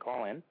get him to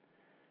call in.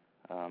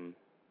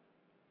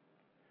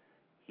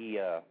 He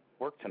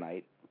worked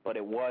tonight, but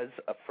it was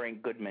a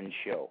Frank Goodman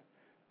show,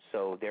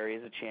 so there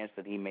is a chance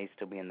that he may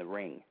still be in the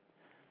ring.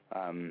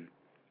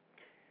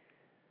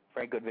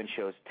 Frank Goodman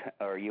shows,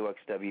 or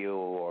UXW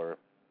or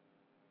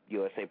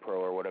USA Pro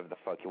or whatever the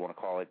fuck you want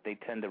to call it, they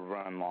tend to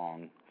run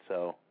long,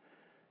 so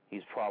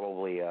he's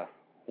probably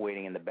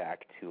waiting in the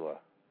back to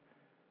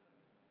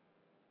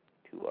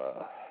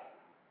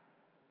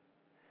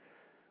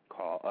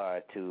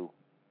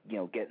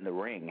get in the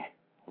ring,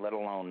 let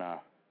alone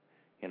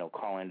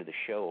call into the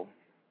show.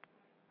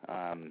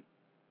 Kind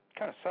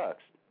of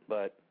sucks,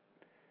 but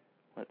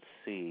let's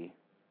see.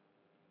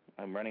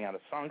 I'm running out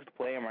of songs to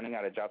play. I'm running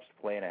out of jobs to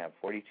play, and I have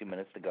 42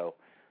 minutes to go.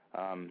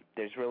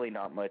 There's really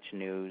not much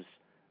news.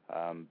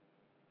 An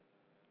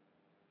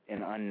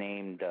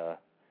unnamed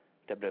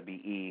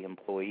WWE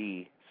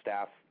employee,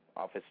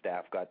 office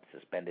staff got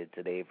suspended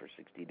today for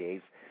 60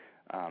 days.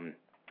 I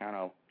don't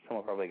know.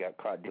 Someone probably got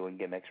caught doing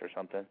gimmicks or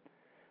something.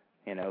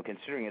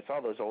 Considering it's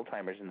all those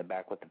old-timers in the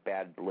back with the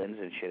bad blends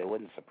and shit, it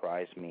wouldn't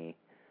surprise me.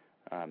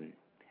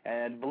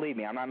 And believe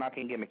me, I'm not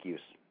knocking gimmick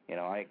use.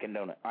 I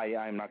condone it.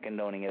 I'm not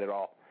condoning it at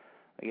all.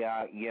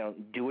 Yeah,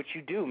 do what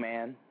you do,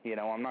 man.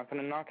 I'm not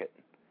going to knock it.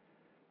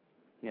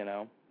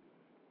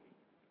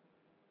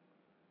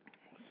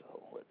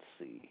 So, let's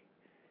see.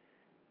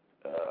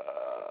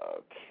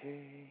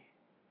 Okay.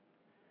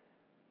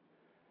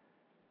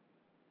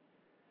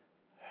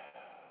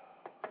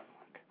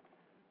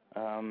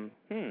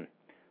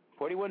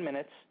 41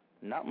 minutes,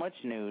 not much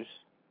news.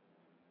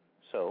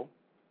 So,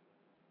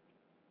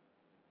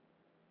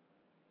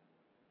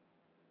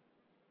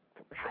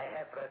 I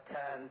have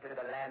returned to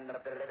the land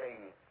of the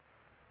living.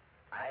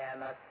 I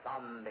am a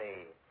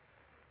zombie.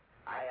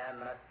 I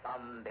am a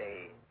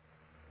zombie.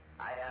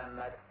 I am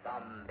a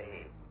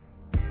zombie.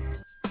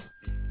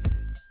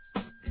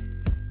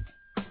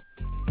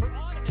 For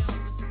odd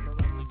analysis of pro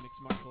wrestling,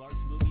 mixed martial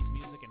arts, movies,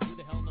 music, and who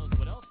the hell knows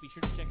what else, be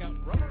sure to check out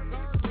Rubber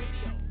Guard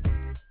Radio.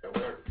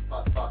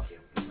 Fuck you.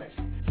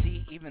 See,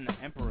 even the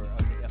emperor of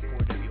the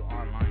F4W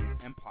online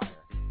empire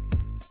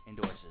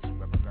endorses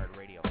Rubber Guard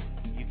Radio.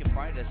 You can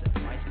find us at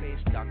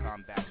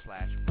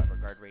myspace.com/Rubber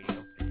Guard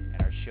Radio, and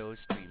our shows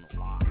stream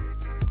live.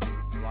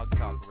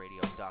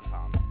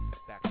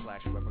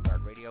 blogtalkradio.com/Rubber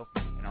Guard Radio,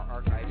 and our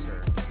archives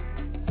are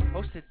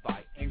hosted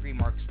by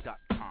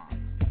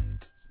angrymarks.com.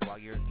 While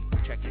you're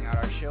checking out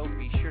our show,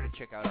 be sure to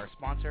check out our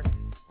sponsor,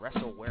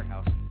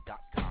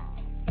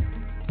 WrestleWarehouse.com.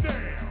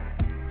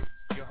 Damn!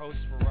 Your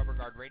hosts for Rubber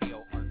Guard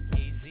Radio are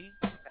KZ,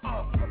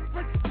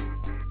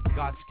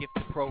 God's Gift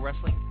to Pro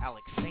Wrestling,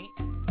 Alex Saint,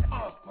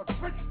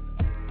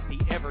 the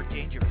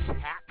ever-dangerous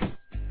Hack,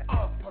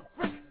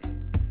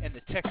 and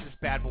the Texas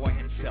bad boy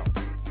himself,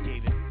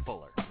 David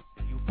Fuller.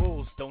 You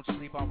fools, don't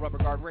sleep on Rubber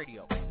Guard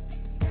Radio.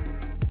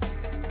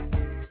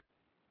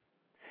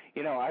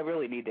 You know, I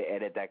really need to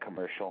edit that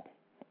commercial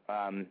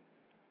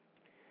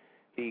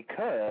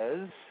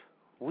because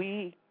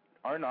we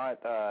are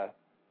not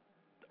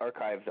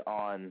archived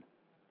on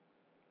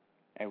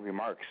Angry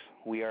Marks.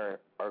 We are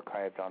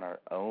archived on our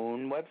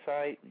own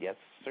website. Yes,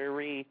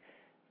 sirree.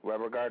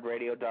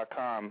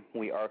 RubberGuardRadio.com.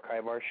 We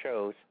archive our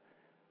shows.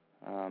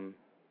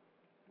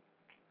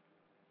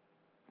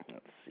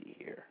 Let's see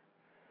here.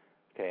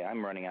 Okay,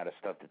 I'm running out of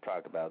stuff to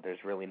talk about.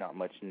 There's really not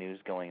much news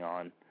going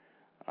on.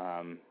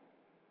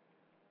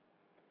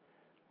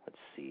 Let's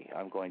see.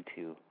 I'm going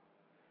to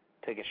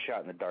take a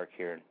shot in the dark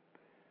here.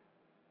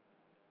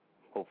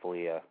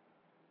 Hopefully,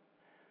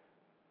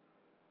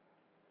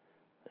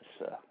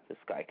 this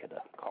guy could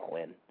call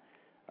in.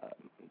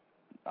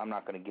 I'm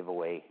not going to give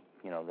away,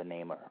 the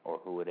name or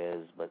who it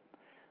is, but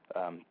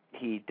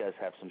he does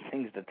have some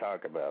things to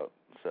talk about.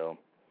 So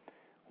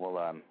we'll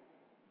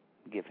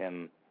give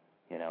him,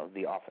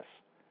 the office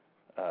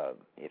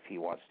if he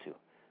wants to.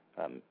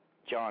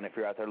 John, if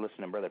you're out there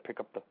listening, brother, pick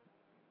up the.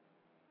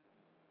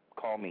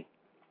 Call me.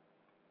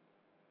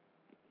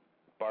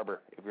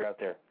 Barber, if you're out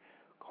there,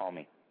 call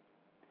me.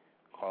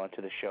 Call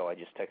into the show. I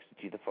just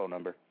texted you the phone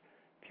number.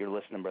 If you're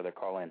listening, brother,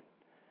 call in.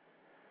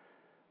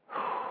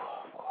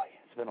 Boy,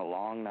 it's been a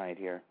long night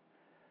here.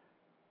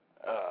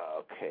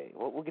 Okay,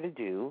 what we're going to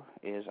do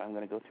is I'm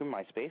going to go through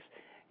MySpace,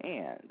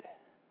 and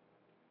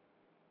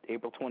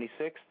April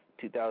 26th,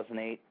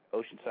 2008,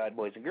 Oceanside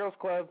Boys and Girls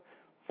Club,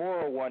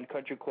 401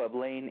 Country Club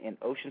Lane in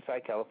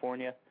Oceanside,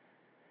 California,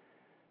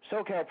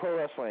 SoCal Pro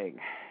Wrestling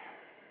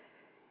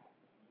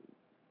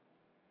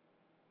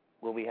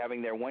will be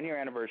having their one-year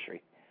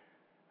anniversary.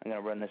 I'm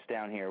going to run this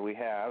down here. We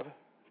have,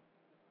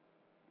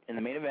 in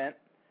the main event,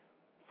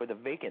 for the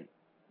vacant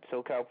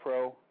SoCal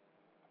Pro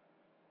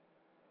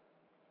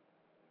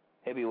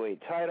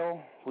heavyweight title,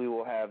 we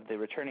will have the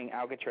returning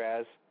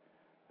Alcatraz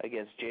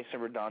against Jason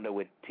Redondo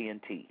with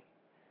TNT.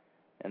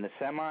 And the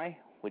semi,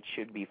 which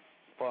should be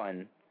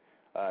fun,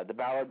 the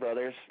Ballard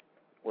Brothers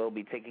will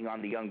be taking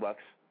on the Young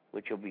Bucks,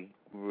 which will be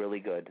really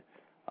good.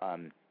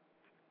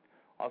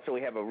 Also,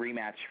 we have a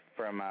rematch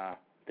from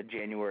the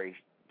January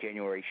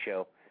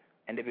show.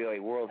 NWA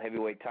World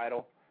Heavyweight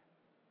title,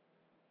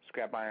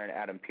 Scrap Iron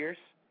Adam Pearce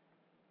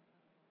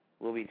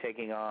will be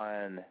taking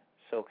on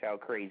SoCal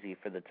Crazy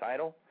for the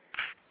title.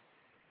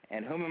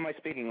 And whom am I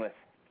speaking with?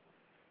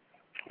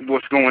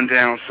 What's going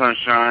down,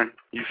 Sunshine?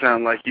 You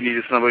sound like you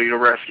needed somebody to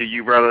rescue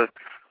you, brother.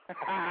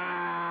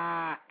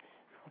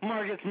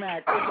 Marcus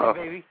Mack, what's up,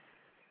 baby?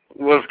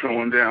 What's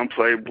going down,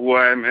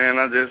 Playboy, man?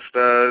 I just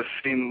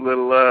seen a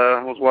little,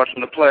 was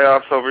watching the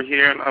playoffs over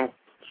here, and I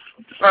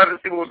decided to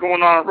see what was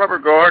going on at Rubber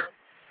Guard,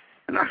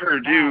 and I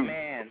heard you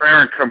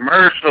airing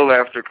commercial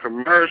after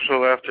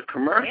commercial after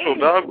commercial,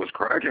 dog, was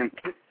cracking.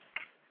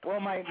 Well,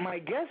 my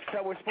guests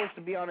that were supposed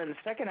to be on in the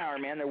second hour,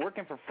 man, they're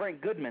working for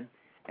Frank Goodman,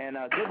 and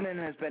Goodman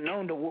has been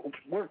known to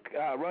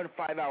run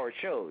 5-hour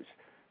shows,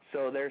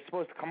 so they're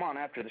supposed to come on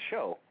after the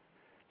show.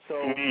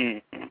 So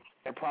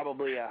they're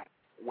probably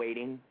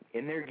waiting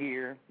in their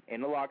gear,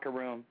 in the locker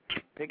room,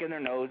 picking their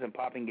nose and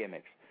popping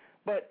gimmicks.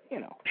 But,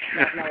 not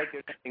like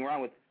there's anything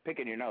wrong with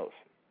picking your nose.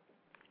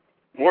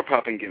 More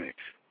popping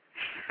gimmicks.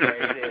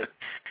 There it is.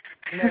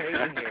 No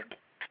hating here.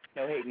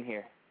 No hating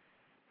here.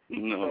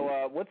 No.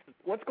 So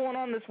what's going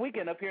on this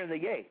weekend up here in the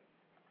Yay?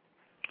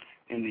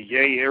 In the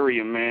Yay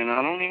area, man,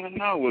 I don't even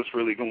know what's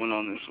really going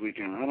on this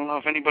weekend. I don't know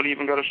if anybody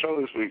even got a show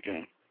this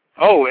weekend.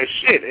 Oh,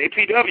 shit,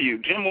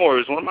 APW, Gym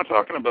Wars, what am I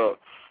talking about?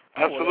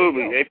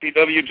 Absolutely,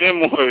 APW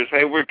Gym Wars,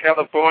 Hayward,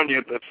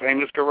 California, the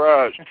famous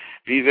garage.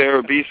 Be there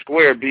or be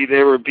square, be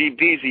there or be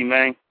busy,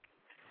 man.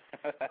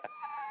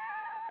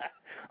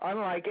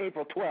 Unlike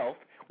April 12th,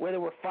 where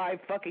there were 5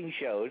 fucking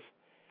shows.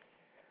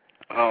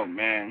 Oh,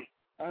 man.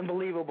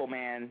 Unbelievable,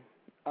 man.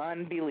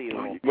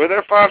 Unbelievable. Were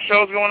there 5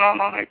 shows going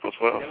on April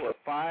 12th? There were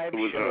 5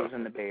 shows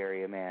in the Bay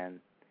Area, man.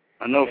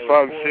 I know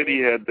Fog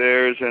City had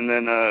theirs, and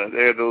then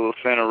they had the little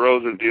Santa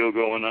Rosa deal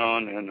going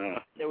on, and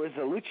there was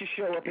a Lucha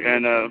show up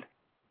in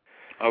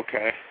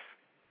okay.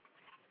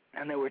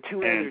 And there were 2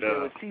 others. There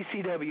was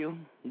CCW,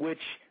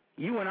 which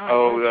you and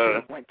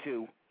I went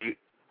to.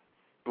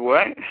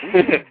 What?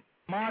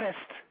 Modest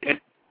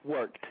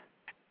worked.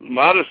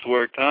 Modest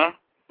worked, huh?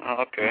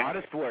 Oh, okay.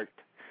 Modest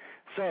worked.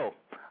 So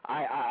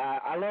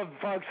I love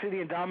Fog City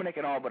and Dominic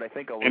and all, but I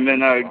think I'll. And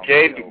then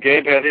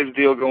Gabe had his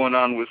deal going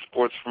on with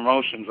Sports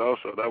Promotions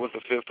also. That was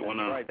the 5th one.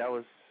 Right. That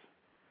was.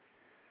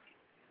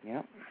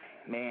 Yep.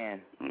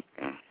 Man.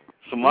 Okay.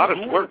 So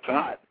Modest worked,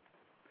 huh?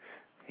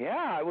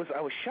 Yeah, I was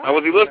shocked. How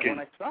was he looking? When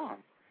I saw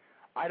him.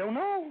 I don't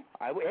know.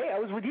 I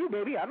was with you,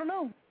 baby. I don't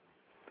know.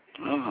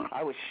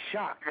 I was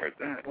shocked. Heard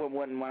that.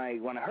 When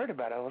I heard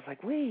about it, I was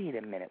like, wait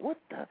a minute, what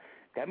the?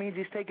 That means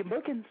he's taking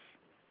bookings.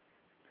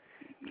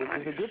 This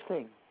is a good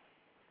thing.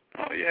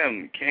 Oh, yeah,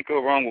 can't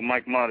go wrong with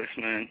Mike Modest,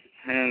 man.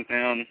 Hands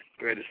down,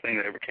 greatest thing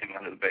that ever came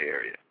out of the Bay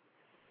Area.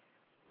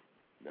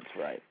 That's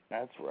right.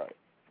 That's right.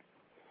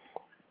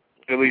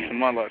 At least in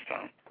my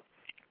lifetime.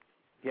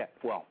 Yeah,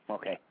 well,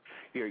 okay.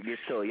 You're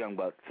still a young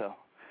buck, so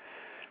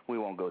we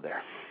won't go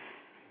there.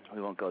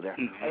 We won't go there.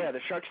 Mm-hmm. Oh, yeah, the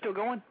Sharks still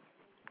going?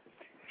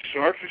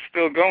 Sharks are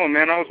still going,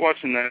 man. I was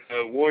watching that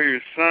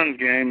Warriors-Suns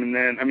game, and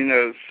then,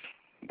 the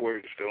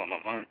Warriors still on my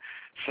mind.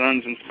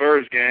 Suns and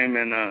Spurs game,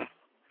 and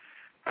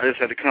I just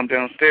had to come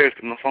downstairs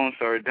because my phone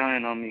started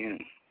dying on me,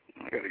 and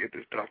I got to get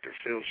this Dr.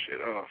 Phil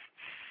shit off.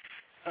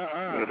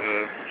 But,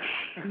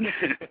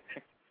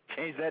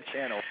 change that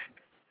channel.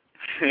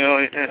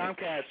 Yeah.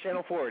 Comcast,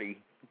 channel 40.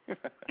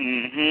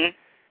 Mm-hmm.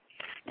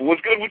 But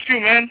what's good with you,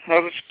 man?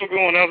 How's it still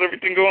going? How's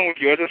everything going with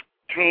you? I just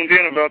tuned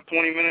in about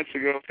 20 minutes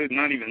ago.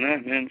 Not even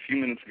that, man. A few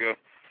minutes ago.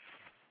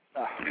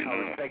 I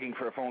was begging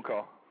for a phone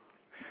call.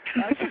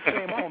 It's just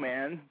same old,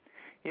 man.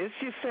 It's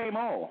just same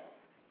old.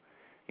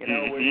 You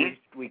know,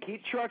 we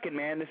keep trucking,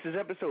 man. This is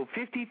episode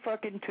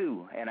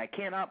 52, and I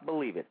cannot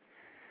believe it.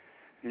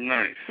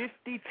 Nice.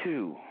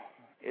 52.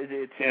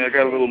 I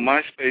got a little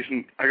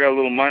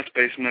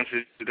MySpace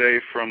message today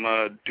from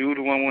a dude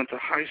who I went to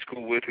high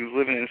school with who's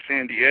living in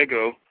San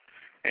Diego,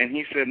 and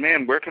he said,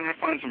 "Man, where can I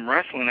find some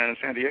wrestling at in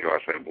San Diego?" I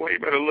said, "Boy, you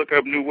better look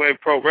up New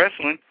Wave Pro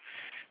Wrestling."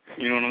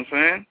 You know what I'm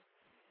saying?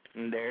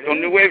 And there it so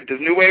is.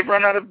 Does New Wave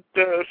run out of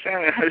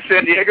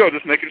San Diego?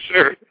 Just making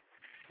sure.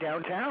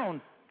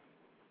 Downtown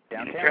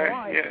Okay,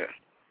 Live. yeah.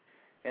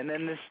 And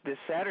then this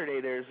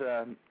Saturday there's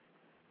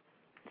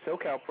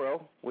SoCal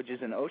Pro, which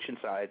is in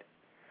Oceanside.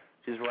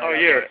 Which is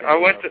right I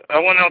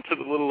went out to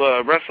the little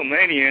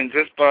WrestleMania, and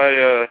just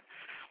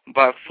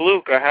by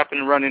fluke I happened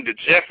to run into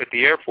Jeff at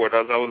the airport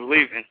as I was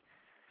leaving.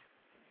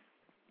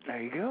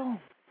 There you go.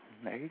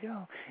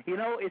 You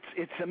know,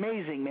 it's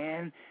amazing,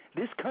 man.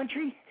 This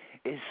country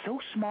is so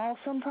small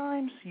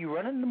sometimes. You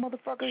run into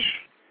motherfuckers.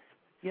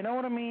 You know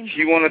what I mean?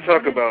 You want to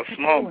talk about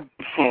small?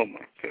 Oh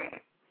my God.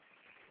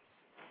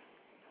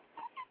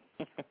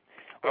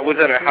 I was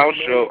at a house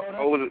show.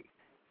 Hold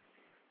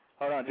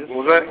on, just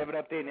what was that? We have an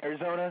update in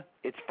Arizona.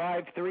 It's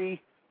 5-3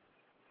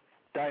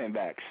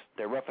 Diamondbacks.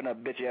 They're roughing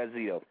up bitch-ass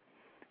Zito.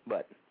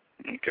 But,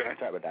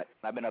 sorry about that.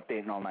 I've been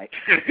updating all night.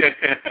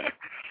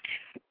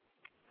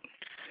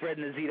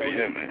 Spreading the Zito.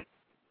 Yeah, man.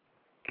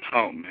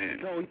 Oh, man.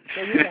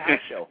 So you're at a house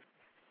show.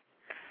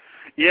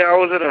 Yeah, I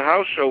was at a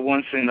house show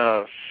once in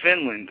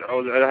Finland.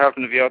 I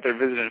happened to be out there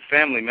visiting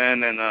family,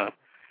 man,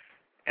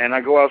 and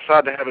I go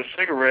outside to have a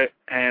cigarette,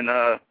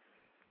 and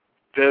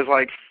there's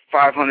like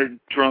 500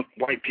 drunk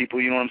white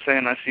people, you know what I'm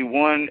saying? I see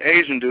one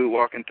Asian dude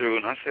walking through,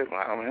 and I said,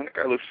 wow, man, that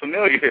guy looks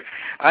familiar.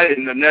 I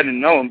didn't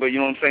know him, but you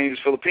know what I'm saying? He's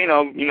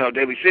Filipino, you know,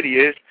 Daly City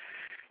is.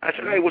 I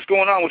said, hey, what's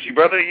going on with you,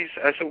 brother?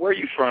 I said, where are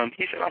you from?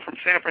 He said, I'm from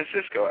San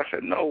Francisco. I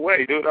said, no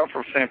way, dude, I'm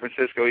from San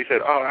Francisco. He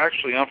said, oh,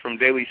 actually, I'm from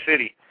Daly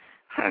City.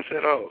 I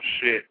said, oh,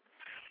 shit.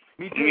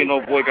 Me and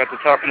old boy got to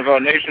talking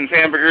about Nation's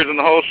hamburgers and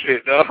the whole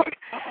shit, dog.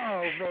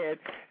 Oh, man.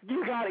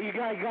 You got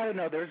to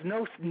know, there's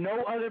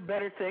no other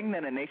better thing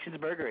than a Nation's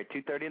burger at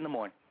 2:30 in the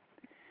morning.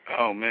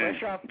 Oh, man.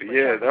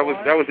 Yeah, that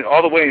was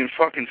all the way in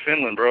fucking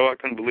Finland, bro. I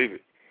couldn't believe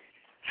it.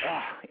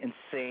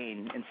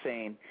 Insane.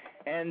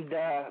 And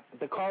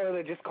the caller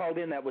that just called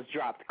in that was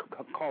dropped,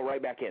 call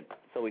right back in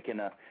so we can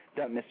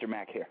dump Mr.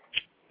 Mac here.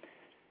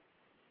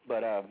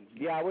 But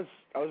yeah, I was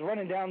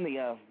running down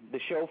the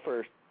show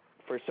for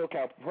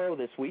SoCal Pro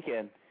this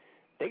weekend.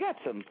 They got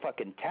some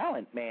fucking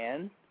talent,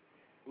 man.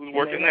 Who's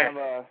working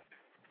there?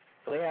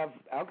 They have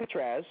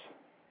Alcatraz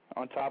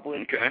on top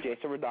with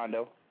Jason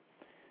Redondo.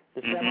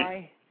 The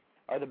semi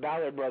are the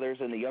Ballard brothers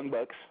and the Young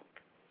Bucks.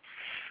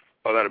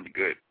 Oh, that'll be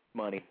good.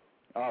 Money.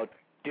 Oh,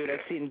 dude, I've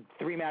seen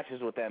 3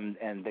 matches with them,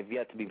 and they've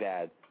yet to be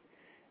bad.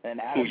 And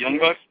Adam Young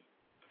Bucks?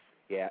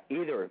 Yeah,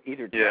 either.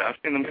 Yeah, I've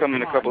seen them come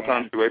in a couple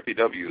times through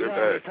APW. They're bad.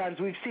 How many times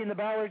we've seen the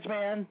Ballards,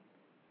 man?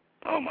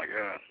 Oh, my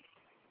God.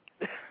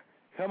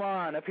 Come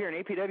on, up here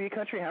in APW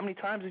country, how many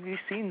times have you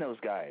seen those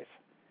guys?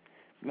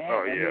 Man,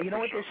 oh, yeah, and you know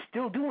what? Sure. They're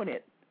still doing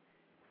it.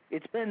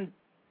 It's been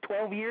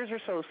 12 years or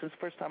so since the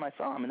first time I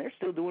saw them, and they're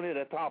still doing it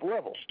at top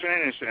level.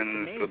 Shannon is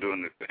still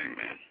doing their thing,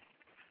 man.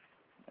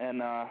 And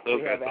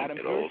we have Adam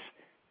Pierce,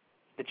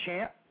 the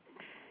champ.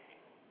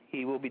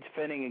 He will be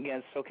defending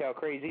against SoCal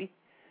Crazy,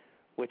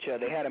 which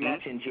they had a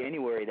match in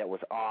January that was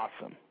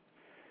awesome.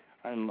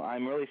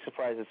 I'm really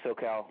surprised that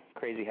SoCal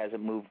Crazy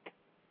hasn't moved,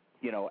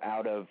 you know,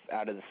 out of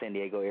the San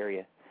Diego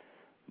area,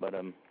 but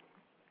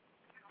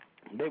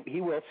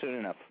he will soon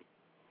enough.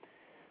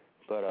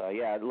 But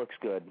yeah, it looks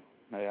good.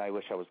 I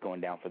wish I was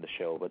going down for the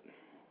show, but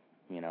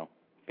you know,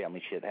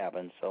 family shit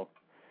happens, so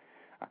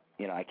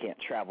you know I can't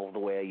travel the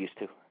way I used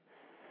to.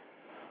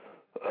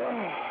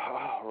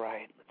 All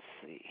right, let's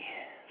see.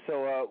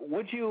 So,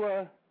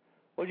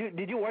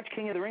 did you watch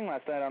King of the Ring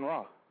last night on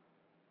Raw?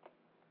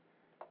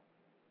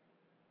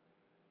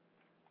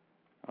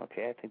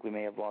 Okay, I think we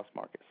may have lost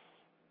Marcus.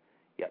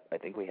 Yep, I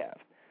think we have.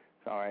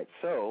 All right,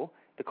 so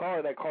the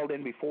caller that called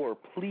in before,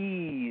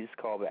 please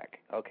call back.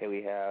 Okay,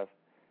 we have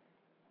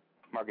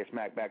Marcus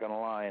Mack back on the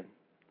line.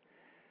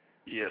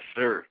 Yes,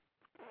 sir.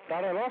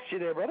 Thought I lost you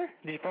there, brother.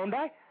 Did your phone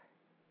die?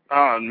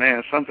 Oh,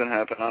 man, something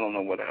happened. I don't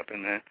know what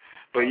happened, man.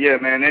 But, yeah,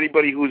 man,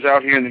 anybody who's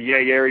out here in the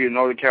Yay area,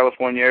 Northern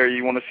California area,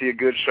 you want to see a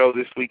good show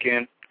this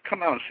weekend,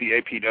 come out and see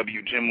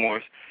APW Gym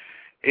Wars.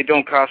 It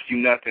don't cost you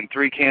nothing.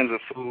 3 cans of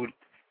food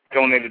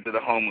donated to the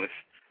homeless.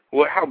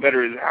 How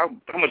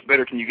much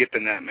better can you get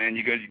than that, man?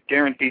 You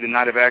guarantee the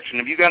night of action.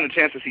 Have you gotten a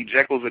chance to see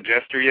Jekyll's a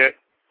Jester yet?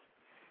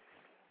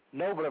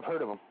 No, but I've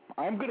heard of him.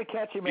 I'm going to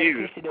catch him at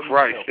Jesus PCW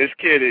Christ, show.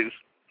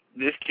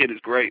 this kid is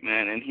great,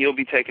 man, and he'll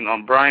be taking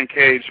on Brian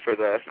Cage for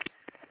the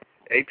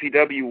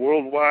APW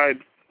Worldwide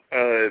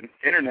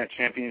Internet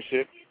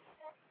Championship.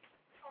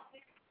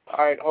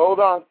 All right, hold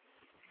on.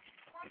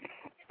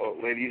 Oh,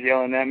 lady's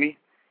yelling at me.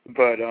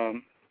 But,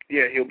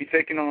 yeah, he'll be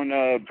taking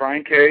on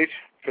Brian Cage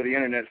for the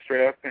Internet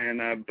straight up,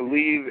 and I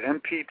believe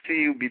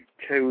MPT,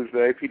 who's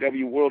the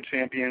APW World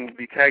Champion, will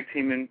be tag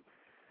teaming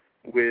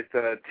with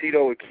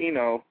Tito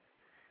Aquino,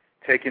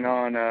 taking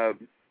on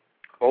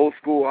Old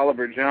School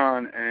Oliver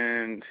John,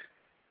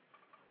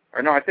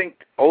 I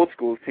think Old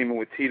School is teaming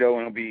with Tito,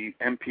 and it'll be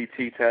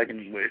MPT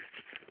tagging with,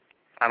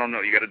 I don't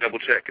know, you got to double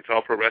check. It's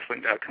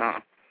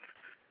allprowrestling.com.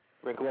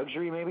 Rick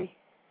Luxury, maybe?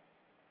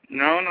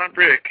 No, not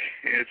Rick.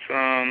 It's,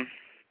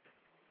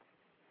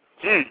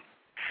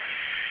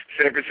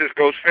 San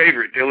Francisco's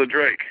favorite, Dilla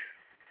Drake.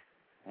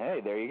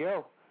 Hey, there you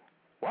go.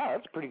 Wow,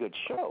 that's a pretty good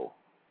show.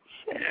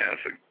 Shit. Yeah,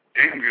 it's a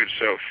damn good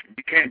show.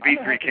 You can't beat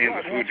 3 cans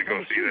of food to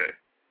go see that.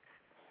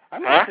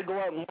 I'm going to have to go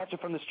out and watch it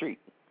from the street.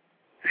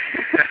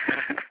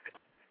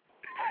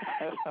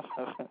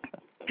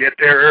 Get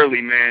there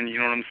early, man. You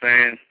know what I'm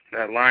saying?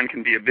 That line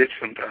can be a bitch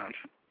sometimes.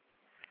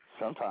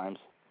 Sometimes.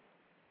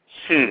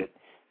 Shit.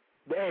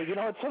 Hey, you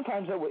know what?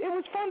 Sometimes it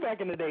was fun back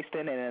in the day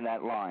standing in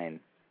that line.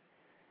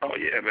 Oh,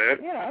 yeah, man.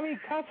 Yeah, I mean,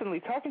 constantly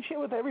talking shit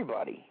with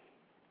everybody.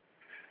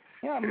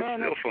 Yeah, it's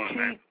man. It's still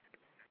fun,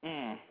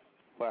 man.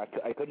 Well,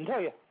 I couldn't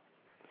tell you.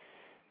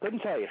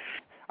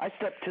 I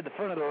stepped to the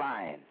front of the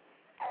line.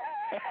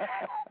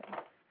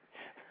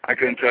 I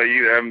couldn't tell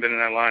you. I haven't been in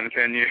that line in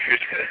 10 years.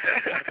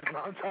 That's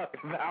what I'm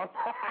talking about.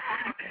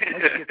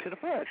 Let's get to the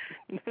front.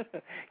 You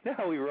know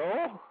how we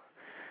roll?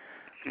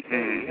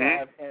 Mm-hmm. We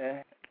have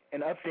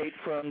an update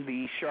from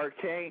the Shark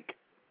Tank,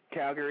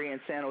 Calgary and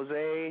San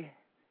Jose.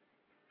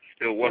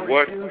 Still what?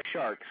 42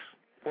 Sharks.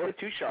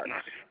 42 Sharks.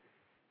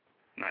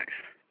 Nice.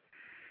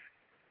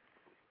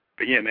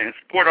 But yeah, man,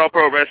 support All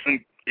Pro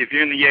Wrestling. If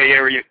you're in the Yay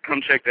area,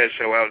 come check that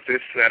show out. It's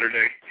this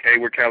Saturday,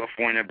 Hayward,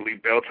 California. I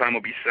believe bell time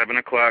will be 7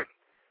 o'clock.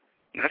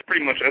 And that's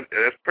pretty much it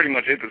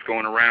that's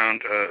going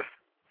around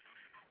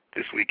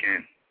this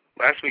weekend.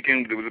 Last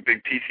weekend there was a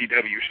big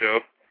PCW show,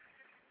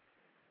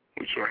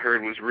 which I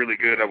heard was really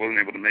good. I wasn't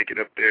able to make it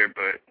up there,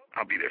 but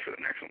I'll be there for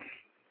the next one.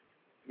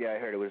 Yeah, I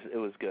heard it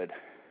was good.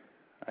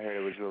 I heard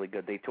it was really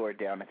good. They tore it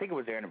down. I think it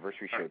was their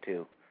anniversary show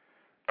too.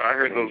 I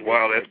heard those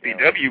wild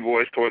SBW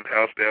boys tore the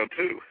house down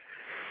too.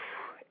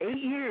 8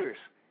 years.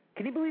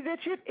 Can you believe that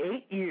shit?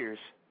 8 years.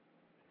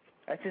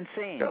 That's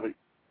insane.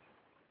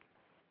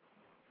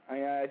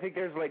 I think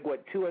there's like,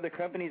 2 other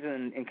companies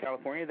in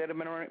California that have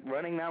been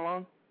running that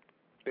long?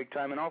 Big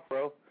Time and All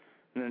Pro,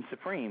 and then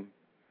Supreme.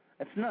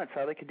 That's nuts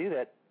how they could do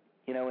that,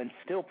 and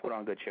still put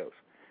on good shows.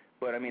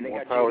 But, I mean, they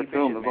got power JD to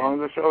them. Bishop, As long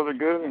as the shows are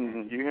good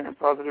and you're hearing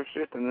positive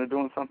shit, then they're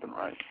doing something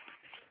right.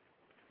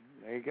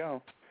 There you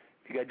go.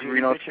 If you got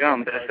Reno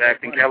Scum, best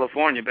act in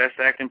California, best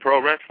act in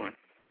pro wrestling.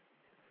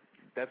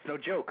 That's no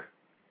joke.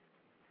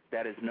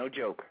 That is no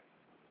joke.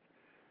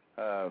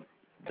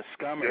 The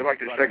Scum. They're like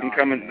the second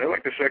coming. They're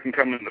like the second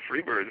coming of the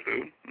Freebirds,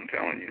 dude. I'm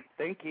telling you.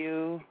 Thank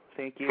you.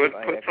 Put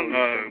some.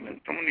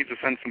 Someone needs to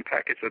send some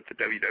packets up to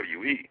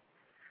WWE.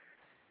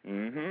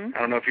 Mhm. I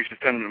don't know if you should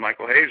send them to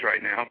Michael Hayes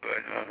right now,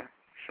 but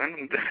send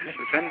them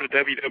to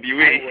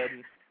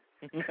WWE.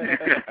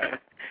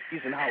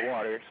 He's in hot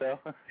water, so.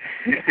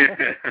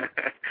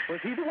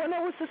 Was he the one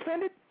that was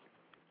suspended?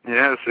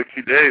 Yeah,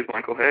 60 days,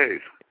 Michael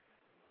Hayes.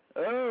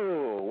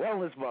 Oh,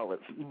 wellness.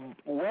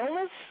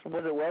 Wellness?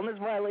 Was it wellness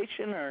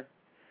violation or?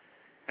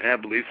 Yeah, I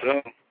believe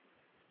so.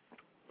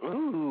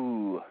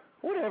 Ooh,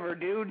 whatever,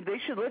 dude. They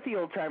should let the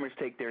old timers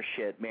take their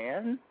shit,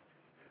 man.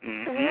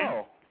 Mm-hmm. What the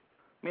hell?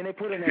 I mean, they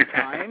put in their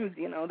time.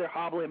 They're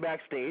hobbling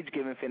backstage,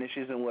 giving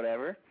finishes and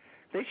whatever.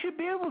 They should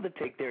be able to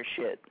take their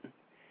shit.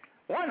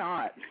 Why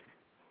not?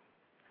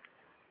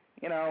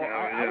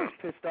 I was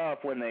pissed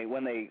off when they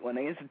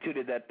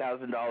instituted that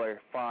 $1,000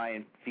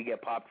 fine if you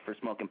get popped for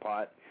smoking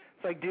pot.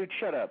 It's like, dude,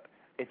 shut up.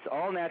 It's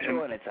all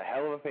natural and it's a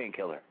hell of a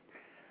painkiller.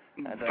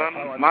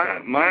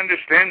 My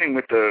understanding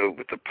with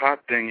the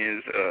pot thing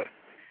is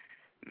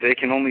they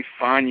can only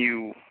fine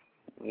you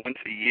once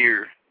a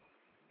year,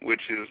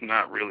 which is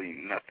not really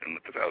nothing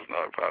with the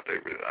 $1,000 pot.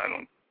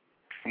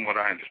 From what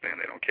I understand,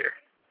 they don't care.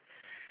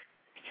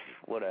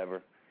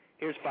 Whatever.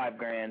 Here's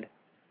 $5,000.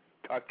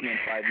 Talk to me in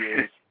 5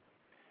 years.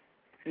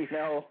 It's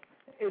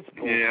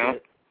bullshit. Yeah.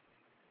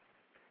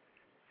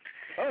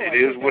 Oh, it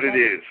is what it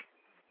is.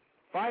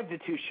 5 to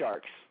 2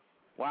 Sharks.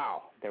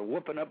 Wow, they're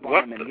whooping up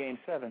on him in Game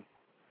 7.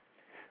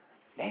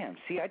 Damn,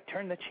 see, I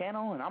turned the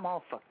channel and I'm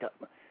all fucked up.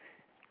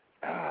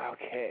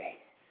 Okay.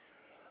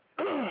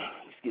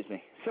 Excuse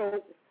me.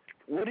 So,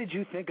 what did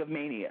you think of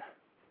Mania?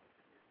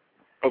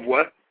 Of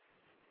what?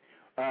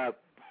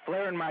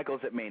 Flair and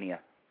Michaels at Mania.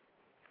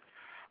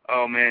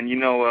 Oh man, you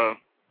know,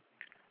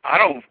 I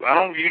don't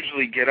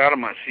usually get out of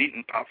my seat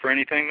and pop for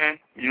anything, man.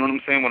 You know what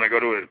I'm saying? When I go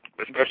to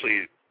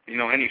especially, you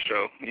know, any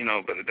show, you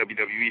know, but a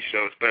WWE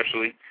show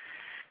especially.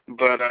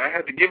 But I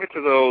had to give it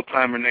to the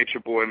old-timer Nature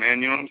Boy,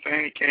 man. You know what I'm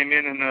saying? He came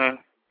in and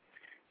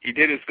he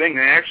did his thing.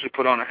 They actually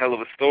put on a hell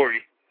of a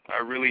story.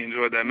 I really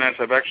enjoyed that match.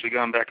 I've actually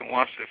gone back and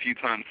watched it a few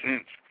times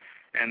since,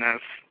 and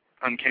that's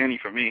uncanny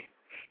for me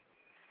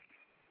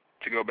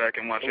to go back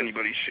and watch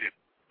anybody's shit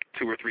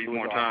 2 or 3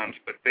 more times.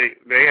 But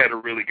they had a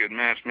really good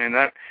match, man.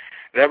 That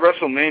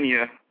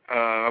WrestleMania,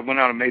 I went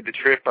out and made the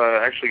trip.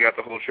 I actually got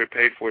the whole trip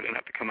paid for. Didn't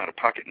have to come out of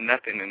pocket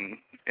nothing, and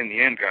in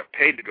the end got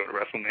paid to go to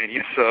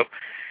WrestleMania. So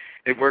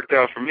it worked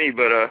out for me.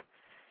 But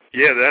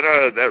yeah,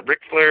 that Ric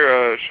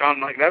Flair, Shawn,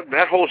 like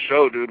that whole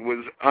show, dude,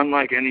 was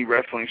unlike any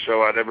wrestling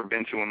show I'd ever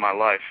been to in my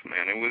life,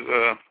 man. It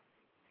was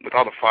with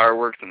all the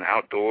fireworks and the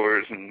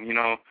outdoors, and you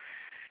know,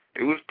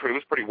 it was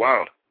pretty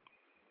wild.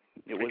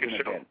 It was an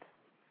event.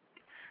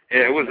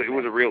 Yeah, it was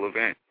a real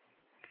event.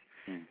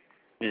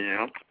 You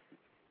know.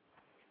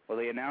 Well,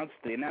 they announced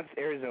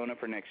Arizona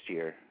for next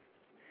year,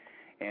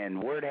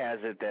 and word has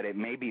it that it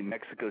may be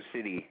Mexico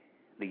City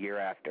the year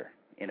after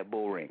in a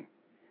bull ring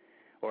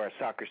or a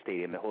soccer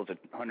stadium that holds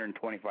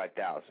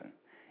 125,000.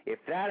 If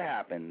that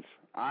happens,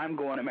 I'm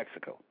going to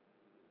Mexico.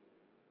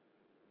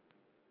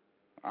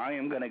 I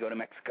am going to go to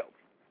Mexico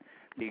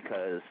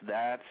because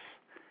that's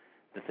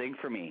the thing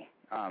for me.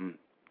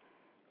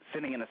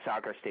 Sitting in a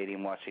soccer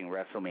stadium watching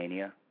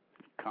WrestleMania,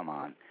 come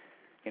on.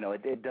 You know,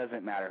 it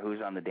doesn't matter who's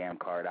on the damn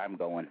card. I'm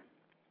going.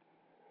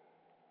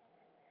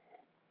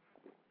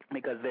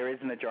 Because there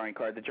isn't a drawing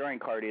card. The drawing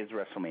card is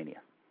WrestleMania.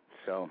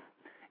 So,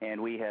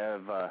 and we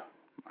have,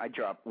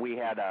 we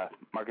had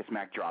Marcus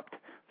Mack dropped.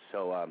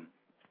 So,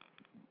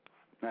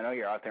 I know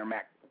you're out there,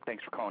 Mac.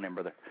 Thanks for calling in,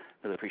 brother.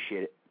 Really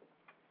appreciate it.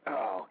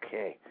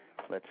 Okay.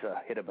 Let's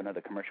hit up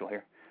another commercial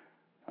here.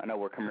 I know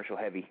we're commercial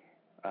heavy.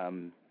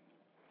 I'm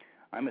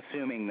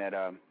assuming that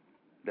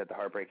the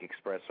Heartbreak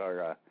Express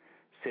are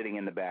sitting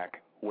in the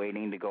back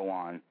waiting to go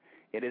on.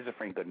 It is a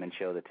Frank Goodman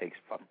show that takes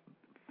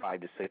 5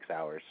 to 6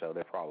 hours, so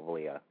they're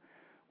probably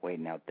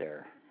waiting out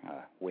there,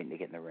 waiting to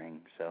get in the ring.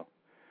 So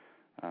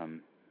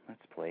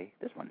let's play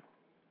this one.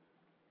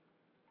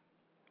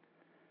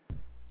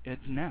 And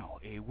now,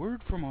 a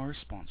word from our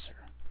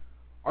sponsor.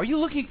 Are you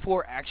looking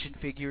for action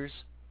figures,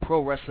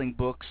 pro wrestling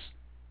books,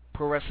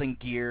 pro wrestling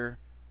gear,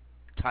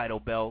 title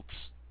belts,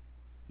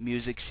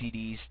 music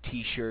CDs,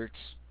 t-shirts,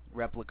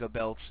 replica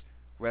belts,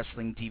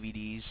 wrestling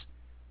DVDs,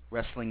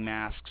 wrestling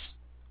masks,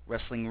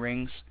 wrestling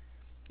rings?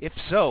 If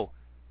so,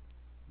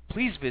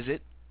 please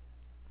visit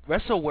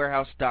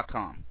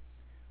WrestleWarehouse.com.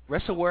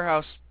 Wrestle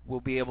Warehouse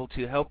will be able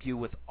to help you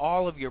with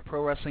all of your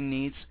pro wrestling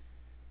needs,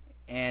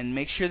 and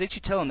make sure that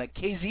you tell them that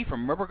KZ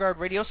from Rubber Guard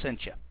Radio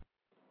sent you.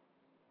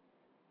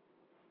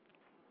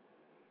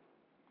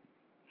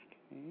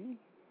 Okay.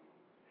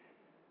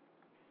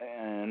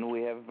 And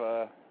we have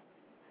the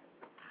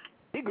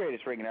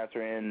greatest ring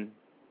announcer in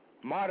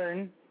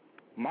modern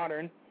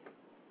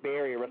Bay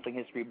Area wrestling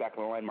history, back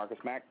on the line, Marcus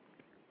Mack.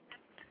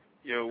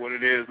 Yo, what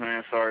it is,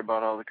 man. Sorry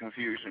about all the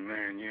confusion,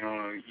 man.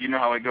 You know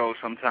how it goes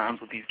sometimes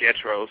with these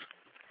getros.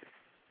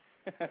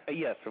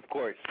 Yes, of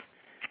course.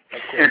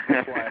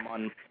 That's why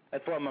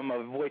I'm on my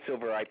voice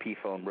over IP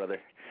phone, brother.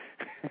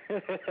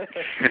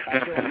 I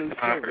don't lose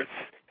service.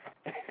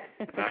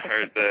 I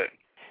heard that.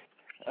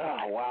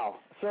 Oh, wow.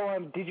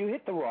 So, did you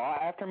hit the Raw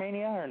after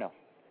Mania or no?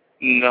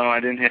 No, I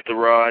didn't hit the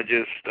Raw. I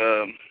just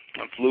I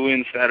flew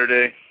in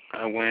Saturday.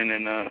 I went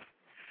and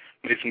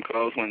made some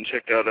calls, went and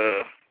checked out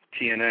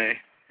TNA,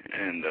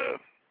 and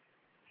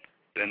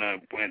then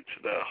I went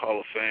to the Hall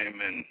of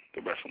Fame and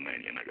the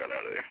WrestleMania, and I got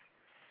out of there.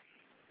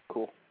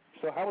 Cool.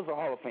 So how was the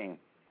Hall of Fame?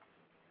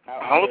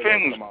 Hall of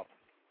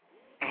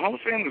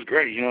Fame was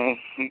great. You know,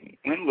 it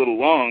went a little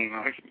long,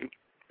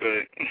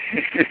 but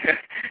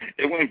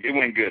it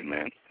went good,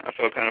 man. I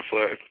felt kind of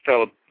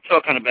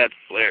felt kind of bad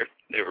for Flair.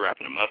 They were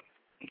wrapping him up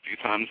a few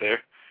times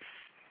there,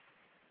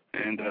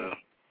 and a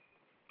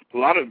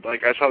lot of,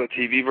 like, I saw the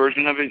TV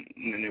version of it,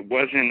 and it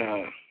wasn't.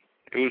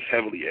 It was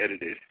heavily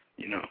edited.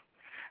 You know,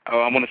 I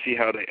want to see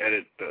how they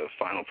edit the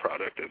final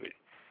product of it.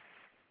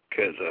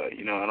 Because,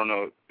 you know, I don't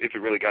know if it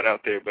really got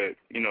out there, but,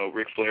 you know,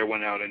 Ric Flair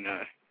went out and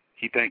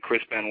he thanked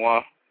Chris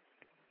Benoit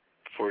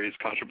for his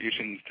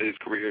contributions to his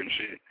career and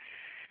shit.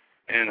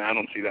 And I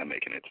don't see that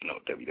making it to no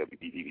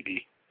WWE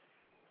DVD.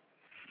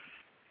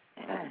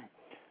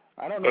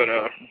 I don't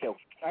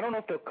know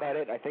if they'll cut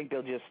it. I think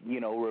they'll just, you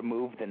know,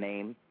 remove the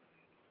name.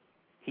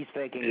 He's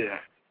thanking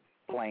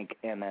blank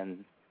and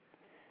then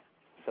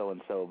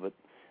so-and-so. But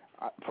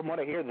from what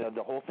I hear,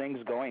 the whole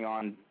thing's going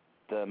on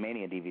the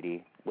Mania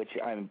DVD, which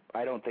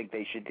I don't think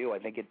they should do. I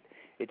think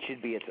it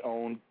should be its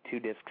own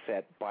 2-disc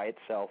set by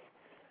itself.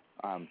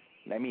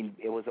 I mean,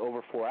 it was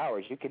over 4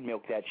 hours. You could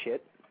milk that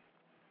shit.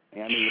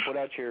 I mean, you put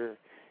out your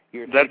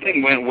that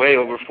thing went way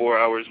over 4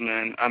 hours,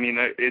 man. I mean,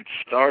 it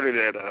started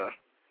at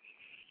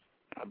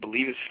I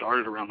believe it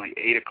started around like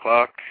 8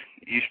 o'clock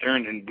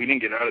Eastern, and we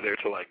didn't get out of there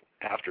till like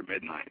after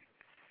midnight.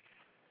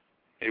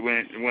 It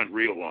went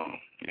real long,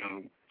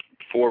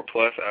 4+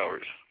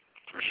 hours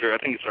for sure. I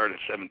think it started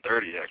at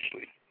 7:30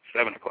 actually,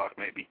 7 o'clock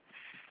maybe.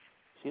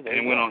 And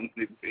it went on.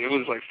 It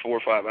was like 4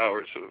 or 5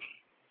 hours of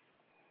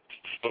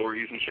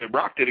stories and shit.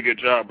 Brock did a good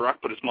job.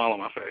 Brock put a smile on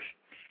my face.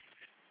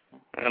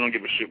 I don't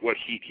give a shit what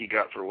heat he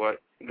got for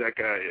what. That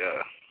guy,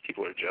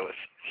 people are jealous.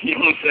 You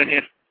know what I'm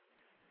saying?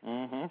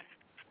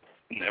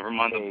 Mm-hmm. Never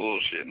mind the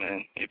bullshit,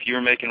 man. If you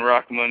were making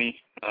Rock money,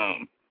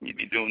 you'd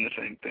be doing the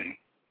same thing.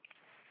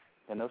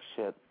 Yeah, no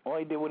shit. Well,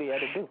 he did what he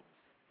had to do.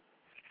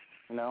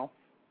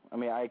 I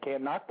mean, I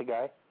can't knock the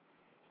guy.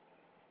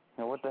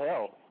 What the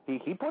hell?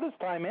 He put his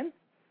time in.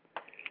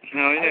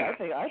 Oh yeah.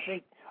 I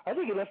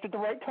think he left at the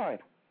right time.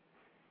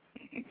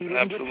 He didn't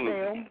Absolutely. get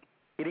stale.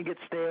 He didn't get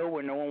stale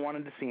where no one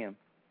wanted to see him.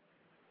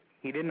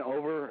 He didn't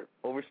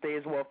overstay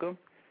his welcome.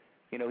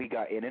 He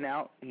got in and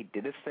out. He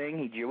did his thing.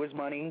 He drew his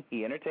money.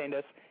 He entertained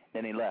us.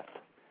 Then he left.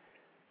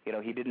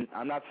 He didn't.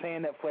 I'm not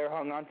saying that Flair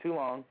hung on too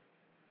long,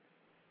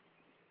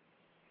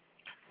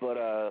 but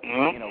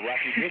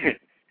Rocky didn't.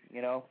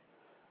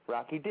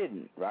 Rocky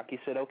didn't. Rocky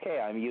said, "Okay,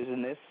 I'm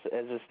using this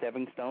as a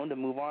stepping stone to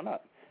move on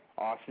up."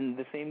 Austin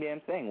did the same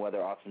damn thing.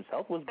 Whether Austin's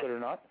health was good or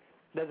not,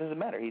 that doesn't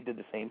matter. He did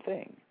the same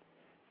thing.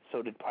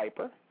 So did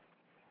Piper.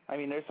 I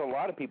mean, there's a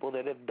lot of people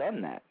that have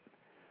done that.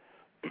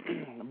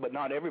 But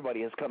not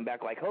everybody has come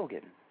back like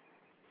Hogan.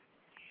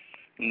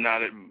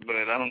 But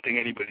I don't think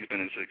anybody's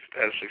been as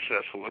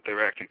successful with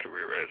their acting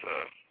career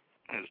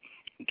as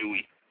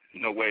Dewey.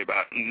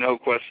 No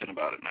question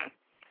about it, man.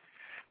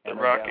 The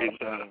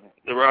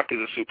Rock is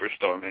a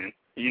superstar, man.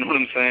 You know what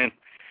I'm saying?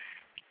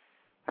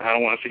 I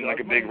don't want to seem like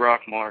a big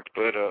Rock mark,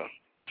 but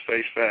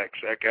face facts.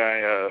 That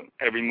guy,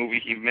 every movie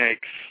he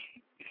makes,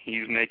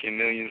 he's making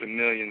millions and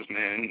millions,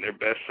 man. They're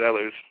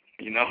bestsellers,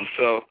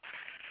 So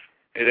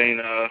it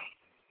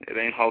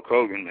ain't Hulk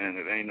Hogan, man.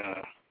 It ain't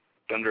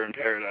Thunder in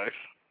Paradise.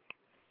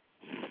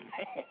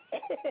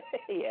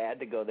 You had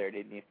to go there,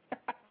 didn't you?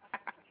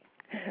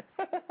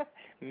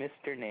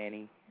 Mr.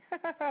 Nanny.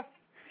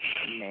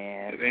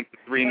 Man. It ain't the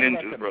Three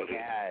Ninjas Brothers.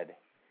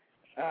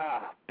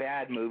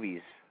 Bad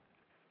movies.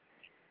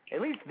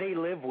 At least They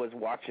Live was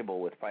watchable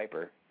with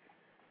Piper.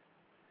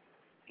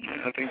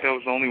 I think that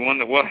was the only one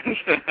that was.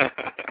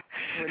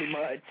 Pretty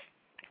much.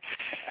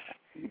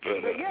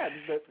 But yeah,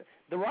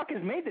 the Rock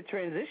has made the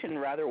transition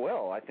rather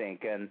well, I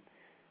think, and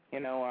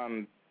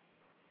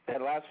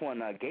that last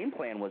one, Game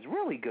Plan, was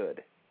really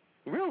good,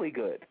 and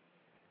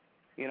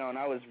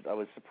I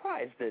was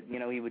surprised that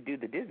he would do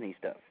the Disney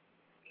stuff.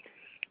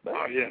 But,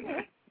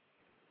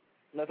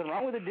 nothing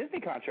wrong with a Disney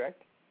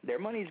contract. Their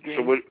money's green.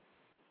 So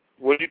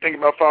what did you think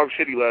about Fog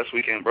City last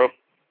weekend, bro?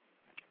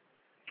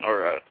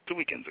 Or 2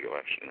 weekends ago,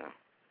 actually, now.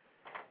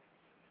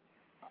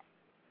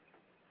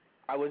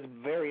 I was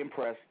very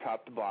impressed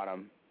top to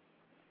bottom,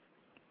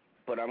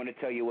 but I'm going to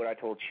tell you what I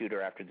told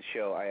Shooter after the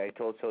show. I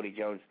told Tony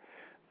Jones,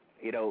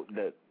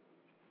 the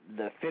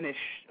finish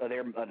of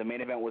the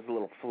main event was a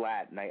little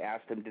flat, and I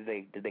asked him,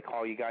 did they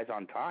call you guys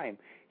on time?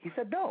 He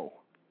said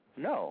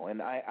no,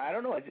 and I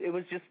don't know. It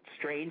was just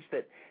strange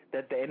that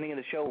the ending of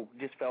the show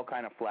just fell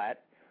kind of flat.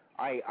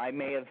 I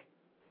may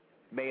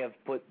have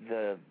put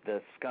the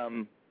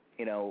scum,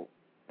 the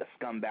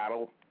scum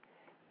battle,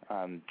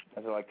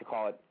 as I like to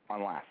call it,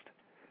 on last.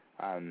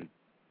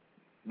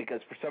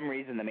 Because for some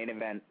reason the main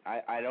event,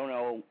 I don't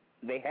know,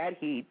 they had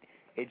heat.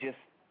 It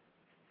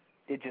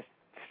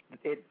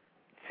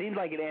seemed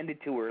like it ended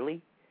too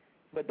early,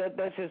 but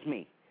that's just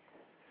me.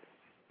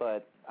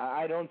 But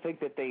I don't think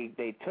that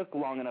they took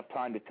long enough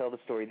time to tell the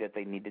story that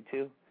they needed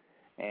to,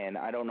 and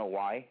I don't know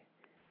why.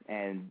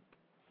 And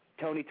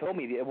Tony told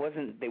me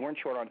they weren't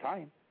short on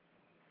time.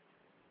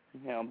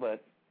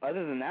 But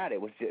other than that, it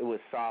was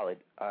solid.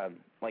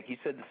 Like you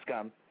said, the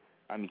scum.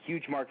 I'm a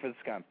huge mark for the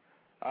scum.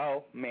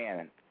 Oh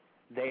man,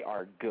 they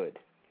are good,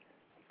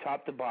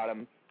 top to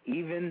bottom.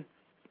 Even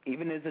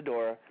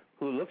Isadora,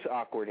 who looks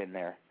awkward in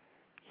there,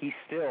 he's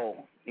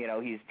still,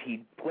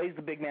 he plays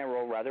the big man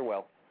role rather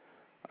well.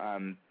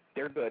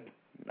 They're good.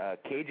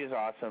 Cage is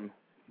awesome.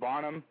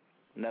 Bonham,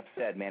 enough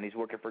said, man. He's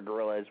working for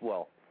Gorilla as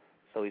well,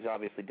 so he's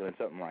obviously doing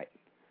something right.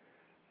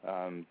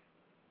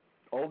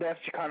 Old ass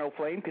Chicano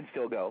Flame can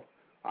still go.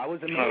 I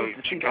was amazed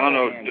to see that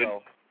man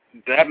go.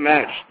 That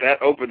match, they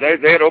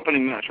had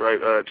opening match, right?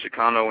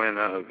 Chicano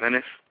and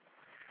Venice.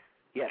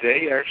 Yes.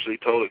 They actually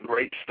told a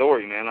great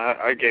story, man.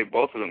 I gave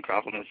both of them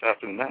compliments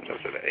after the match.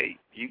 I said, hey,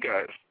 you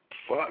guys,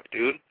 fuck,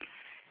 dude.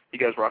 You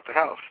guys rocked the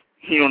house.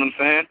 You know what I'm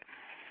saying?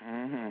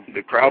 Mm-hmm.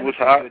 The crowd was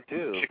hot.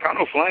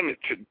 Chicano Flame,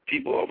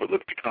 people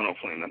overlooked Chicano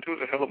Flame. That dude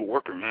was a hell of a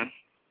worker, man.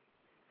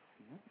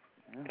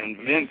 Mm-hmm. And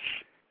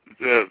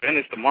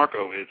Venice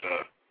DeMarco is,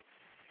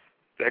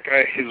 that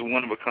guy is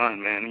one of a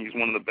kind, man. He's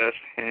one of the best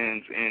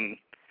hands in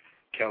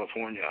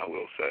California, I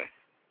will say.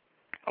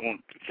 I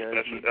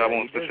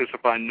won't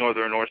specify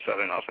northern or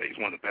southern. I'll say he's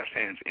one of the best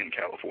hands in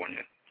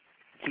California.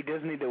 He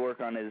does need to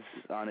work on his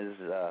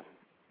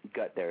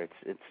gut there.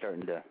 It's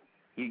starting to.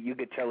 You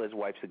could tell his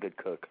wife's a good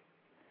cook.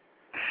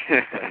 He's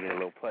starting to get a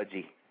little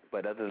pudgy,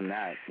 but other than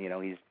that,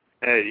 he's.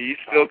 Hey, he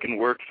still can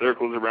work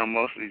circles around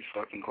most of these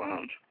fucking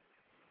clowns.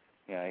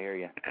 Yeah, I hear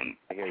you. And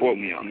I hear quote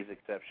you. me on He's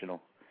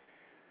exceptional.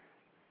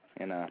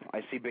 And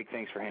I see big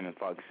things for him in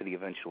Fog City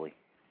eventually.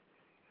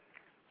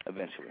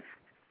 Eventually.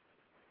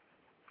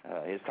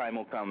 His time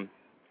will come.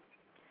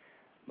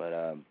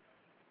 But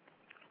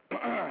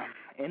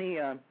any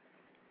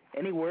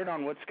word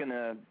on what's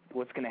gonna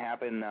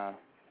happen?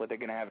 What they're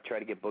gonna have try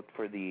to get booked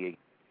for the?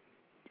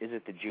 Is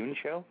it the June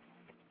show?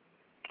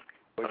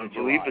 I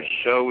believe the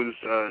show is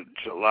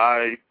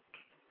July.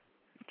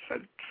 It's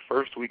that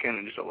first weekend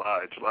in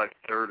July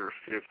 3rd or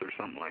 5th or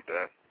something like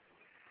that.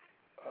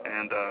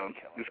 And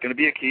it's going to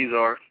be a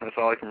Kezar. That's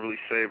all I can really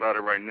say about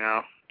it right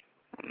now.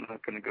 I'm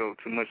not going to go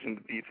too much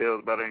into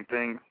details about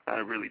anything. I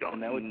really don't.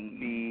 And that would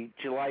be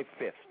July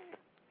 5th.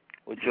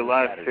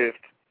 July 5th. It's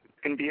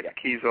going to be at the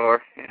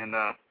Kezar, and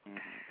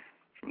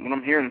from what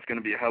I'm hearing, it's going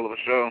to be a hell of a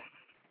show.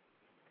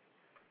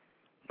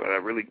 But I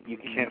really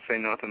can't say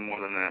nothing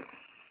more than that.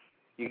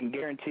 You can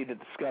guarantee that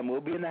the scum will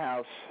be in the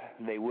house.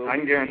 They will. I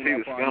can guarantee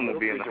the scum will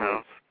be in the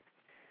house.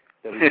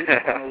 They'll be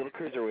on little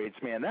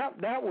cruiserweights, man.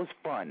 That was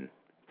fun.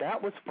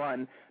 That was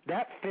fun.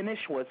 That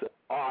finish was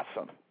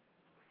awesome.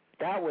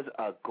 That was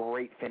a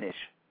great finish.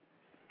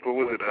 What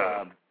was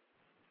it?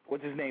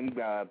 What's his name?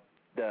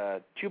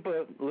 The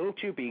little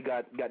Chupi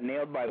got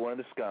nailed by one of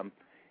the scum,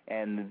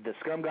 and the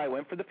scum guy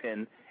went for the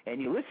pin,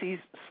 and Ulysses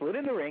slid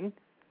in the ring.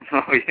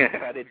 Oh yeah.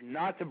 Decided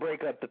not to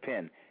break up the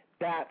pin.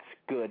 That's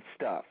good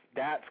stuff.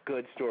 That's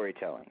good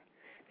storytelling.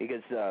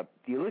 Because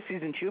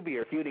Ulysses and Chupi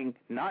are feuding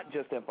not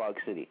just in Fog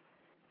City.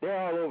 They're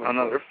all over. I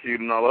know, they're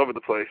feuding all over the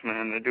place,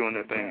 man. They're doing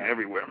their thing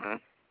everywhere, man.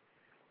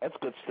 That's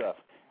good stuff.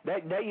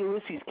 That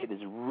Ulysses kid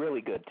is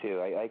really good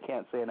too. I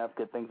can't say enough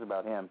good things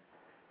about him.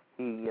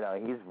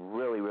 He's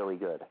really, really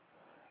good.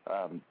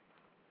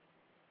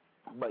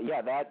 But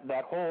yeah,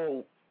 that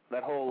whole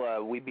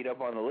we beat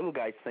up on the little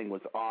guys thing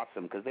was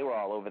awesome because they were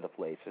all over the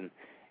place and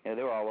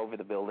they were all over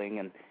the building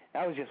and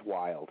that was just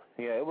wild.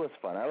 Yeah, it was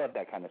fun. I love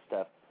that kind of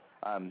stuff.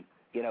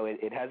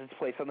 It has its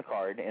place on the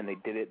card and they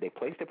did it. They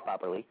placed it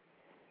properly.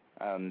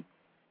 And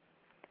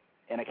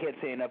I can't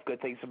say enough good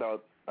things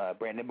about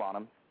Brandon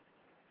Bonham.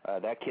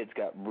 That kid's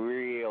got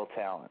real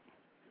talent.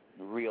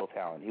 Real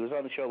talent. He was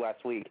on the show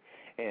last week,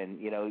 and,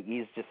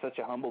 he's just such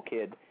a humble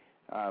kid.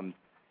 And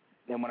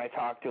when I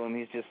talk to him,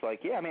 he's just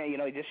like, yeah, man, he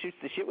just shoots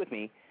the shit with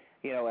me,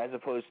 as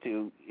opposed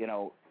to,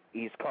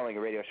 he's calling a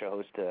radio show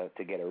host to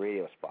get a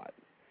radio spot.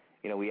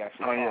 We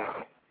actually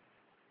talk,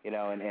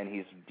 and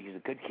he's a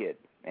good kid.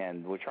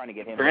 And we're trying to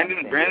get him.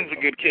 Brandon's a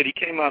good kid. He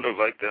came out of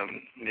the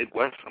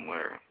Midwest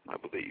somewhere, I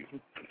believe,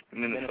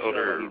 Minnesota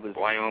or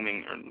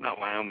Wyoming, or not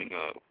Wyoming,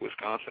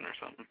 Wisconsin or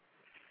something.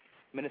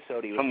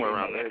 Minnesota. He was somewhere trained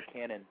around by there. Eric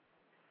Cannon.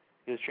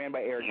 He was trained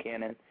by Eric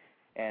Cannon,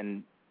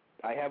 and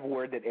I have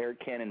word that Eric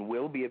Cannon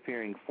will be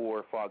appearing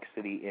for Fog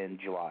City in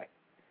July.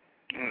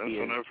 Yeah, that's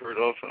what I've heard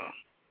also.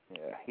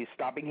 Yeah, he's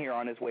stopping here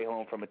on his way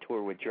home from a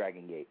tour with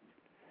Dragon Gate.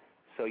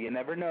 So you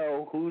never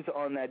know who's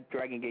on that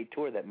Dragon Gate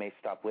tour that may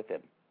stop with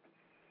him.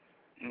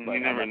 You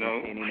never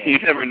know. You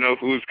never know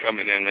who's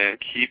coming in, man.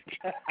 Keep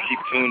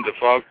tuned to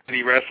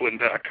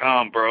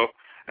FogCityWrestling.com, bro.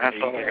 That's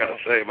all I gotta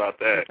say about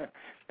that.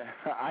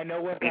 I know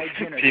what guys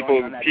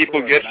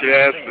people get your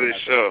ass to this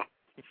show.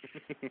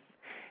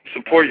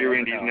 Support your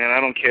indies, man. I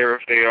don't care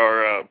if they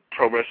are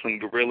Pro Wrestling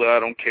Guerrilla. I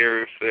don't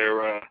care if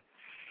they're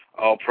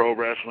All Pro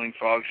Wrestling,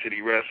 Fog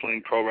City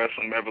Wrestling, Pro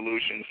Wrestling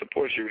Revolution.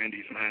 Support your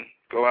indies, man.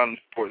 Go out and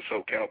support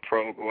SoCal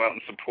Pro. Go out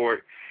and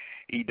support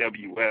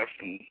EWF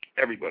and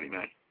everybody,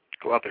 man.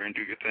 Go out there and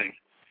do your thing.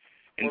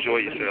 Enjoy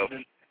yourself.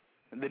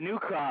 The new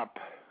crop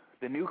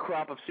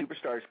of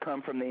superstars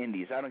come from the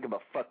indies. I don't give a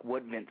fuck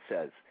what Vince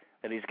says,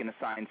 that he's going to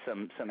sign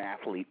some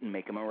athlete and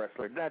make him a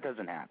wrestler. That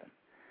doesn't happen.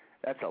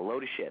 That's a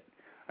load of shit.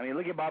 I mean,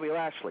 look at Bobby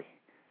Lashley.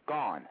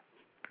 Gone.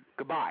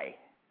 Goodbye.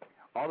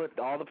 All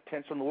the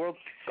potential in the world,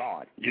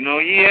 gone. He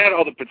had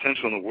all the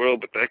potential in the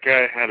world, but that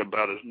guy had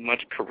about as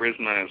much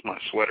charisma as my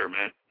sweater,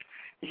 man.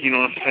 You know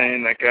what I'm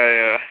saying? That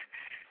guy,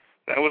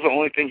 that was the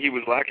only thing he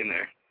was lacking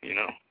there,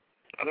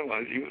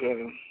 Otherwise, he was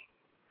a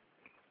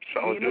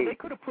solid dude. They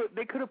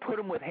could have put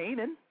him with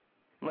Heyman,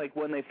 like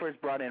when they first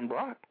brought in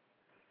Brock.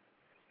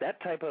 That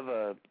type of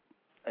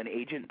an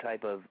agent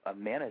type of a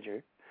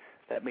manager,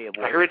 that may have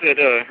worked. I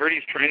heard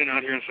he's training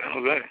out here in San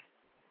Jose.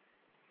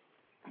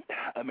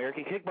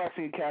 American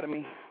Kickboxing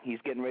Academy. He's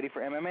getting ready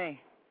for MMA.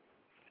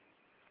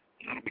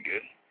 That'll be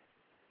good.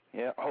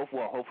 Yeah.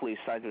 Hopefully he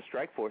signs with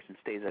Strikeforce and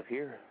stays up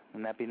here,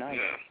 and that'd be nice.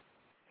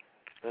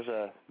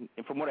 Yeah.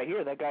 And from what I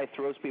hear, that guy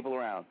throws people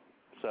around.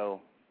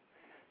 So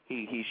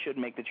he should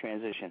make the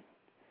transition.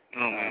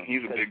 Oh man,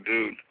 he's a big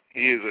dude.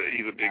 He's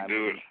a big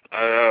dude.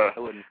 I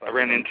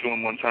ran into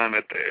him one time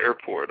at the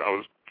airport. I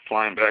was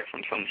flying back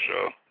from some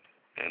show,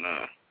 and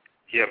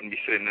he happened to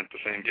be sitting at the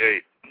same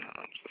gate.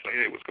 I was just like,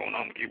 hey, what's going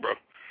on with you, bro?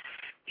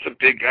 It's a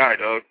big guy,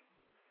 dog.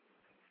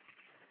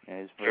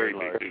 And he's very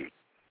big large. dude.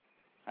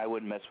 I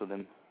wouldn't mess with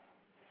him.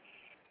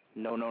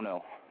 No.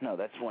 No,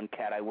 that's one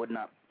cat I would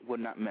not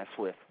mess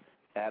with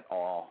at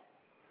all.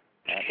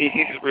 He's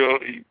real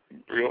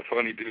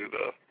funny dude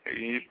though.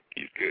 He's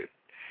good.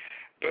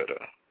 But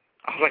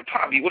I was like,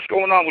 Poppy, what's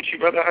going on with you,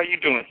 brother? How you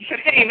doing? He said,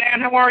 hey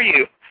man, how are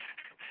you?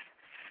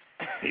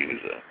 He was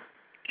a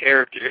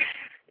character.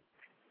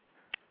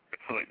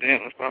 I was like,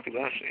 damn, that's Poppy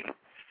Lashley, you know.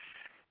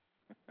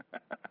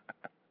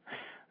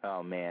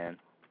 Oh man.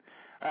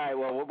 All right,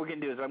 well, what we're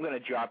going to do is I'm going to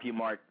drop you,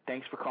 Mark.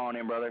 Thanks for calling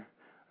in, brother.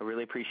 I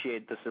really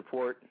appreciate the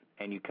support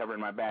and you covering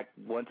my back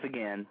once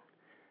again.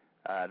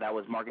 That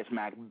was Marcus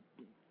Mack,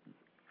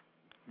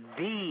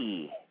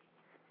 the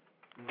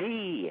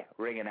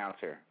ring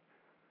announcer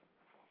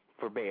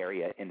for Bay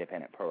Area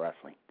Independent Pro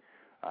Wrestling.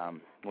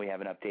 We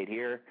have an update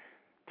here.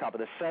 Top of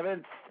the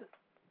 7th,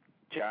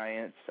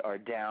 Giants are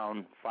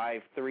down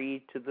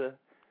 5-3 to the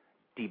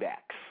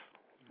D-backs.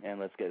 And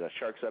let's get a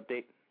Sharks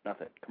update.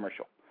 Nothing.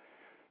 Commercial.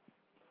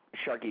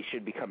 Sharky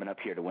should be coming up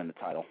here to win the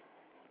title.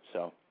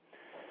 So,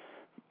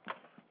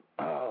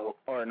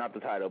 or not the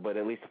title, but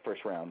at least the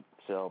first round.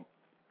 So,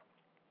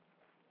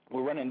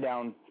 we're running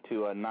down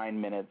to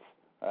 9 minutes.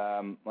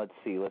 Let's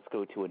see. Let's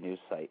go to a news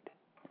site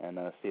and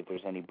see if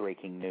there's any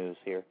breaking news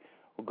here.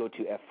 We'll go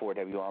to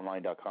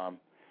f4wonline.com.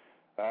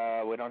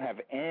 We don't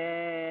have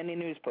any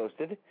news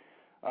posted.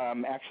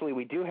 Actually,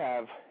 we do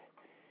have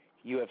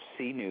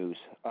UFC news.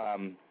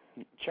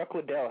 Chuck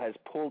Liddell has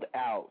pulled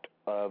out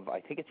of, I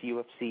think it's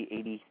UFC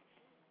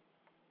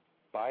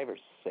 85 or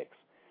 6.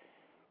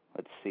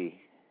 Let's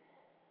see.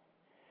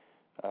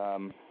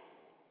 Sorry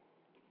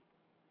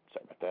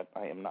about that.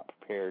 I am not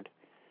prepared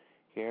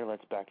here.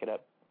 Let's back it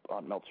up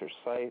on Meltzer's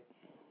site.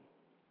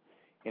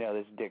 You know,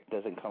 this dick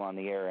doesn't come on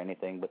the air or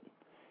anything, but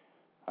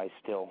I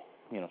still,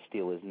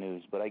 steal his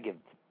news. But I give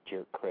the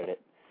jerk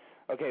credit.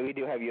 Okay, we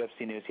do have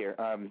UFC news here.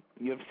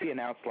 UFC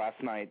announced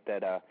last night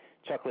that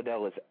Chuck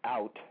Liddell is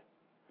out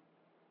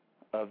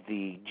of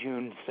the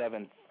June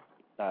 7th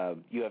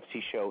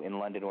UFC show in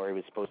London where he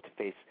was supposed to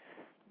face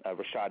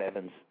Rashad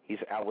Evans. He's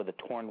out with a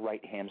torn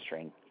right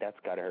hamstring. That's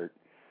got to hurt.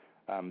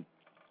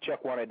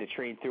 Chuck wanted to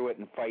train through it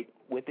and fight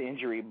with the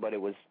injury, but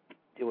it was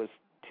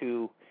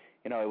too,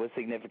 it was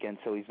significant,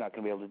 so he's not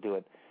going to be able to do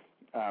it.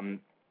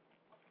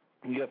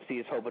 UFC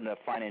is hoping to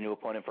find a new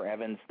opponent for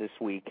Evans this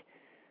week,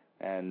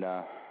 and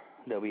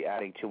they'll be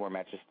adding 2 more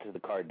matches to the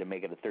card to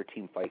make it a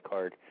 13-fight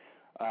card.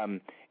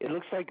 It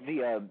looks like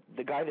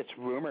the guy that's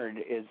rumored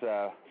is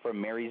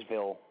from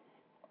Marysville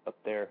up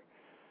there,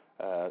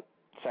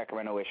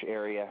 Sacramento-ish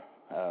area,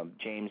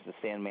 James the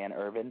Sandman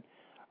Irvin.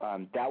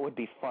 That would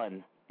be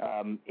fun.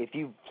 If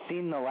you've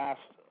seen the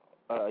last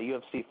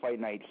UFC fight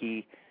night,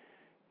 he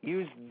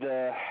used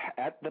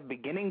at the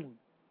beginning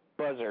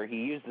buzzer, he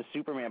used the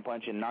Superman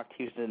punch and knocked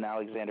Houston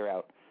Alexander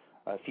out.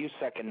 A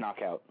few-second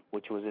knockout,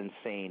 which was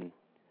insane.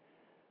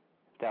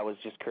 That was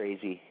just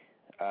crazy.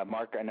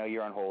 Mark, I know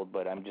you're on hold,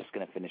 but I'm just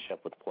going to finish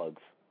up with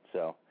plugs.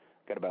 So,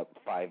 got about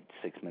 5 to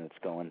 6 minutes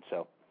going, so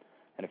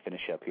I'm going to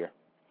finish up here.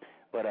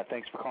 But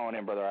thanks for calling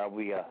in, brother. I'll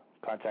be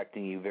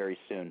contacting you very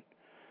soon.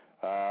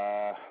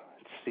 Let's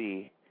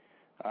see.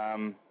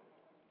 Caleb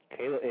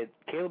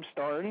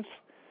Starnes,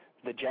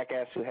 the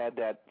jackass who had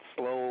that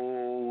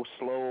slow,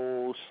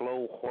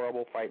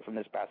 horrible fight from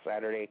this past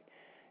Saturday,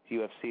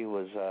 UFC,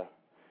 was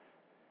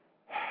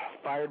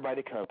fired by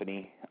the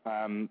company.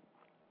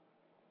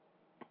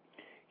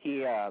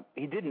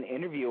 He did an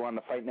interview on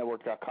the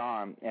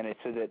FightNetwork.com, and it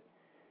said that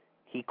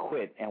he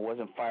quit and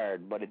wasn't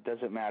fired, but it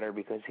doesn't matter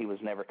because he was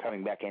never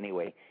coming back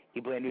anyway.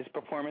 He blamed his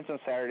performance on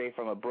Saturday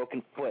from a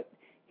broken foot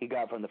he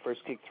got from the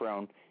first kick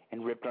thrown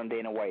and ripped on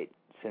Dana White,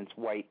 since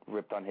White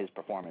ripped on his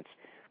performance.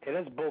 Okay,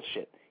 that's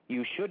bullshit.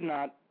 You should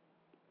not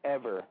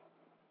ever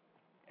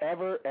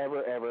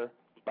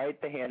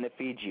bite the hand that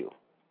feeds you.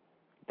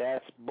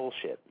 That's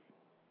bullshit.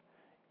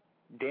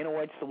 Dana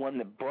White's the one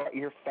that brought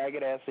your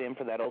faggot ass in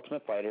for that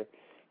Ultimate Fighter,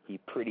 you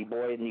pretty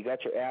boy, and you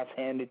got your ass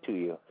handed to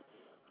you.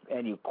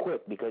 And you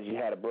quit because you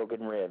had a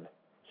broken rib,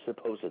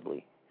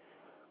 supposedly.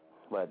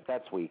 But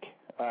that's weak.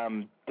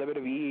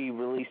 WWE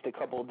released a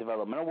couple of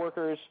developmental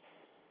workers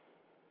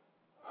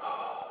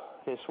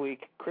this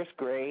week. Chris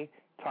Gray,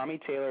 Tommy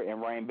Taylor,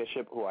 and Ryan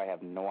Bishop, who I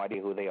have no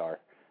idea who they are.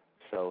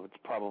 So it's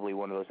probably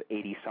one of those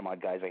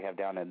 80-some-odd guys I have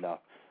down in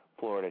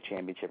Florida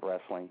Championship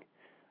Wrestling.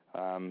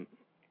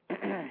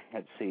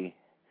 Let's see.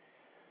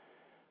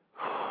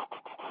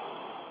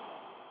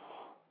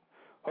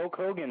 Hulk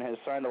Hogan has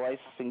signed a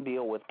licensing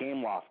deal with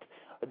Gameloft,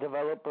 a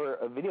developer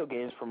of video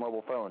games for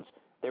mobile phones.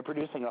 They're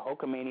producing a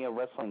Hulkamania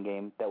wrestling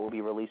game that will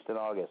be released in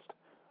August.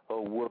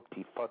 Oh,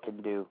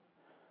 whoop-de-fucking-do.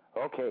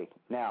 Okay,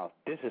 now,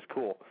 this is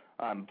cool.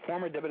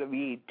 Former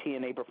WWE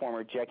TNA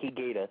performer Jackie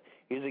Gata,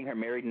 using her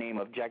married name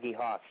of Jackie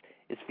Haas,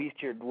 is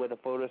featured with a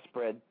photo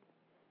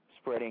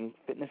spreading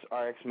Fitness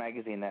RX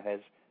magazine that has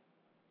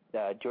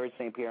George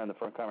St. Pierre on the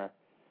front cover.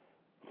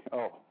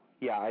 Oh,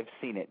 yeah, I've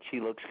seen it. She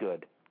looks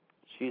good.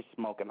 She's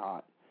smoking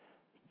hot.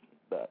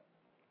 But,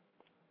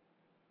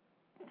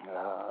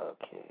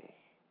 okay.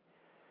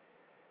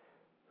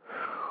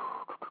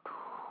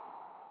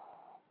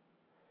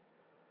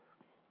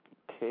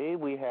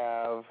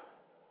 have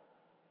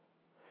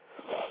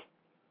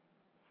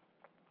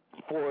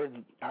for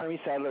Army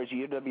Sadler's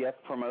UWF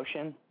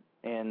promotion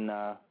in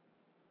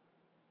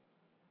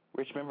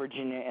Richmond,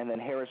 Virginia, and then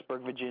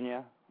Harrisburg,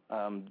 Virginia,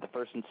 the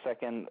 1st and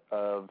 2nd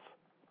of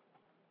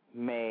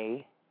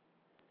May.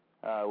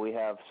 We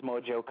have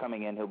Samoa Joe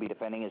coming in. He'll be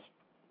defending his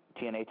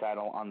TNA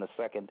title on the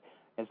 2nd.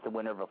 It's the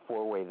winner of a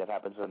 4-way that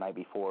happens the night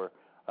before.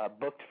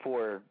 Booked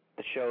for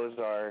the shows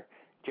are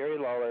Jerry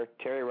Lawler,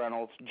 Terry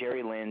Reynolds,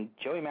 Jerry Lynn,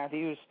 Joey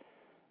Matthews,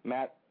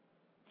 Matt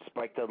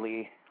Spike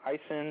Dudley,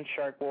 Hyson,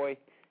 Shark Boy,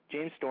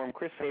 James Storm,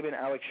 Chris Sabin,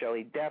 Alex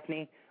Shelley,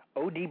 Daphne,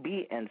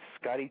 ODB, and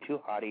Scotty 2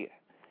 Hottie.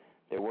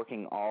 They're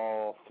working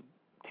all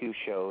 2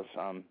 shows.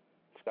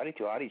 Scotty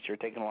 2 Hottie's sure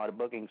taking a lot of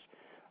bookings.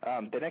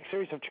 The next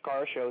series of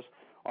Chikara shows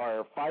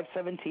are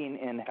 517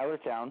 in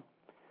Hellertown,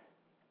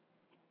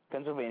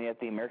 Pennsylvania at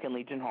the American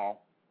Legion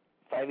Hall,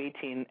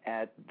 518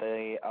 at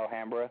the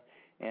Alhambra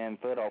in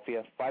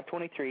Philadelphia,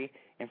 523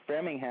 in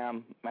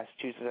Framingham,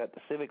 Massachusetts at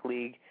the Civic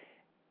League,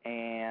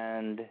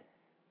 and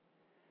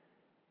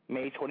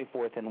May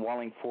 24th in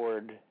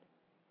Wallingford,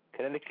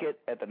 Connecticut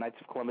at the Knights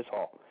of Columbus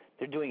Hall.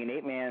 They're doing an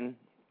 8-man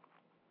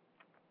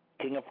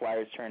King of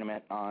Flyers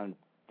tournament on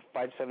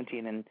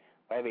 517 and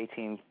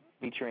 518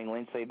 featuring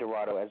Lindsay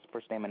Dorado as the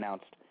first name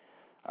announced.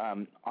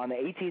 On the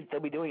 18th, they'll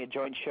be doing a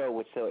joint show,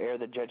 which they'll air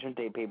the Judgment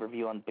Day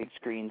pay-per-view on big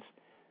screens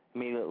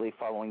immediately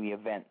following the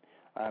event.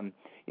 I'm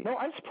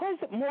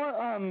surprised that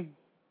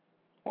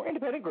more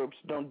independent groups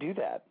don't do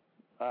that.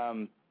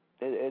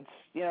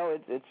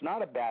 It's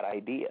not a bad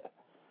idea.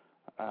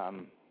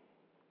 And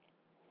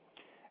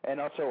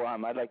also,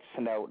 I'd like to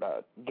send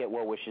out get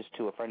well wishes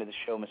to a friend of the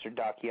show, Mr.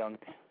 Doc Young,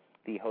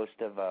 the host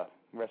of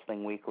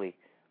Wrestling Weekly.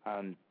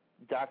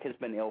 Doc has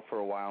been ill for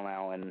a while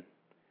now, and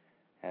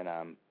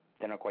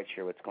they're not quite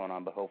sure what's going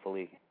on, but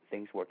hopefully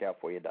things work out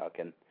for you, Doc,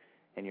 and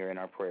you're in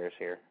our prayers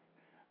here.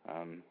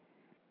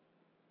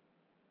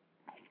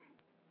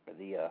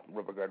 The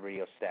Rubber Guard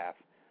Radio staff,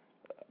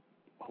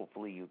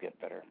 hopefully you get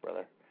better,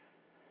 brother.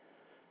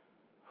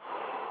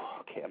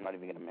 Okay, I'm not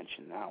even going to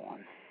mention that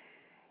one.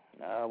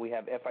 We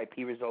have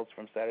FIP results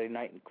from Saturday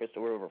night in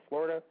Crystal River,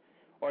 Florida.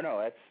 Or no,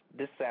 that's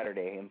this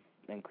Saturday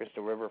in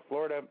Crystal River,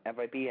 Florida.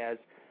 FIP has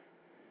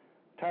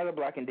Tyler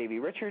Black and Davey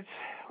Richards,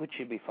 which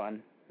should be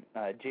fun.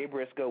 Jay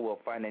Briscoe will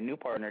find a new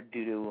partner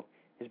due to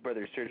his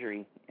brother's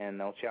surgery, and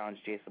they'll challenge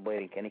Jason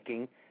Blade and Kenny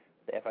King,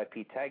 the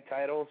FIP tag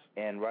titles,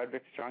 and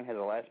Roderick Strong has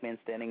a last man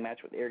standing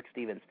match with Eric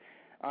Stevens.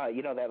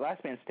 That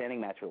last man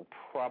standing match will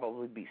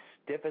probably be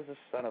stiff as a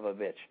son of a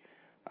bitch.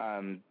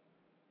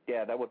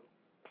 Yeah, that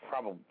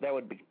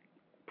would be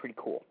pretty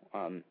cool.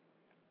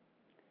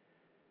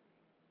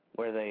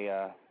 Where they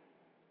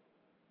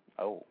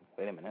oh,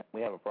 wait a minute,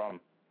 we have a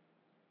problem.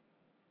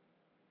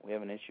 We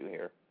have an issue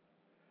here.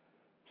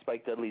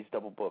 Spike Dudley's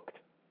double booked.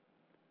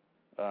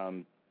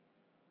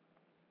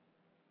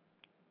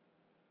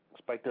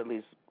 Spike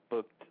Dudley's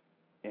booked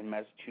in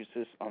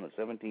Massachusetts on the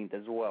 17th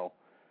as well.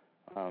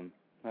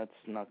 That's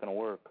not going to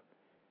work.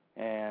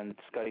 And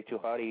Scotty 2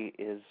 Hottie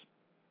is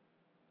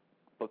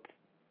booked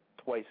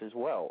twice as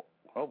well.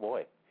 Oh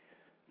boy.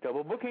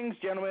 Double bookings,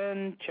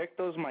 gentlemen. Check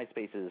those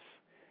MySpaces.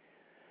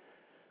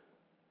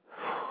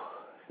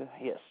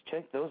 Yes,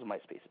 check those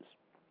MySpaces.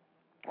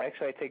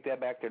 Actually, I take that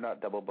back. They're not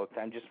double booked.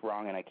 I'm just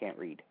wrong and I can't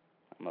read.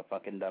 I'm a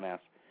fucking dumbass.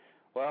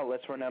 Well,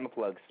 let's run down the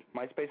plugs.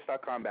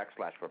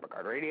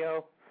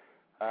 MySpace.com/RubberGuardRadio.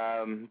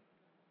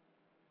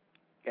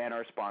 And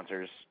our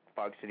sponsors,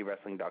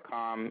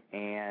 FogCityWrestling.com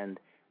and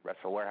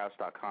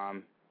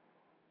WrestleWarehouse.com.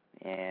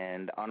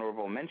 And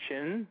honorable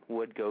mention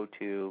would go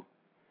to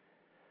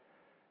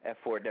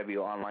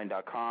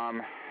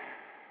F4WOnline.com.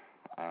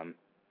 Let's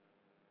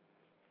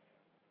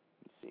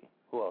see.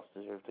 Who else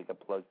deserves to get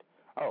plugged?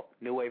 Oh,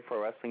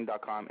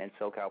 NewWaveProWrestling.com and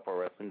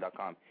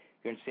SoCalProWrestling.com. If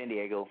you're in San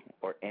Diego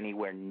or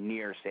anywhere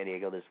near San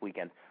Diego this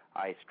weekend,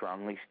 I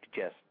strongly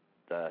suggest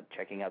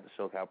checking out the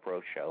SoCal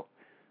Pro show.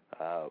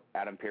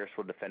 Adam Pearce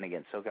will defend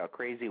against SoCal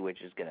Crazy,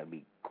 which is going to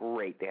be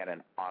great. They had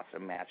an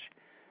awesome match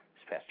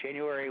this past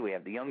January. We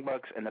have the Young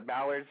Bucks and the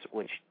Ballards,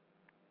 which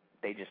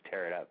they just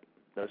tear it up.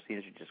 Those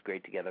teams are just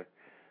great together.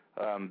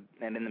 And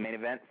in the main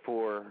event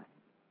for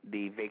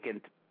the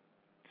vacant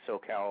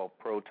SoCal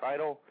Pro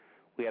title,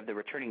 we have the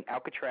returning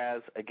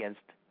Alcatraz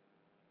against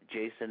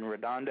Jason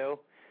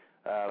Redondo.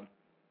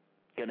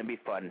 Going to be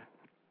fun.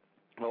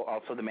 Well,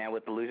 also the man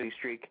with the losing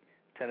streak,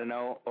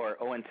 10-0 or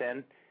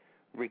 0-10,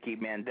 Ricky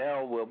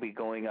Mandel will be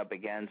going up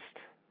against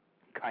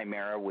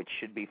Chimera, which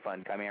should be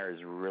fun. Chimera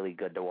is really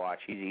good to watch.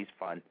 He's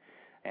fun,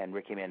 and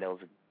Ricky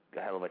Mandel's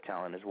a hell of a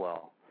talent as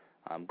well.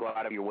 Go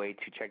out of your way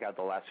to check out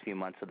the last few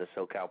months of the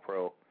SoCal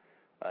Pro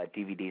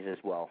DVDs as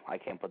well. I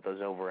can't put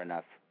those over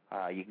enough.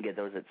 You can get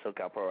those at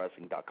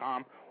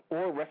SoCalProWrestling.com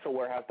or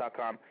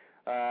WrestleWarehouse.com.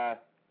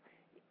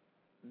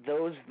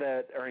 Those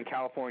that are in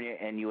California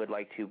and you would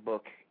like to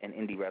book an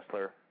indie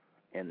wrestler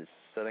in the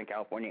Southern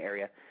California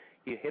area,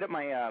 you hit up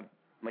my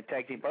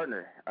tag team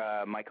partner,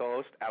 my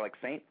co-host, Alex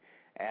Saint,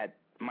 at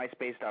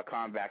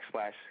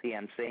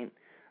myspace.com/CMSaint.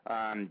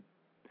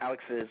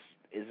 Alex is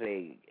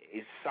a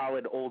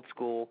solid old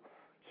school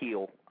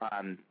heel.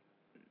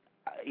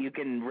 you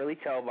can really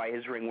tell by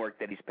his ring work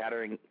that he's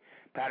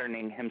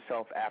patterning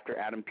himself after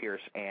Adam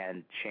Pearce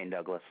and Shane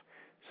Douglas.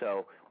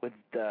 So with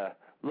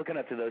looking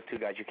up to those two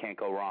guys, you can't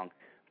go wrong.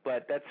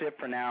 But that's it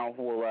for now.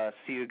 We'll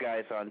see you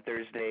guys on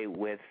Thursday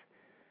with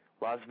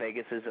Las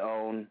Vegas's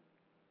own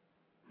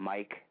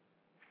Mike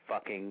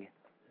fucking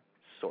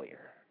Sawyer.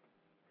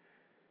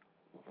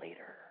 Later.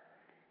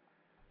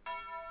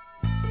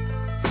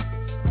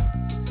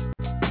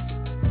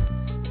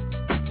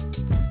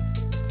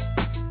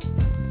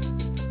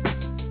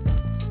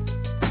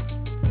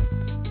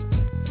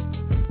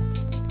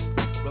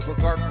 Rubber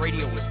Guard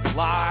Radio is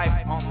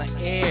live on the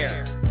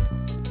air.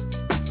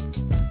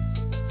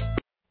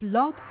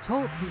 Blog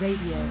Talk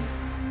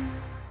Radio.